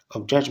day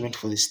of judgment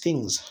for these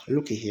things.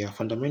 Look here,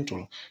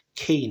 fundamental.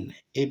 Cain,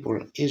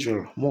 Abel,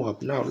 Israel,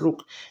 Moab. Now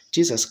look,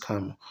 Jesus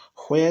come.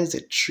 Where's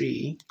the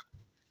tree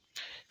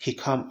he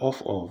came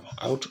out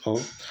of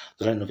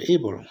the line of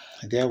Abel?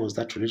 There was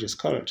that religious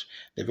cult.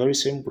 The very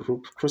same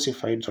group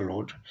crucified the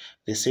Lord.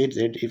 They said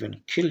they'd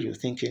even kill you,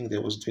 thinking they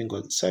was doing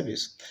God's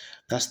service.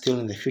 That's still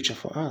in the future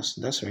for us.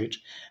 That's right.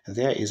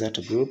 There is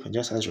that group,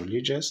 just as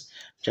religious,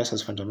 just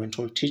as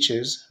fundamental,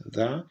 teaches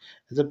the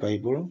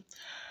Bible.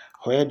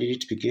 Where did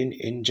it begin?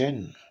 In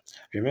Gen.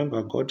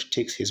 Remember, God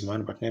takes his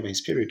man but never his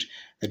spirit.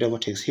 The devil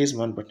takes his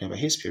man but never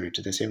his spirit.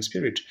 The same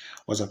spirit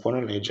was upon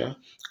Elijah,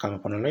 come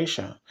upon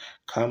Elisha,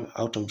 come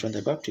out of John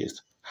the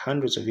Baptist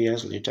hundreds of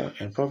years later,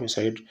 and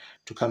prophesied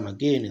to come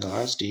again in the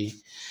last day.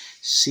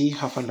 See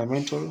how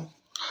fundamental,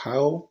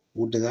 how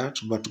would that,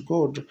 but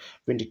God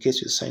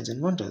vindicates with signs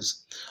and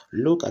wonders.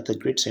 Look at the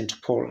great Saint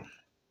Paul.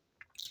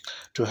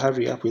 To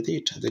hurry up with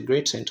it, the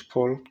great Saint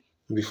Paul,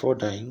 before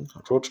dying,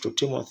 wrote to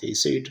Timothy. He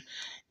said,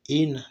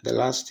 in the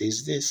last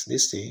days,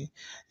 this day,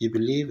 you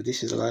believe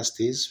this is the last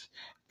days,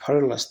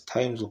 perilous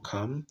times will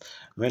come.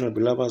 Men will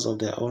be lovers of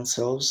their own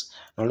selves.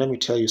 Now let me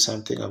tell you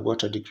something. I've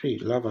got a degree.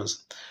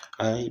 Lovers.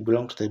 I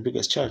belong to the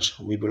biggest church.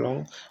 We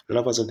belong.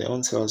 Lovers of their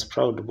own selves,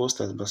 proud,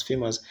 boasters,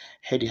 blasphemers,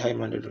 heady,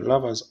 high-minded,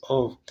 lovers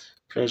of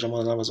pleasure more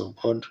than lovers of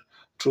God,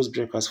 truth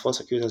breakers,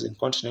 false accusers,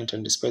 incontinent,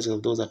 and despisers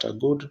of those that are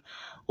good.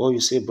 Or you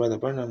say, Brother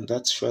Branham,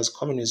 that shows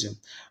communism.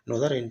 No,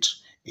 that ain't.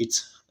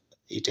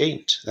 It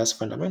ain't. That's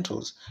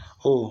fundamentals.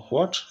 Oh,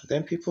 what?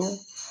 Them people?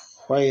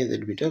 Why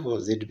they'd be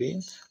devils? They'd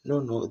be?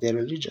 No, they're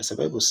religious. The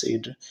Bible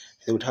said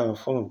they would have a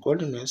form of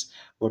godliness,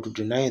 but would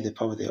deny the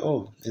power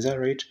thereof. Is that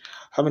right?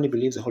 How many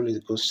believe the Holy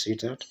Ghost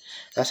said that?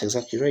 That's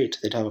exactly right.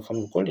 They'd have a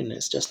form of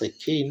godliness, just like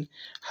Cain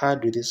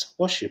had with his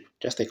worship,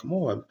 just like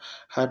Moab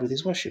had with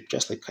his worship,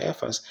 just like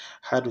Caiaphas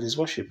had with his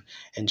worship,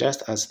 and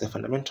just as the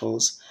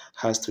fundamentals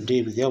has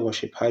today with their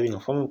worship, having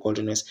a form of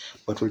godliness,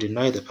 but will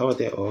deny the power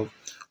thereof,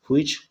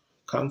 which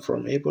come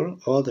from Abel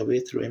all the way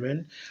through.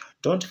 Amen.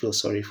 Don't feel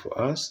sorry for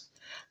us.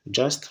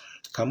 Just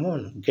come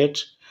on,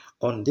 get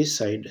on this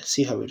side,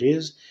 see how it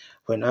is.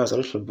 When I was a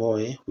little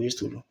boy, we used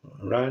to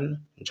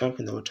run, jump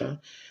in the water.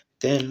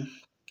 Then,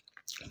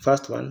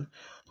 first one,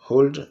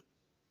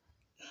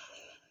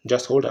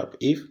 just hold up.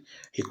 If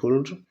he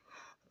could,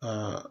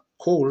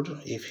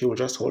 cold, if he would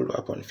just hold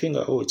up one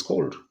finger, oh, it's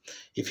cold.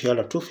 If he held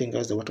up two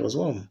fingers, the water was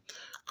warm.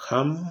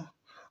 Come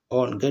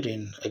on, get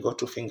in. I got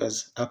two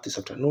fingers up this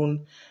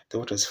afternoon. The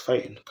water is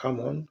fine. Come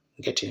on,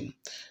 get in.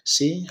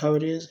 See how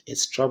it is?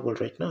 It's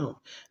troubled right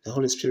now. The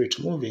Holy Spirit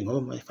moving.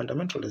 Oh, my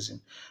fundamentalism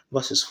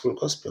versus full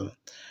gospel.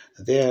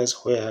 There's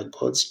where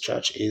God's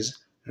church is.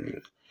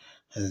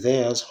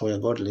 There's where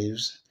God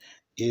lives.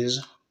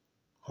 Is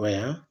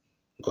where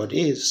God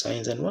is.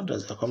 Signs and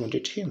wonders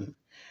accommodate him.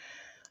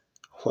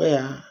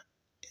 Where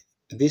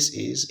this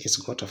is, it's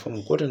got a form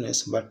of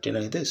godliness, but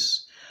deny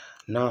this.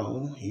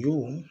 Now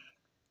you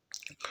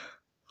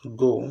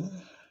go,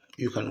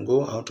 you can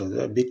go out of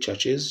the big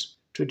churches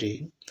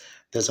today.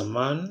 There's a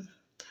man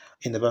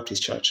in the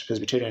Baptist church,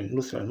 Presbyterian,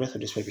 Lutheran,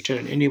 Methodist,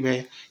 Presbyterian,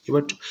 anywhere you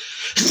want to,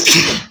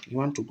 you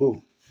want to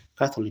go,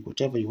 Catholic,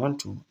 whatever you want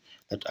to,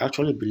 that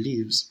actually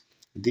believes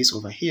this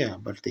over here,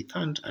 but they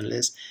can't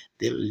unless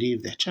they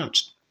leave their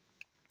church.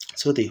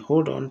 So they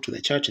hold on to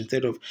the church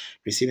instead of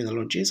receiving the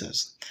Lord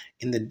Jesus.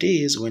 In the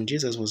days when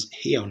Jesus was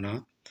here on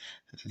earth,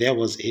 there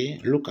was a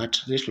look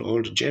at little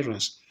old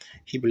Jairus.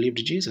 He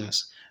believed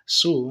Jesus,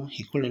 so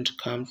he couldn't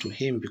come to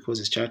him because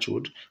his church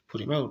would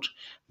put him out.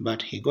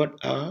 But he got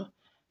a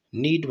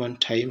need one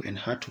time and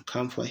had to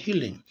come for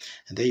healing.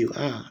 And there you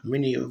are,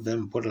 many of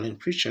them borderline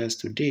preachers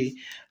today,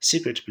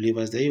 secret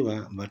believers, there you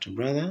are. But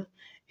brother,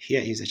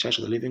 here is the church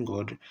of the living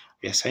God,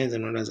 where signs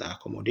and wonders are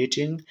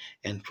accommodating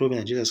and proving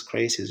that Jesus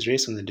Christ is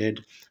raised from the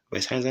dead by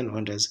signs and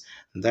wonders.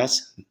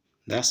 Thus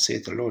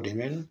saith the Lord.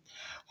 Amen.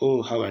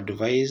 Oh, how I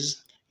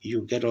advise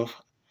you get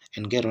off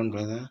and get on,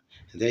 brother.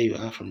 There you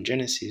are from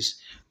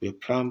Genesis. We're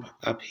plumb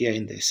up here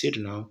in the seed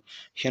now.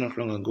 Here not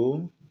long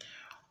ago,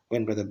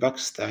 when Brother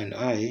Baxter and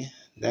I,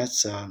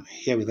 that's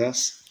here with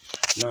us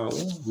now,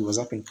 we was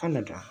up in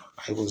Canada.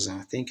 I was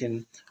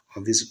thinking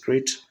of this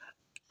great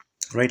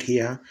right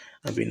here.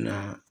 I've been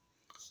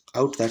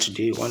out that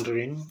day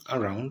wandering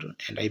around,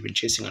 and I've been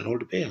chasing an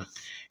old bear,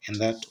 and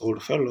that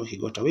old fellow, he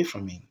got away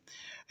from me,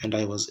 and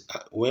I was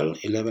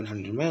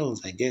 1100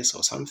 miles, I guess,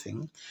 or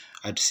something.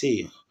 I'd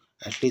say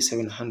at least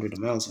 700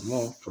 miles or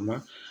more from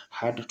a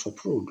hard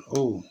top road.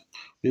 Oh,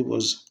 we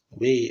was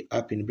way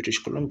up in British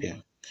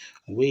Columbia,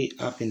 way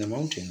up in the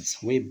mountains,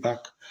 way back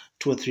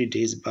 2 or 3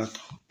 days back,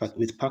 but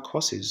with pack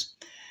horses.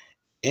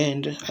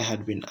 And I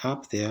had been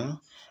up there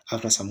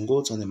after some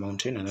goats on the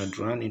mountain, and I'd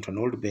run into an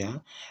old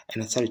bear,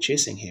 and I started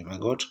chasing him. I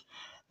got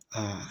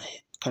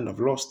kind of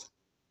lost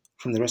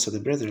from the rest of the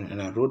brethren,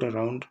 and I rode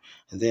around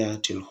there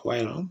till a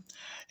while,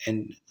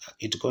 and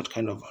it got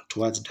kind of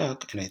towards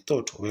dark, and I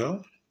thought,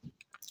 well,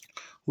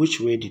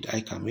 which way did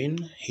I come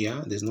in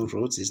here? There's no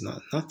roads, there's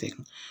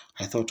nothing.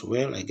 I thought,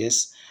 well, I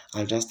guess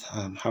I'll just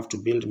have to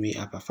build me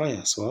up a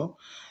fire. So,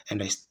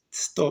 and I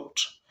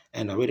stopped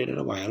and I waited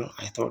a while.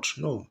 I thought,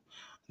 no,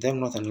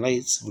 them northern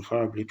lights will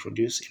probably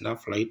produce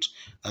enough light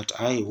that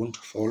I won't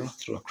fall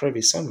through a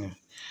crevice somewhere.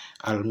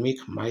 I'll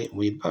make my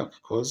way back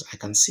because I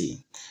can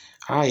see.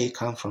 I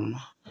come from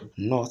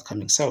north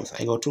coming south.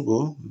 I got to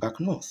go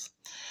back north.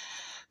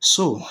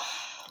 So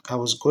I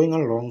was going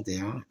along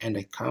there and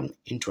I come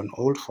into an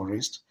old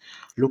forest.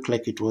 Looked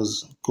like it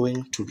was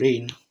going to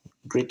rain.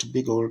 Great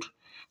big old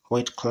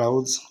white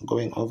clouds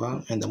going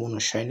over and the moon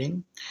was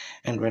shining.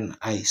 And when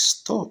I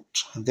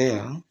stopped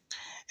there,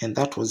 and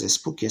that was the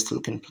spookiest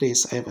looking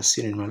place I ever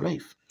seen in my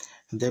life.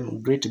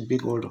 Them great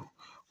big old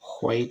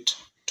white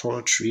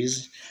tall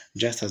trees,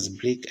 just as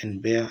bleak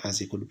and bare as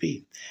they could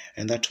be,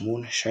 and that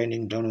moon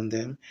shining down on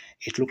them,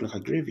 it looked like a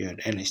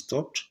graveyard. And I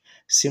stopped.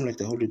 Seemed like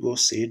the Holy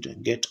Ghost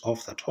said, "Get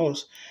off that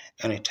horse,"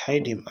 and I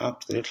tied him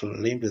up to the little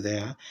limb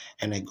there,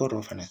 and I got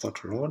off. And I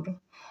thought, Lord,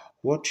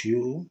 what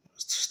you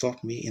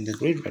stopped me in the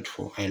graveyard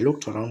for? I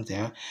looked around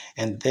there,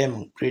 and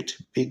them great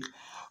big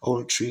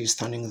old trees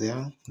standing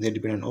there.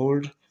 They'd been an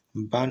old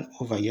burn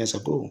over years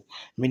ago,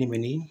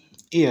 many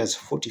years,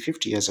 40,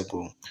 50 years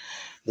ago.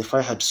 The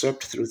fire had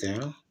swept through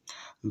there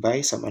by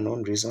some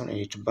unknown reason, and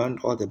it burned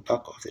all the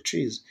bark of the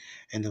trees,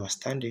 and they were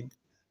standing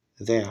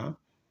there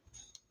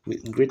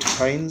with great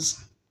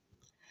pines,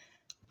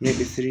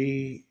 maybe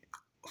 3,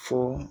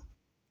 4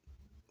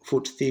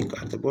 foot thick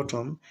at the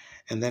bottom.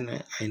 And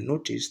then I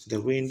noticed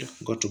the wind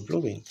got to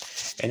blowing,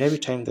 and every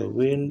time the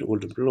wind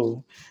would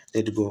blow,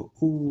 they'd go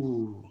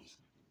ooh.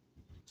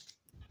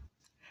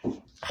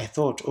 I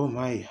thought, oh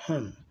my,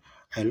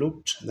 I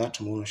looked,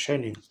 that moon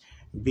shining,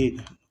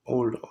 big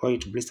old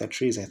white blister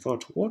trees. I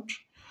thought, what?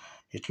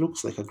 It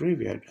looks like a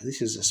graveyard.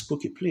 This is a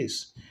spooky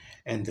place.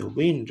 And the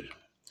wind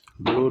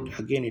blowed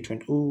again. It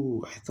went,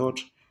 ooh. I thought,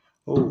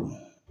 oh,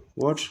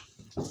 what?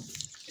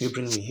 You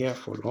bring me here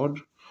for, Lord?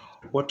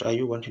 What are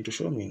you wanting to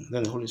show me?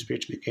 Then the Holy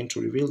Spirit began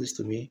to reveal this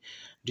to me.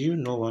 Do you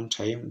know one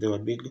time there were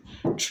big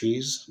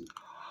trees?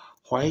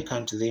 Why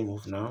can't they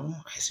move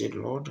now? I said,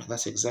 Lord,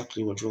 that's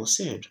exactly what Joel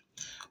said.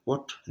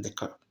 What the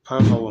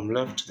palmerworm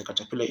left, the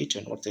caterpillar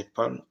eaten. What the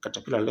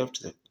caterpillar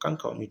left, the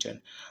cankerworm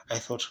eaten. I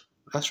thought,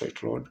 that's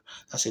right, Lord.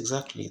 That's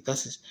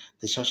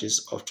the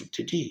churches of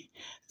today.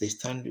 They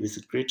stand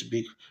with great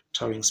big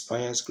towering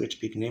spires, great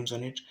big names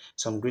on it,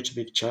 some great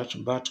big church,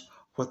 but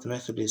what the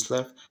Methodist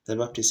left, the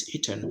Baptist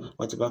eaten.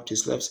 What the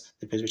Baptist left,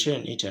 the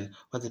Presbyterian eaten.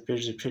 What the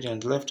Presbyterian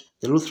left,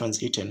 the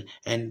Lutherans eaten.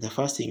 And the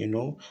first thing you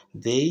know,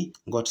 they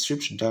got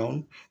stripped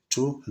down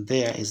to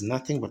there is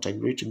nothing but a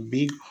great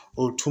big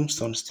old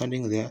tombstone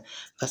standing there.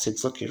 That's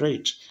exactly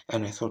right.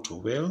 And I thought,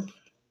 well,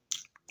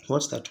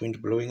 what's that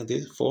wind blowing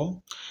this for?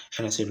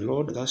 And I said,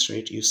 Lord, that's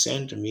right. You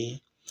send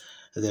me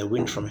the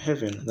wind from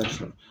heaven,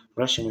 that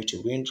rushing mighty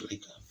wind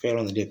like fell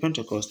on the day of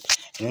Pentecost.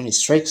 And when it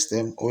strikes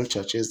them, all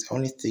churches, the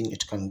only thing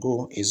it can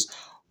go is,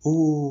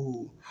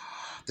 ooh.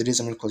 the days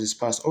of miracles is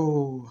past.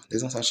 Oh,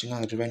 there's no such thing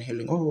as divine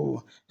healing.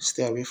 Oh,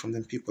 stay away from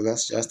them people.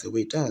 That's just the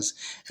way it does.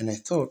 And I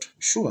thought,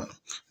 sure,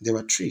 there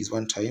were trees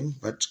one time,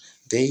 but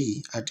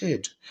they are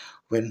dead.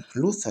 When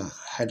Luther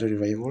had a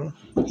revival,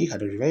 he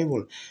had a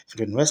revival. And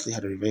when Wesley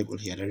had a revival,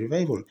 he had a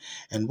revival.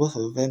 And both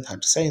of them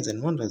had signs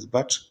and wonders.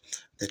 But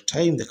the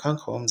time the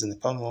cankerworms and the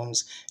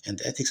palmworms and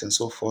the ethics and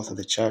so forth of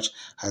the church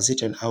has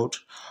eaten out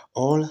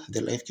all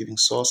the life-giving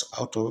source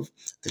out of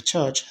the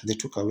church, they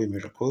took away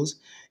miracles.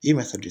 You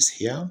Methodists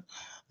here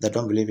that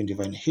don't believe in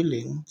divine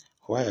healing,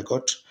 why I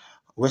got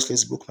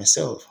Wesley's book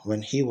myself.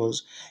 When he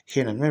was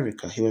here in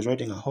America, he was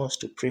riding a horse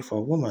to pray for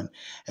a woman,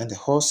 and the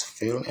horse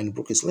fell and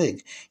broke his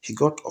leg. He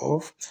got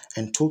off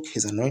and took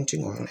his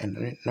anointing oil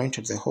and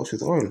anointed the horse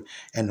with oil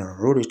and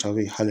rode it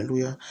away.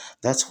 Hallelujah.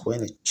 That's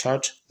when the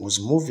church was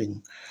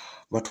moving.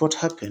 But what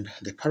happened?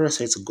 The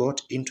parasites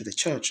got into the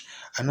church.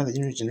 Another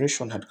new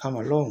generation had come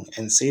along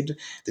and said,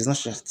 there's not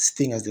such a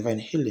thing as divine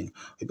healing.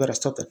 We better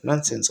stop that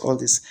nonsense. All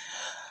this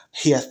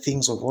hear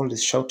things of all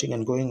this shouting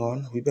and going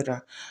on. We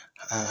better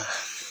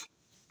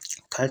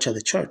culture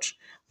the church.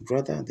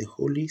 Brother, the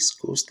Holy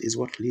Ghost is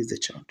what leads the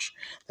church.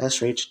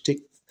 That's right.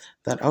 Take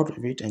that out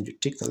of it and you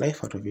take the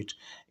life out of it.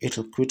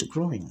 It'll quit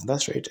growing.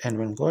 That's right. And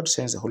when God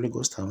sends the Holy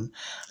Ghost down,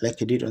 like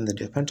he did on the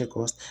day of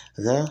Pentecost,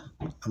 the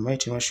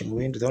mighty rushing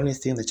wind, the only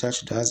thing the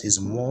church does is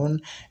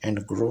mourn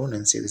and groan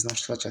and say there's not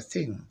such a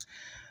thing.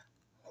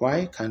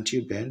 Why can't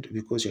you bend?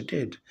 Because you're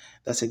dead.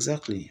 That's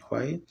exactly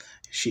why.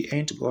 She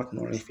ain't got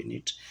no life in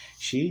it.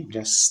 She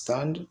just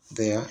stand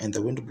there and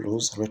the wind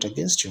blows right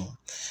against you.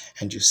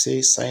 And you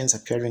say signs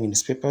appearing in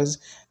newspapers.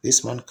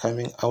 This man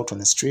coming out on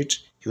the street,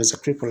 he was a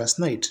cripple last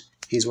night.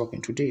 He's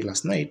walking today.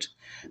 Last night,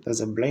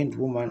 there's a blind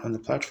woman on the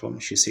platform.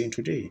 She's saying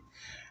today.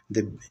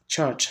 The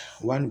church,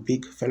 one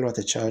big fellow at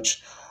the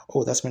church,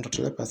 oh, that's mental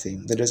telepathy.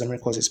 The days of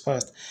miracles is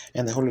past,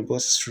 and the Holy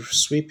Ghost is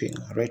sweeping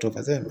right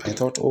over them. I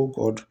thought, oh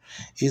God,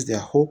 is there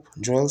hope?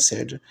 Joel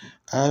said,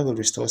 I will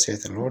restore,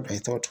 saith the Lord. I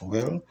thought,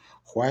 well,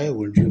 why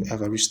would you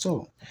ever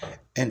restore?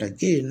 And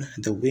again,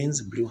 the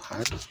winds blew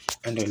hard,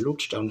 and I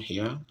looked down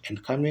here,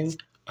 and coming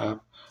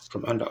up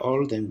from under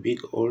all them big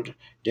old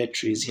dead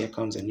trees, here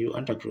comes a new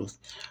undergrowth.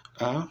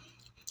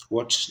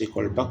 What they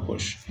call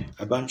backwash.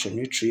 A bunch of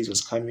new trees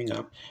was coming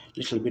up,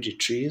 little bitty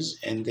trees,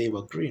 and they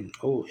were green.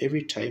 Oh,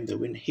 every time the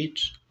wind hit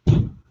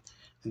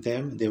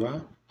them, they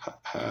were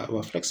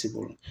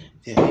flexible.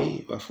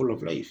 They were full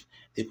of life.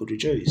 They could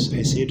rejoice.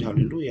 I said,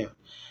 hallelujah.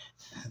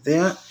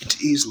 There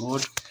it is,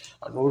 Lord.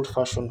 An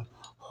old-fashioned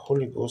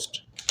Holy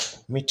Ghost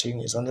meeting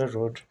is on the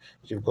road.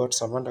 You've got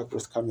some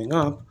undergrowth coming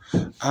up.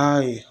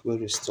 I will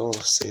restore,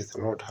 saith the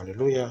Lord.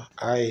 Hallelujah.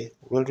 I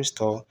will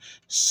restore,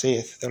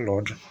 saith the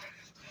Lord.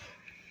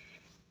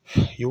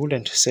 You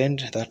wouldn't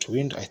send that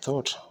wind, I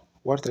thought.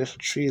 What the little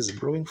tree is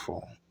blowing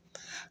for?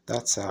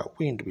 That's a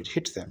wind would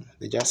hit them.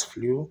 They just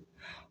flew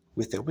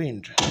with the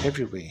wind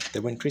everywhere.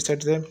 The wind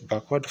twisted them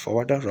backward,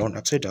 forward, around,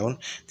 upside down.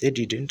 They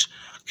didn't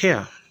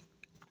care.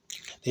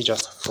 They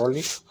just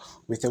frolic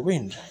with the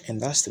wind.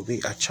 And that's the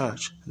way a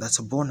church that's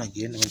born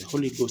again, when the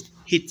Holy Ghost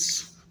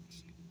hits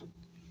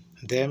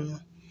them,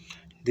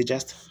 they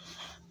just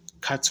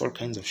cuts all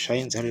kinds of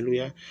shines.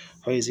 Hallelujah.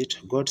 Why is it?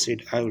 God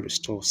said, I will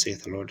restore,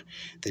 saith the Lord,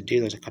 the day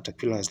that the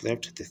caterpillar has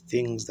left, the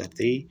things that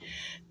they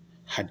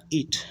had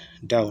eat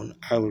down,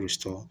 I will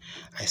restore.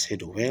 I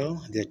said,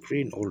 well, they're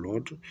green, O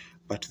Lord,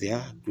 but they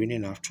are green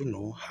enough to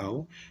know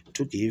how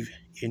to give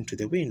into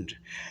the wind.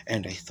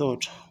 And I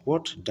thought,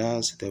 what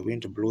does the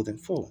wind blow them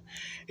for?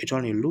 It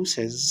only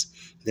loosens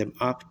them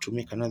up to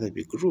make another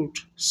big root,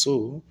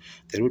 so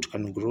the root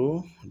can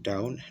grow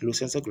down,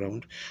 loosens the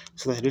ground,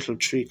 so that a little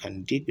tree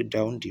can dig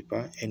down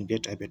deeper and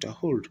get a better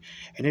hold.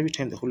 And every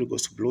time the Holy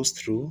Ghost blows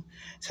through,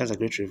 sends a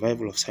great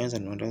revival of signs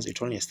and wonders,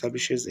 it only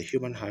establishes the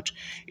human heart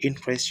in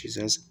Christ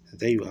Jesus.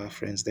 There you are,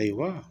 friends, there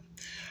you are.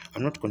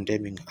 I'm not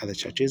condemning other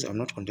churches. I'm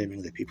not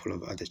condemning the people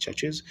of other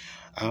churches.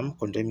 I'm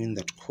condemning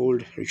that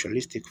cold,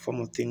 ritualistic form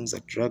of things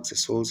that drags the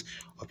souls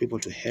of people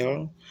to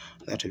hell,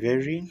 that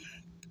very,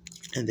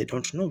 and they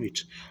don't know it,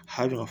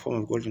 having a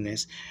form of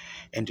godliness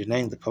and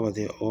denying the power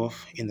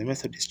thereof. In the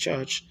Methodist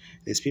Church,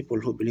 there's people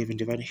who believe in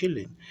divine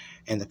healing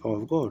and the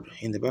power of God.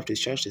 In the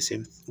Baptist Church, the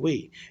same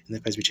way. In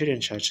the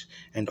Presbyterian Church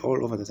and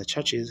all over the other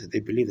churches, they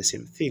believe the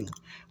same thing.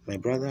 My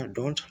brother,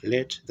 don't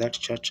let that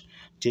church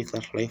take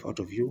that life out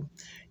of you.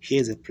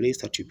 Here is a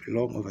place that you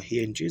belong, over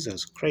here in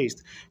Jesus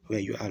Christ, where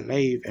you are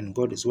alive and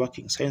God is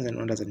working signs and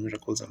wonders and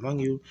miracles among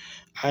you.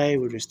 I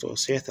will restore,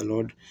 saith the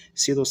Lord.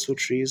 See those two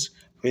trees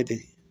where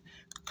they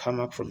come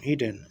up from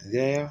Eden?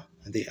 There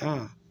they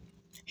are.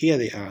 Here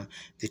they are.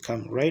 They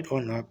come right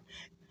on up.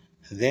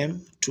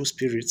 Them two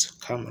spirits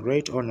come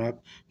right on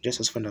up, just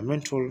as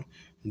fundamental.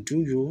 Do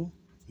you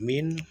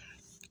mean?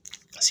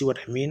 See what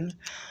I mean?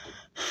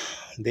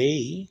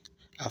 They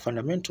are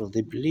fundamental.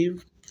 They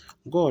believe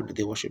God,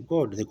 they worship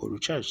God, they go to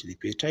church, they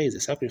pay tithes, they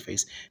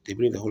sacrifice, they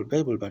believe the whole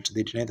Bible, but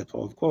they deny the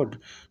power of God,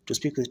 to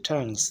speak with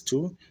tongues,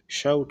 to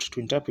shout, to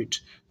interpret,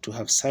 to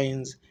have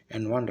signs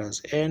and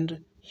wonders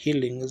and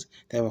healings.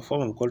 They have a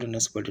form of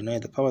godliness, but deny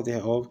the power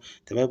thereof.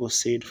 The Bible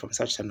said, from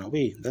such turn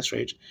away. That's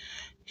right.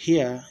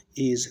 Here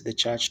is the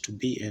church to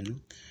be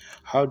in.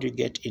 How do you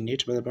get in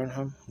it, Brother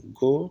Branham?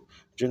 Go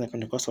join the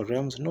Pentecostal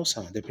realms? No,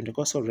 sir. The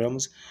Pentecostal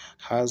realms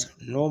has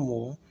no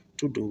more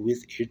to do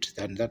with it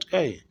than that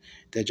guy.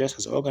 They're just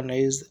as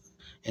organized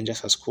and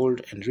just as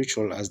cold and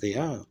ritual as they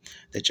are.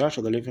 The Church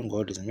of the Living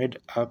God is made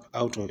up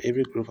out of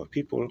every group of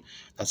people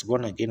that's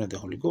born again of the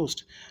Holy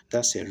Ghost.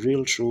 That's a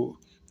real, true,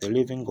 the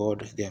living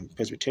God. They are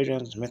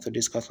Presbyterians,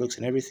 Methodists, Catholics,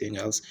 and everything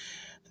else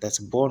that's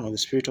born of the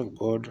Spirit of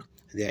God.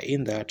 They are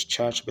in that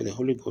church by the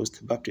Holy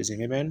Ghost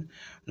baptism. Amen.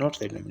 Not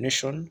the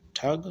denomination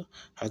tag,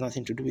 has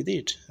nothing to do with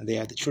it. They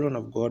are the children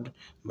of God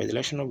by the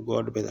election of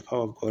God, by the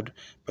power of God,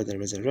 by the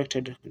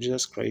resurrected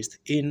Jesus Christ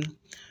in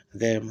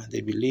them.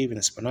 They believe in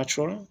the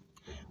supernatural,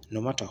 no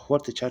matter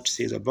what the church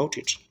says about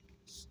it.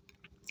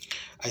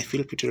 I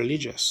feel pretty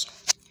religious.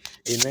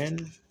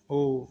 Amen.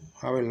 Oh,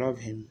 how I love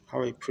him,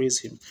 how I praise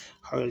him,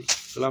 how I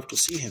love to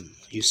see him.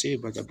 You say,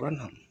 Brother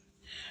Branham,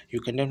 you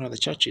condemn other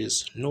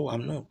churches. No,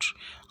 I'm not.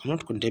 I'm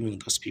not condemning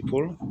those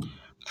people.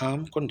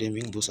 I'm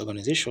condemning those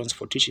organizations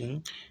for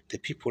teaching the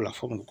people a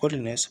form of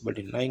godliness but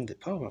denying the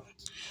power.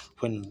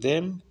 When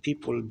them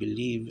people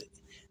believe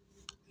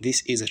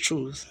this is a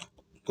truth,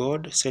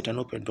 God set an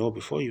open door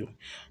before you.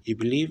 You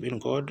believe in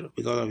God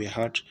with all of your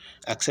heart.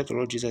 Accept the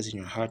Lord Jesus in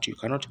your heart. You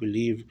cannot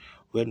believe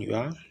when you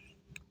are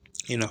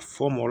in a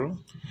formal,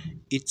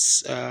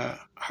 it's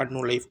had no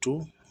life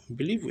to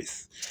believe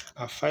with.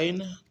 A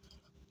fine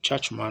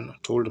churchman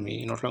told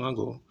me not long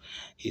ago,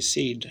 he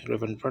said,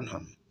 Reverend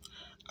Branham,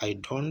 I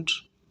don't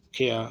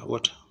care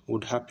what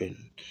would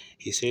happen.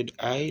 He said,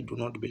 I do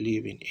not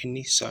believe in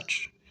any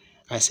such.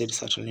 I said,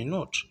 certainly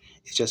not.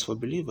 It's just for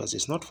believers.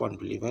 It's not for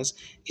unbelievers.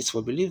 It's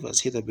for believers.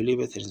 He that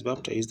believeth and is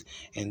baptized,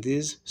 and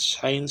these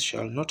signs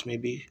shall not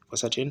maybe for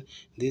certain,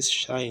 these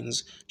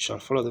signs shall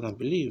follow them that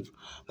believe.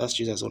 That's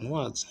Jesus' own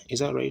words. Is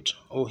that right?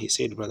 Oh, he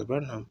said, Brother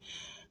Branham,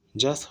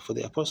 just for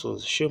the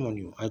apostles, shame on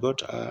you. I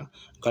got a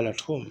girl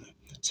at home,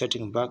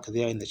 sitting back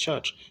there in the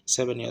church,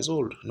 7 years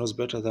old, knows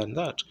better than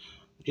that.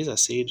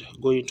 Jesus said,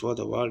 go into all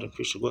the world and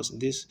preach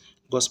this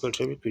gospel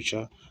to every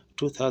preacher.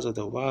 2/3 of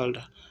the world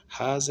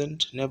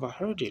hasn't never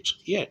heard it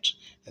yet.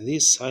 And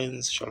these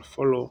signs shall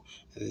follow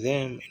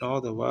them in all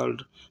the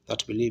world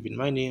that believe in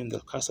my name. They'll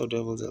cast out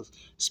devils, they'll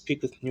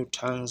speak with new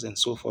tongues and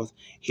so forth,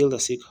 heal the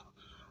sick,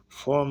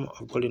 form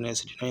of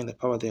godliness, denying the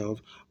power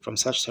thereof. From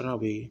such turn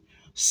away.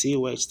 See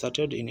where it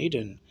started in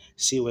Eden.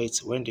 See where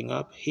it's winding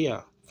up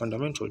here.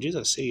 Fundamental.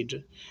 Jesus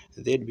said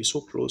they'd be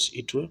so close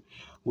it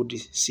would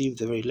deceive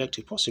the very elect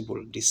if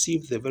possible.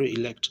 Deceive the very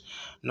elect.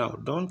 Now,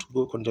 don't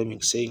go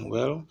condemning, saying,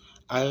 well,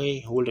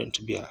 I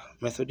wouldn't be a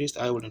Methodist,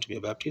 I wouldn't be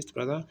a Baptist,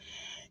 brother.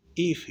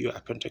 If you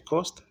are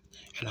Pentecost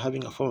and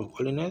having a form of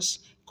holiness,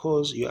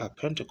 because you are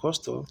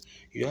Pentecostal,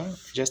 you are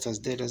just as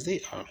dead as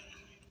they are.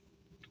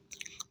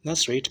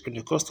 That's right,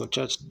 Pentecostal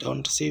church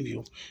don't save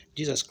you.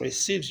 Jesus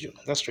Christ saves you.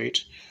 That's right.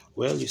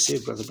 Well, you say,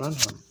 Brother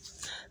Branham,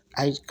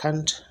 I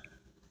can't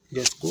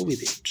just go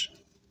with it.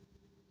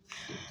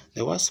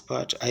 The worst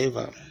part I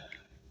ever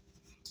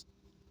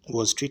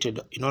was treated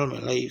in all my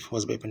life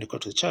was by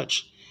Pentecostal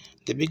church.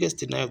 The biggest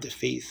denier of the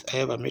faith I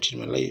ever met in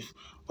my life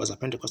was a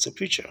Pentecostal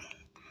preacher.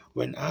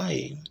 When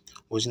I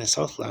was in the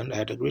Southland, I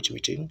had a great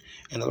meeting,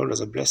 and the Lord was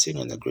a blessing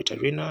in the great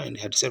arena, and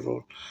had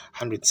several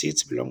hundred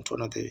seats, belonged to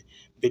one of the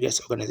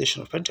biggest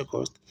organizations of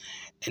Pentecost.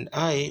 And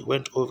I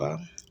went over,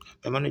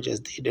 my managers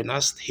did, and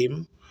asked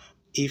him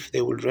if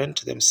they would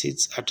rent them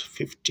seats at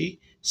 50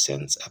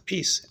 cents a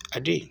piece a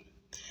day.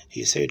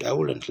 He said, I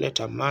wouldn't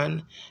let a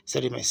man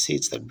sell in my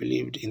seats that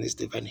believed in this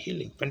divine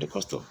healing.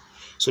 Pentecostal.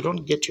 So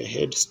don't get your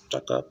head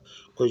stuck up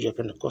because you're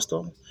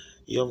Pentecostal.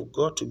 You've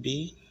got to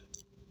be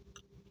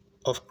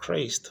of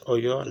Christ or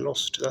you are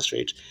lost. That's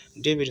right.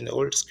 David in the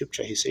old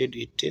scripture, he said,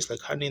 it tastes like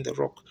honey in the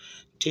rock.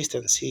 Taste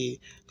and see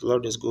the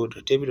Lord is good.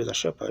 David was a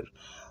shepherd.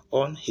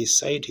 On his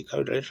side, he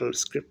carried a little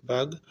scrip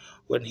bag.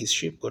 When his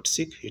sheep got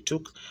sick, he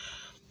took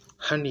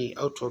honey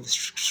out of the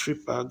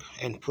strip bag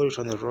and put it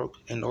on the rock,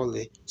 and all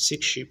the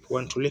sick sheep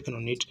went to licking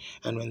on it.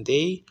 And when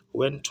they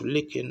went to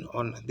licking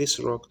on this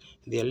rock,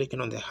 they are licking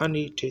on the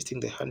honey, tasting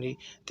the honey.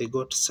 They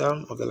got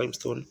some of the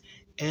limestone,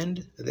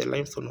 and the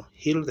limestone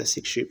healed the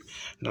sick sheep.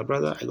 Now,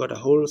 brother, I got a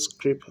whole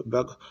scrip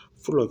bag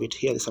full of it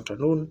here this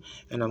afternoon,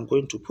 and I'm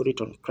going to put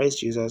it on Christ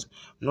Jesus,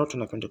 not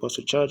on a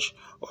Pentecostal church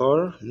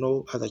or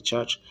no other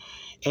church.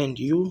 And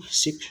you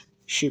sick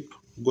sheep,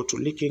 go to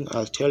licking.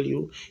 I'll tell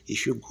you,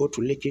 if you go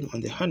to licking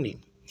on the honey,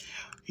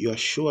 you are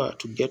sure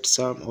to get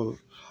some of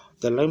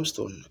the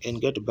limestone and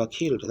get back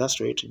healed.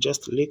 That's right.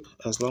 Just lick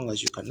as long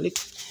as you can lick,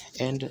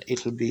 and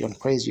it will be on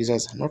Christ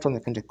Jesus, not on the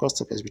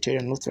Pentecostal,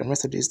 Presbyterian, Lutheran,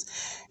 Methodist.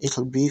 It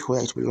will be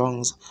where it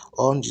belongs,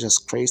 on Jesus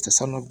Christ, the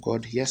Son of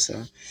God. Yes,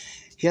 sir.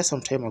 Here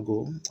some time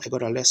ago, I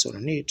got a lesson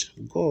on it.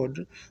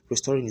 God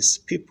restoring his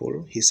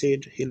people. He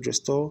said he'll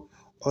restore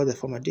all the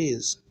former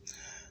days.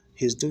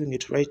 He's doing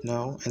it right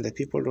now, and the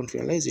people don't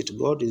realize it.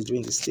 God is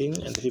doing this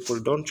thing, and the people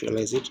don't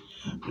realize it.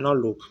 Now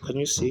look, can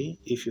you see?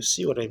 If you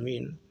see what I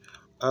mean,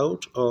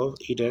 out of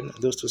Eden,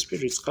 those two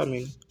spirits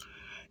coming.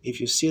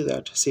 If you see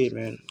that, say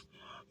amen.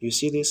 You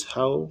see this,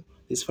 how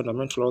This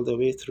fundamental all the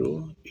way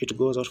through, it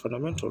goes out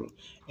fundamental.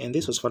 And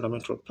this was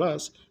fundamental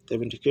plus the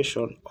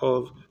vindication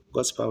of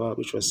God's power,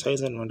 which was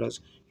signs and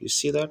wonders. You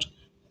see that?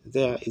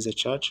 There is a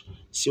church.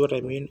 See what I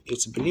mean?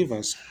 It's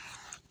believers.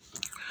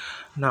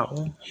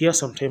 Now, here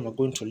sometime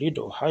ago in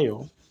Toledo,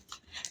 Ohio,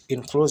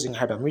 in closing,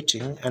 had a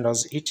meeting, and I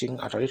was eating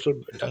at a little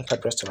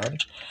Dunkard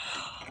restaurant.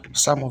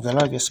 Some of the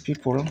largest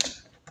people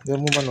the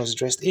woman was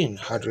dressed in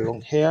had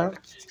long hair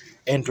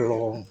and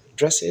long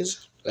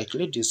dresses like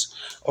ladies,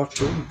 or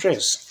to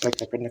dress like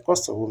the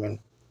Pentecostal woman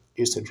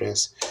used to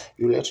dress.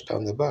 You let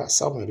down the bar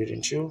somewhere,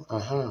 didn't you?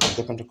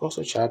 The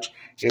Pentecostal church,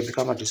 it had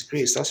become a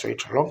disgrace. That's right.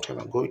 A long time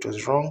ago, it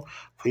was wrong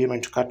for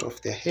women to cut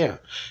off their hair,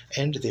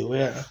 and they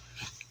wear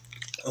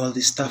all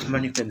this stuff,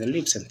 manicure in the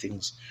lips and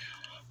things.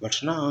 But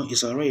now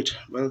it's alright.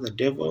 Well, the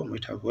devil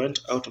might have went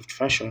out of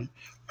fashion,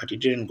 but he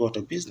didn't go out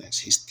of business.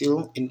 He's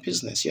still in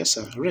business. Yes,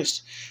 sir.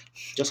 Rest.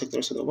 Just like the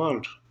rest of the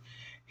world.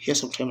 Here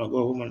some time ago,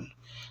 a woman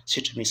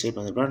said to me, say,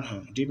 Brother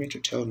Branham, do you mean to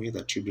tell me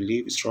that you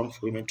believe it's wrong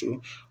for women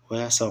to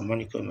wear some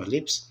manicure on their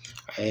lips?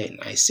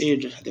 I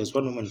said there was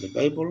one woman in the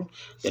Bible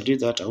that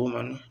did that. A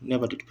woman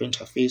never did paint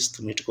her face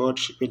to meet God.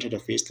 She painted her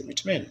face to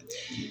meet men.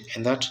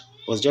 And that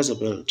was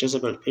Jezebel.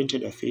 Jezebel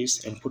painted her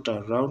face and put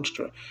a round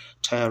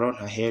tie around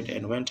her head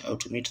and went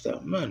out to meet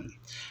the man.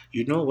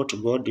 You know what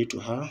God did to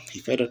her? He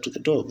fed her to the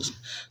dogs.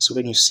 So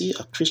when you see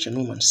a Christian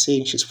woman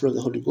saying she's full of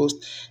the Holy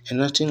Ghost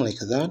and acting like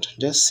that,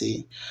 just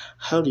say,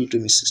 how do you do,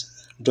 Mrs.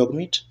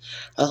 Dogmeat?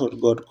 That's what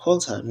God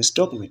calls her, Miss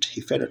Dogmeat.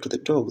 He fed her to the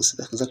dogs.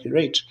 That's exactly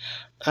right.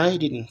 I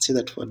didn't say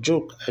that for a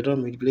joke. I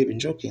don't believe in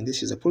joking.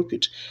 This is a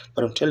pulpit.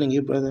 But I'm telling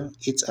you, brother,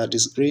 it's a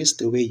disgrace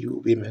the way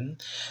you women.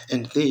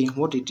 And they,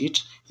 what they did,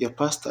 your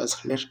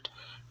pastors let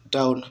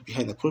down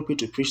behind the pulpit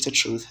to preach the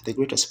truth. The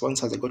greatest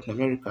sponsor they got in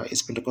America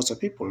is Pentecostal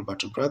people.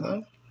 But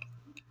brother,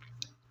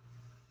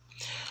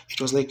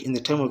 it was like in the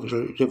time of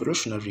the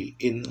revolutionary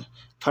in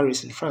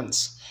Paris in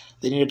France.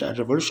 They needed a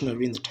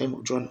revolutionary in the time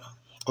of Joan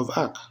of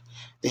Arc.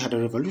 They had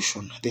a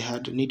revolution. They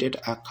had needed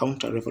a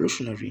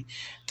counter-revolutionary.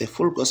 The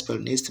full gospel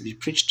needs to be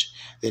preached.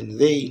 Then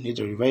they need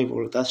a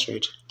revival. That's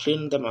right.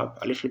 Clean them up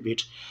a little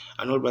bit.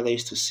 An old brother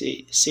used to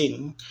say,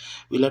 sing,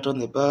 we let on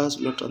the bars,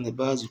 we let on the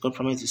bars, we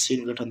compromise the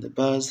sin, we let on the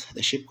bars,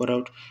 the sheep got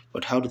out,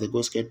 but how did the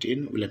ghost get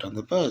in? We let on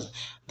the bars.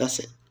 That's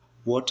it.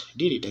 What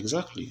did it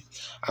exactly?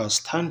 I was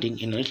standing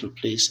in a little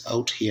place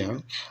out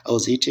here. I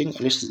was eating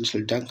a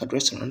little Dunkard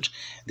restaurant.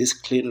 These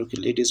clean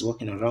looking ladies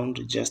walking around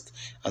just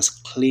as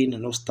clean,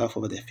 no stuff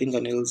over their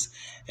fingernails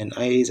and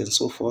eyes and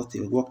so forth.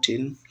 They walked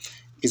in.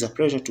 It's a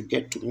pleasure to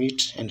get to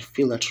meet and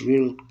feel that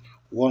real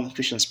warm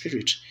Christian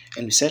spirit.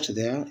 And we sat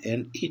there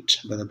and eat.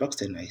 Brother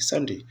Baxter and I,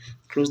 Sunday,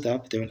 closed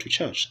up, they went to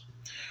church.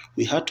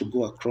 We had to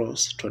go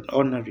across to an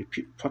ordinary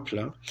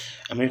popular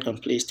American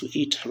place to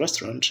eat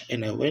restaurant,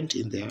 and I went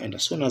in there, and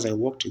as soon as I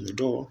walked in the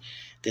door,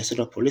 there stood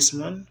a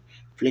policeman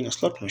playing a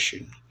slot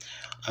machine.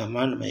 A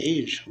man my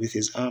age with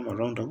his arm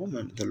around a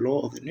woman, the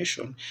law of the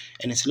nation,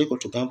 and it's legal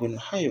to gamble in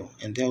Ohio,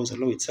 and there was a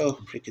law itself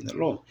breaking the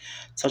law.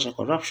 Such a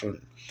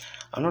corruption.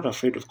 I'm not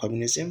afraid of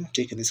communism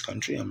taking this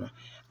country. I'm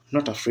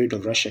not afraid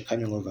of Russia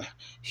coming over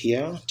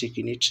here,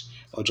 taking it,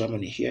 or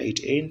Germany here. It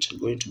ain't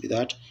going to be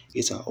that.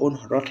 It's our own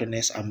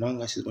rottenness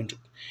among us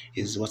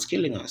is what's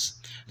killing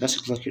us. That's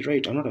exactly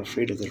right. I'm not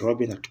afraid of the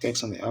robin that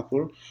pecks on the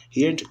apple.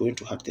 He ain't going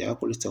to hurt the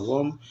apple. It's the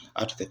worm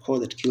at the core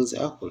that kills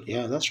the apple.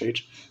 Yeah, that's right,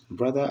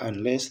 brother.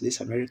 Unless this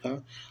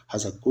America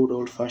has a good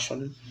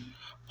old-fashioned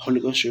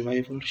Holy Ghost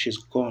revival, she's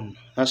gone.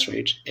 That's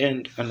right.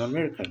 And an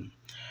American.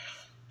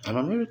 I'm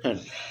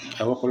American.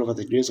 I walk all over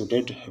the graves of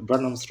dead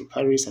Branhams through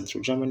Paris and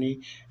through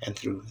Germany and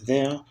through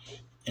there.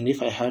 And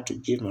if I had to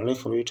give my life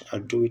for it,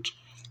 I'd do it.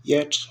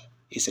 Yet,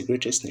 it's the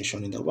greatest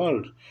nation in the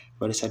world.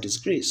 But it's a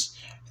disgrace.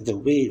 The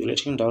way we're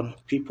letting down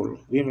people,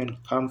 women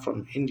come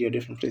from India,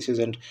 different places,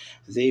 and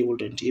they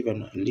wouldn't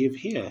even live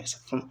here. It's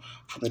from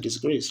the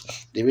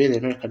disgrace. The way the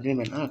American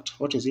women act.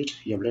 What is it?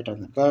 You have let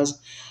down the bars.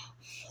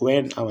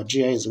 When our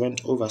GIs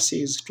went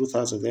overseas,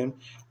 2,000 of them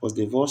was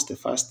divorced the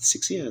first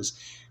 6 years.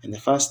 In the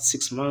first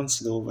 6 months,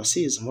 they were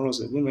overseas. More of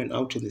the women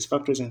out in these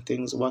factories and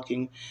things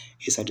working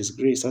is a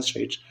disgrace. That's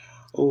right.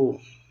 Oh,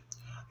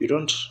 you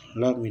don't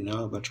love me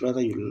now, but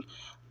rather you'll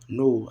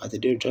know at the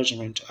day of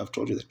judgment I've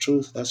told you the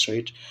truth. That's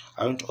right.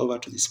 I went over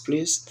to this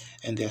place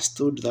and there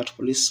stood that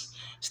police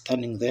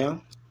standing there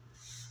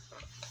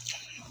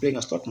playing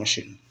a slot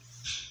machine.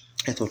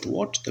 I thought,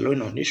 what? The law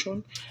in our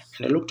nation?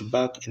 And I looked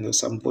back and there was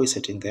some boy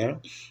sitting there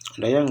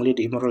and a young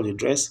lady immorally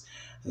dressed,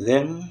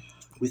 them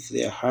with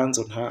their hands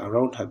on her,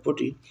 around her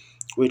body,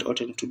 where it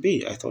oughtn't to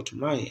be. I thought,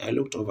 I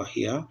looked over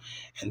here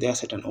and there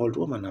sat an old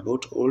woman,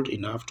 about old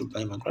enough to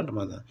be my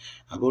grandmother,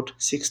 about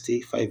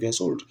 65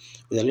 years old,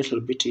 with a little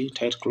bitty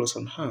tight clothes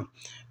on her.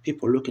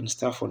 People looking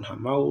stuff on her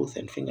mouth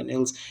and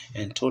fingernails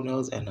and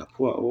toenails, and her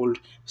poor old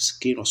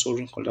skin was so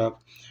wrinkled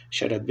up.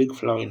 She had a big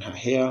flower in her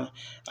hair,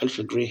 a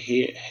little gray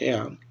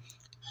hair,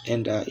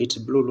 and it's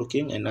blue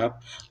looking, and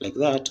up like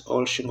that,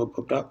 all shingle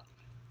popped up.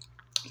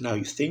 Now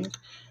you think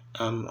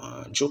I'm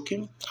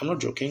joking? I'm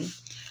not joking.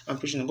 I'm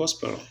preaching the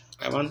gospel.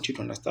 I want you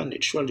to understand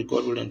it. Surely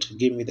God wouldn't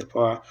give me the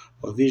power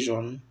of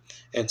vision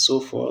and so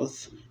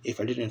forth if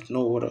I didn't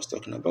know what I was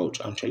talking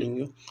about. I'm telling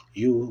you,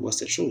 you was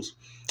the truth.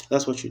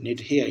 That's what you need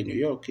here in New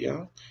York,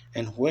 yeah?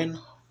 And when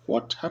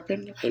what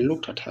happened, I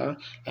looked at her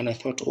and I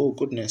thought, oh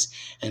goodness.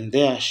 And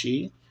there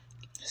she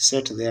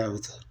sat there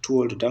with two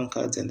old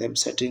drunkards and them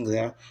sitting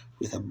there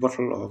with a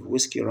bottle of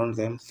whiskey around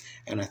them.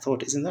 And I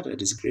thought, isn't that a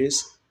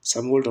disgrace?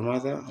 Some old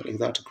mother, like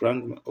that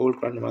old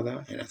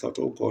grandmother. And I thought,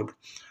 oh God,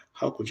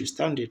 how could you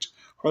stand it?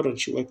 Why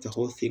don't you wipe the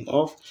whole thing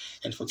off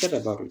and forget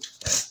about it?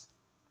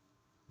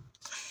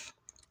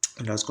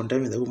 And I was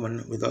condemning the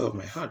woman with all of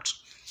my heart.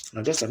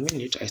 Now, just a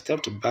minute, I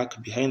stepped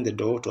back behind the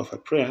door to offer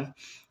prayer.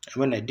 And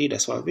when I did, I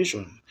saw a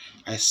vision.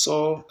 I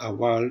saw a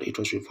world, it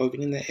was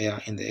revolving in the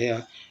air,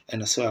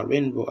 and I saw a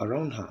rainbow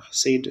around her.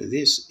 Said,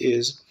 this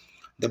is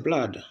the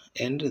blood,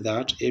 and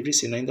that every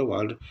sinner in the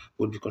world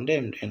would be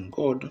condemned, and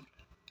God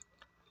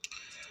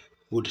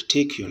would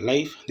take your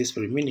life this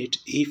very minute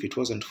if it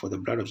wasn't for the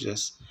blood of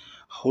Jesus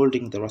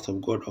holding the wrath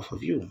of God off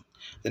of you.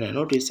 Then I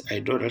noticed I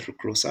drew a little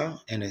closer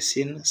and I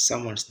seen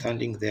someone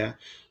standing there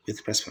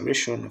with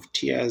perspiration of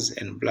tears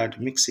and blood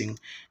mixing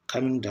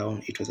coming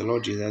down. It was the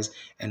Lord Jesus,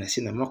 and I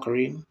seen the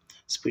mockery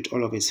spit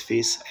all over his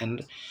face,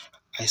 and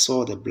I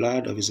saw the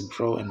blood of his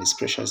brow and his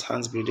precious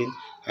hands bleeding.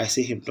 I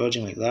see him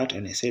dodging like that,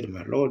 and I said,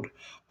 my Lord,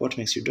 what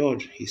makes you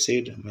dodge? He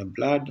said, my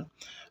blood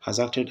has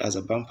acted as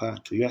a bumper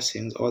to your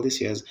sins all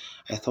these years.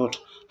 I thought,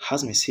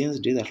 has my sins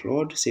did that,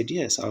 Lord? Said,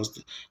 yes. I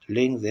was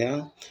laying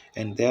there,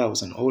 and there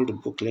was an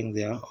old book laying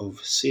there of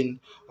sin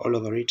all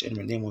over it, and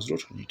my name was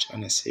written on it.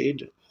 And I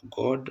said,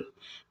 God,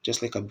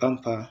 just like a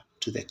bumper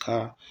to the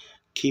car,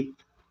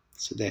 keep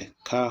the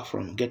car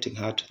from getting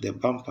hurt. The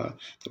bumper,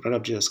 the blood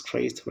of Jesus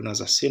Christ, when I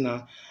was a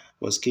sinner,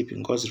 was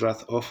keeping God's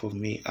wrath off of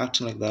me,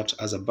 acting like that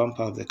as a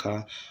bumper of the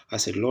car. I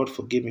said, Lord,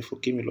 forgive me,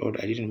 Lord.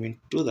 I didn't mean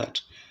to do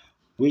that.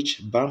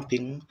 Which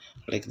bumping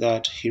like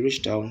that, he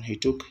reached down, he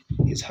took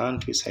his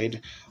hand to his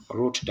side,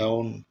 wrote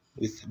down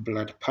with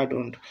blood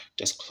pardoned,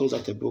 just closed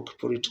up the book,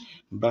 put it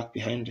back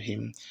behind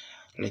him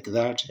like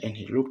that, and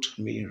he looked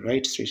me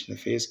right straight in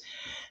the face.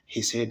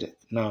 He said,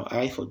 now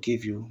I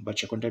forgive you,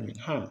 but you're condemning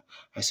her.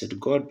 I said,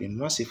 God, be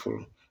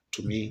merciful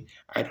to me.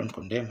 I don't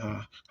condemn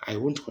her. I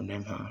won't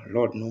condemn her.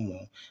 Lord, no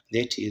more.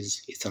 That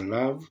is, it's a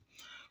love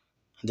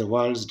the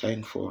world's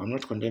dying for. I'm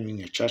not condemning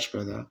your church,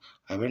 brother.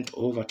 I went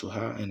over to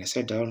her and I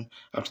sat down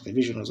after the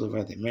vision was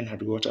over. The men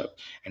had got up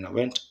and I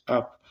went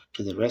up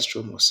to the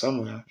restroom or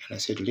somewhere and I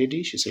said,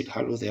 lady, she said,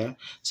 hello there. I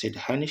said,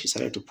 honey, she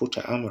started to put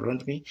her arm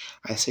around me.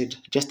 I said,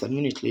 just a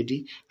minute,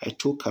 lady. I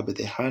took her by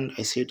the hand.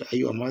 I said, are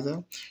you a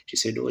mother? She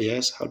said, oh,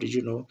 yes. How did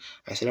you know?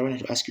 I said, I wanted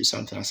to ask you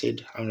something. I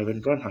said, I'm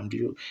Reverend Branham. Do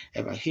you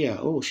ever hear?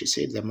 Oh, she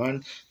said, the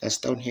man that's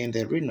down here in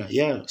the arena.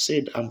 Yeah,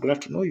 said, I'm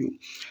glad to know you.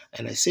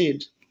 And I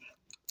said,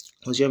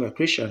 was you ever a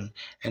Christian?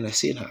 And I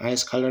seen her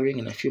eyes coloring.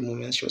 In a few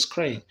moments, she was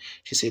crying.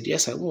 She said,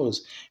 yes, I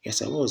was.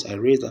 Yes, I was. I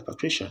raised up a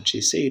Christian.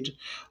 She said,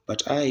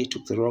 but I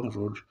took the wrong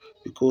road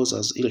because I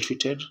was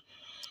ill-treated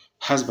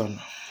husband,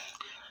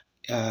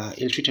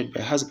 ill-treated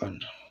by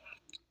husband.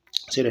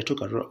 Said I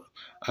took a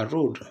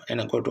road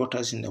and I got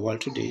daughters in the world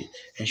today.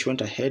 And she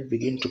went ahead,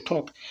 began to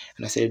talk.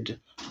 And I said,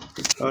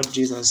 Lord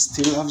Jesus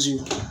still loves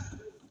you.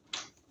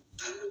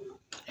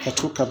 I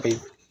took her by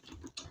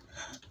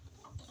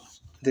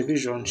the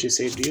vision. She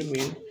said, do you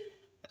mean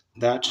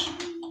that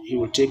he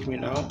will take me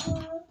now?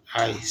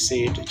 I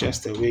said,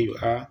 just the way you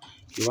are,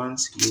 he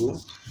wants you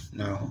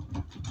now.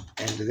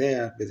 And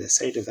there, by the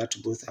side of that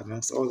booth,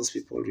 amongst all those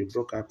people, we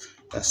broke up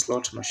the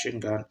slot machine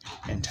gun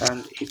and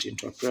turned it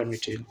into a prayer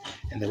meeting,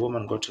 and the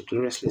woman got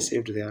gloriously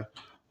saved there.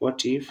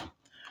 What if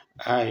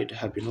I'd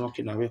have been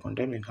walking away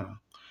condemning her?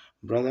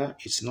 Brother,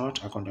 it's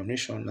not a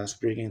condemnation that's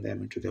bringing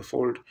them into the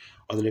fold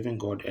of the living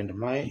God. And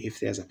if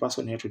there's a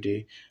person here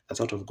today that's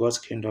out of God's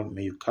kingdom,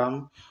 may you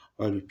come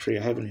while we pray.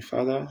 Heavenly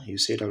Father, you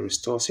said, I'll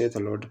restore, saith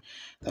the Lord,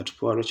 that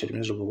poor, wretched,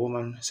 miserable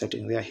woman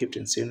sitting there heaped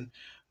in sin,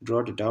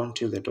 drawn down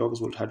till the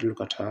dogs would hardly look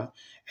at her.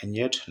 And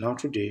yet, now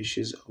today,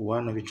 she's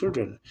one of your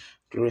children,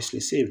 gloriously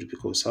saved,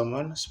 because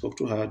someone spoke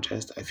to her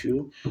just a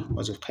few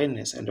words of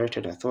kindness and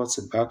directed her thoughts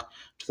back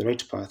to the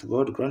right path.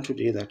 God, grant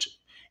today that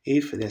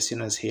if there are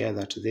sinners here,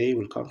 that they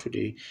will come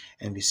today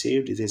and be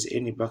saved. If there's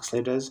any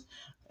backsliders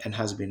and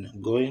has been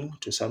going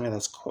to somewhere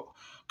that's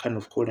kind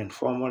of cold and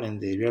formal,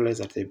 and they realize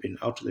that they've been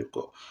out of the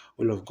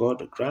will of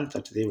God, grant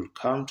that they will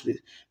come to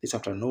this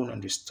afternoon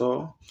and be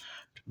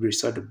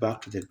restored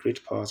back to the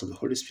great powers of the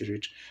Holy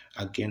Spirit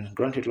again.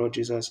 Grant it, Lord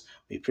Jesus.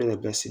 We pray the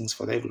blessings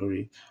for thy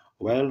glory.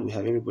 While we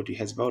have everybody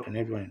heads bowed and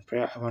everyone in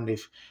prayer, I wonder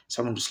if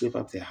someone to slip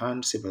up their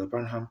hand, say, Brother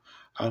Branham,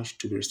 I want you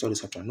to be restored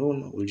this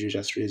afternoon. Will you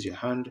just raise your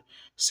hand?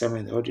 Someone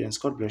in the audience,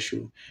 God bless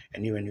you.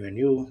 And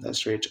you,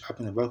 that's right,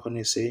 up in the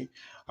balcony, say,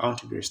 I want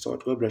to be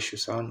restored. God bless you,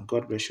 son.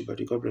 God bless you,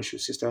 buddy. God bless you,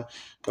 sister.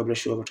 God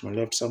bless you over to my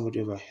left.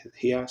 Somebody over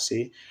here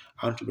say,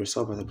 I want to be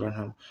restored, Brother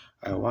Branham.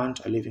 I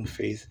want a living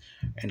faith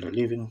and a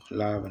living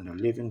love and a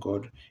living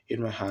God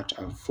in my heart.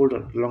 I've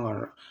fooled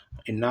long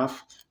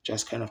enough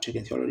just kind of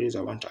taking theologies.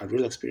 I want a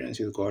real experience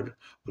with God.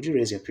 Would you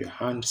raise up your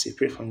hand? Say,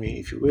 pray for me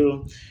if you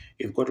will.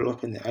 If God will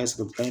open the eyes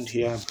of the blind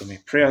here by my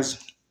prayers,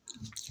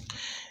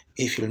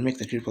 if he'll make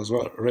the cripples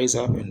raise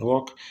up and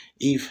walk,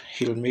 if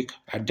he'll make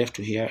a deaf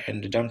to hear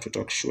and the dumb to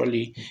talk,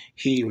 surely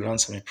he will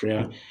answer my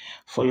prayer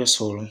for your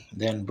soul.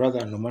 Then,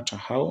 brother, no matter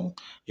how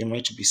you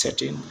might be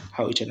setting,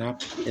 how eaten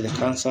up in the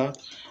cancer,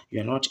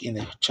 you are not in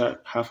the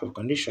half of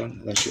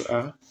condition that you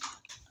are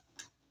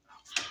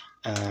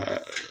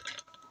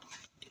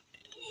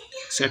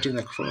setting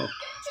the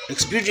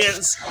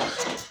experience,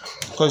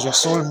 because your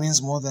soul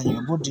means more than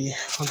your body.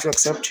 Want to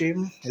accept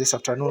him this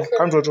afternoon?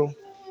 Come, Jojo.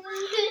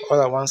 All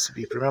that wants to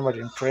be remembered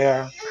in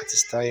prayer at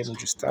this time, would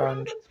you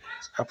stand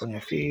up on your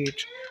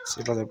feet?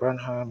 Say, Brother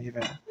Branham,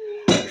 even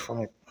before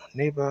my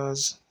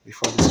neighbors,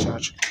 before this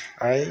church,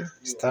 I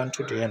stand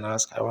today and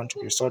ask, I want to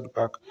be restored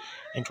back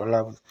into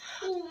love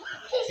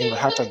in my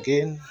heart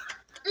again,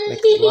 like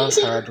you once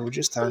had. Would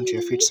you stand to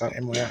your feet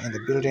somewhere in the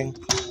building?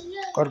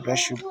 God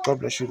bless you.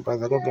 God bless you,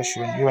 brother. God bless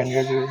you. And you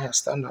everywhere.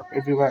 Stand up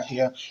everywhere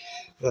here.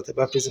 Without the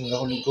baptism of the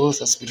Holy Ghost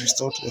has been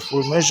restored to the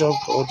full measure of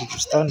God. Would you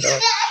stand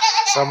up?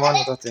 Someone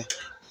without the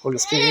Holy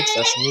Spirit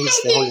that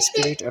needs the Holy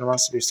Spirit and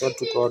wants to be restored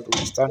to God,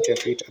 will stand to your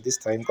feet at this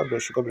time. God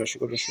bless you, God bless you,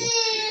 God bless you.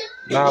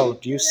 Now,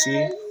 do you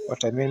see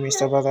what I mean,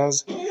 Mr.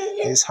 Brothers?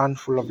 This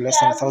handful of less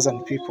than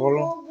 1,000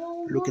 people.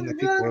 Look in the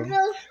people.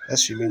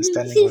 Let's remain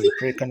standing while we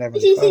pray. Can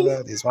Heavenly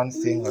Father, there's one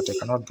thing that I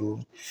cannot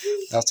do.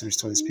 That's to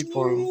restore these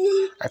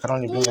people. I can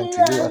only bring them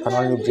to you. I can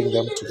only bring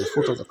them to the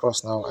foot of the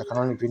cross now. I can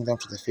only bring them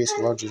to the face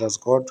of Lord Jesus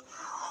God.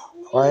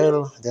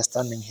 While they're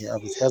standing here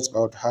with heads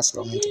bowed, hearts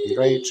longing to be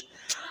right,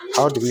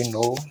 how do we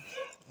know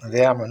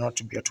there may not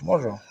be a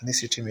tomorrow? This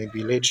city may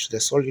be laid to the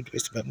solid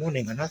waste by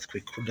morning. An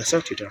earthquake could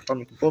dissect it, an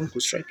atomic bomb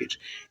could strike it.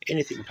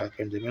 Anything could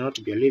happen. There may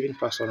not be a living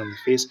person on the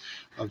face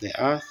of the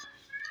earth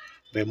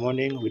by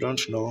morning. We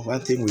don't know.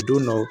 One thing we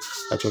do know,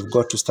 that we've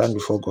got to stand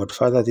before God.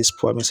 Father, this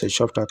poor message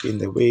chopped up in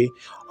the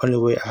only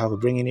way I have of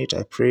bringing it.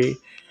 I pray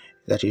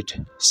that it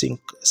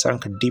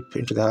sunk deep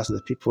into the hearts of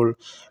the people,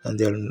 and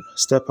they'll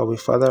step away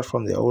further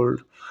from the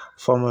old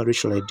former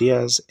ritual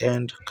ideas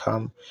and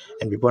come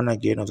and be born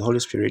again of the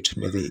Holy Spirit.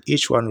 May they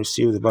each one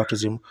receive the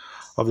baptism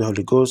of the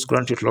Holy Ghost.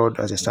 Grant it, Lord,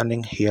 as they're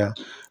standing here.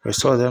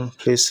 Restore them,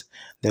 place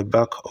their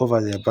back over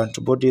their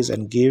burnt bodies,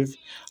 and give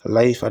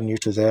life anew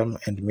to them.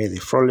 And may they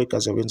frolic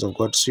as the winds of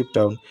God sweep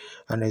down,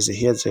 and as they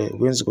hear the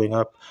winds going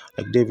up,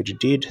 like David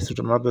did through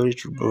the mulberry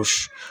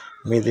bush.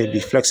 May they be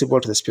flexible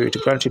to the Spirit.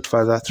 Grant it,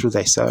 Father, through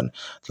thy Son,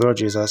 the Lord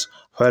Jesus.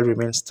 While we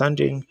remain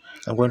standing,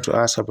 I'm going to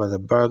ask our Brother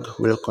Berg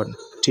will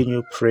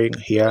continue praying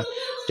here.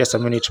 Just a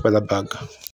minute, Brother Berg.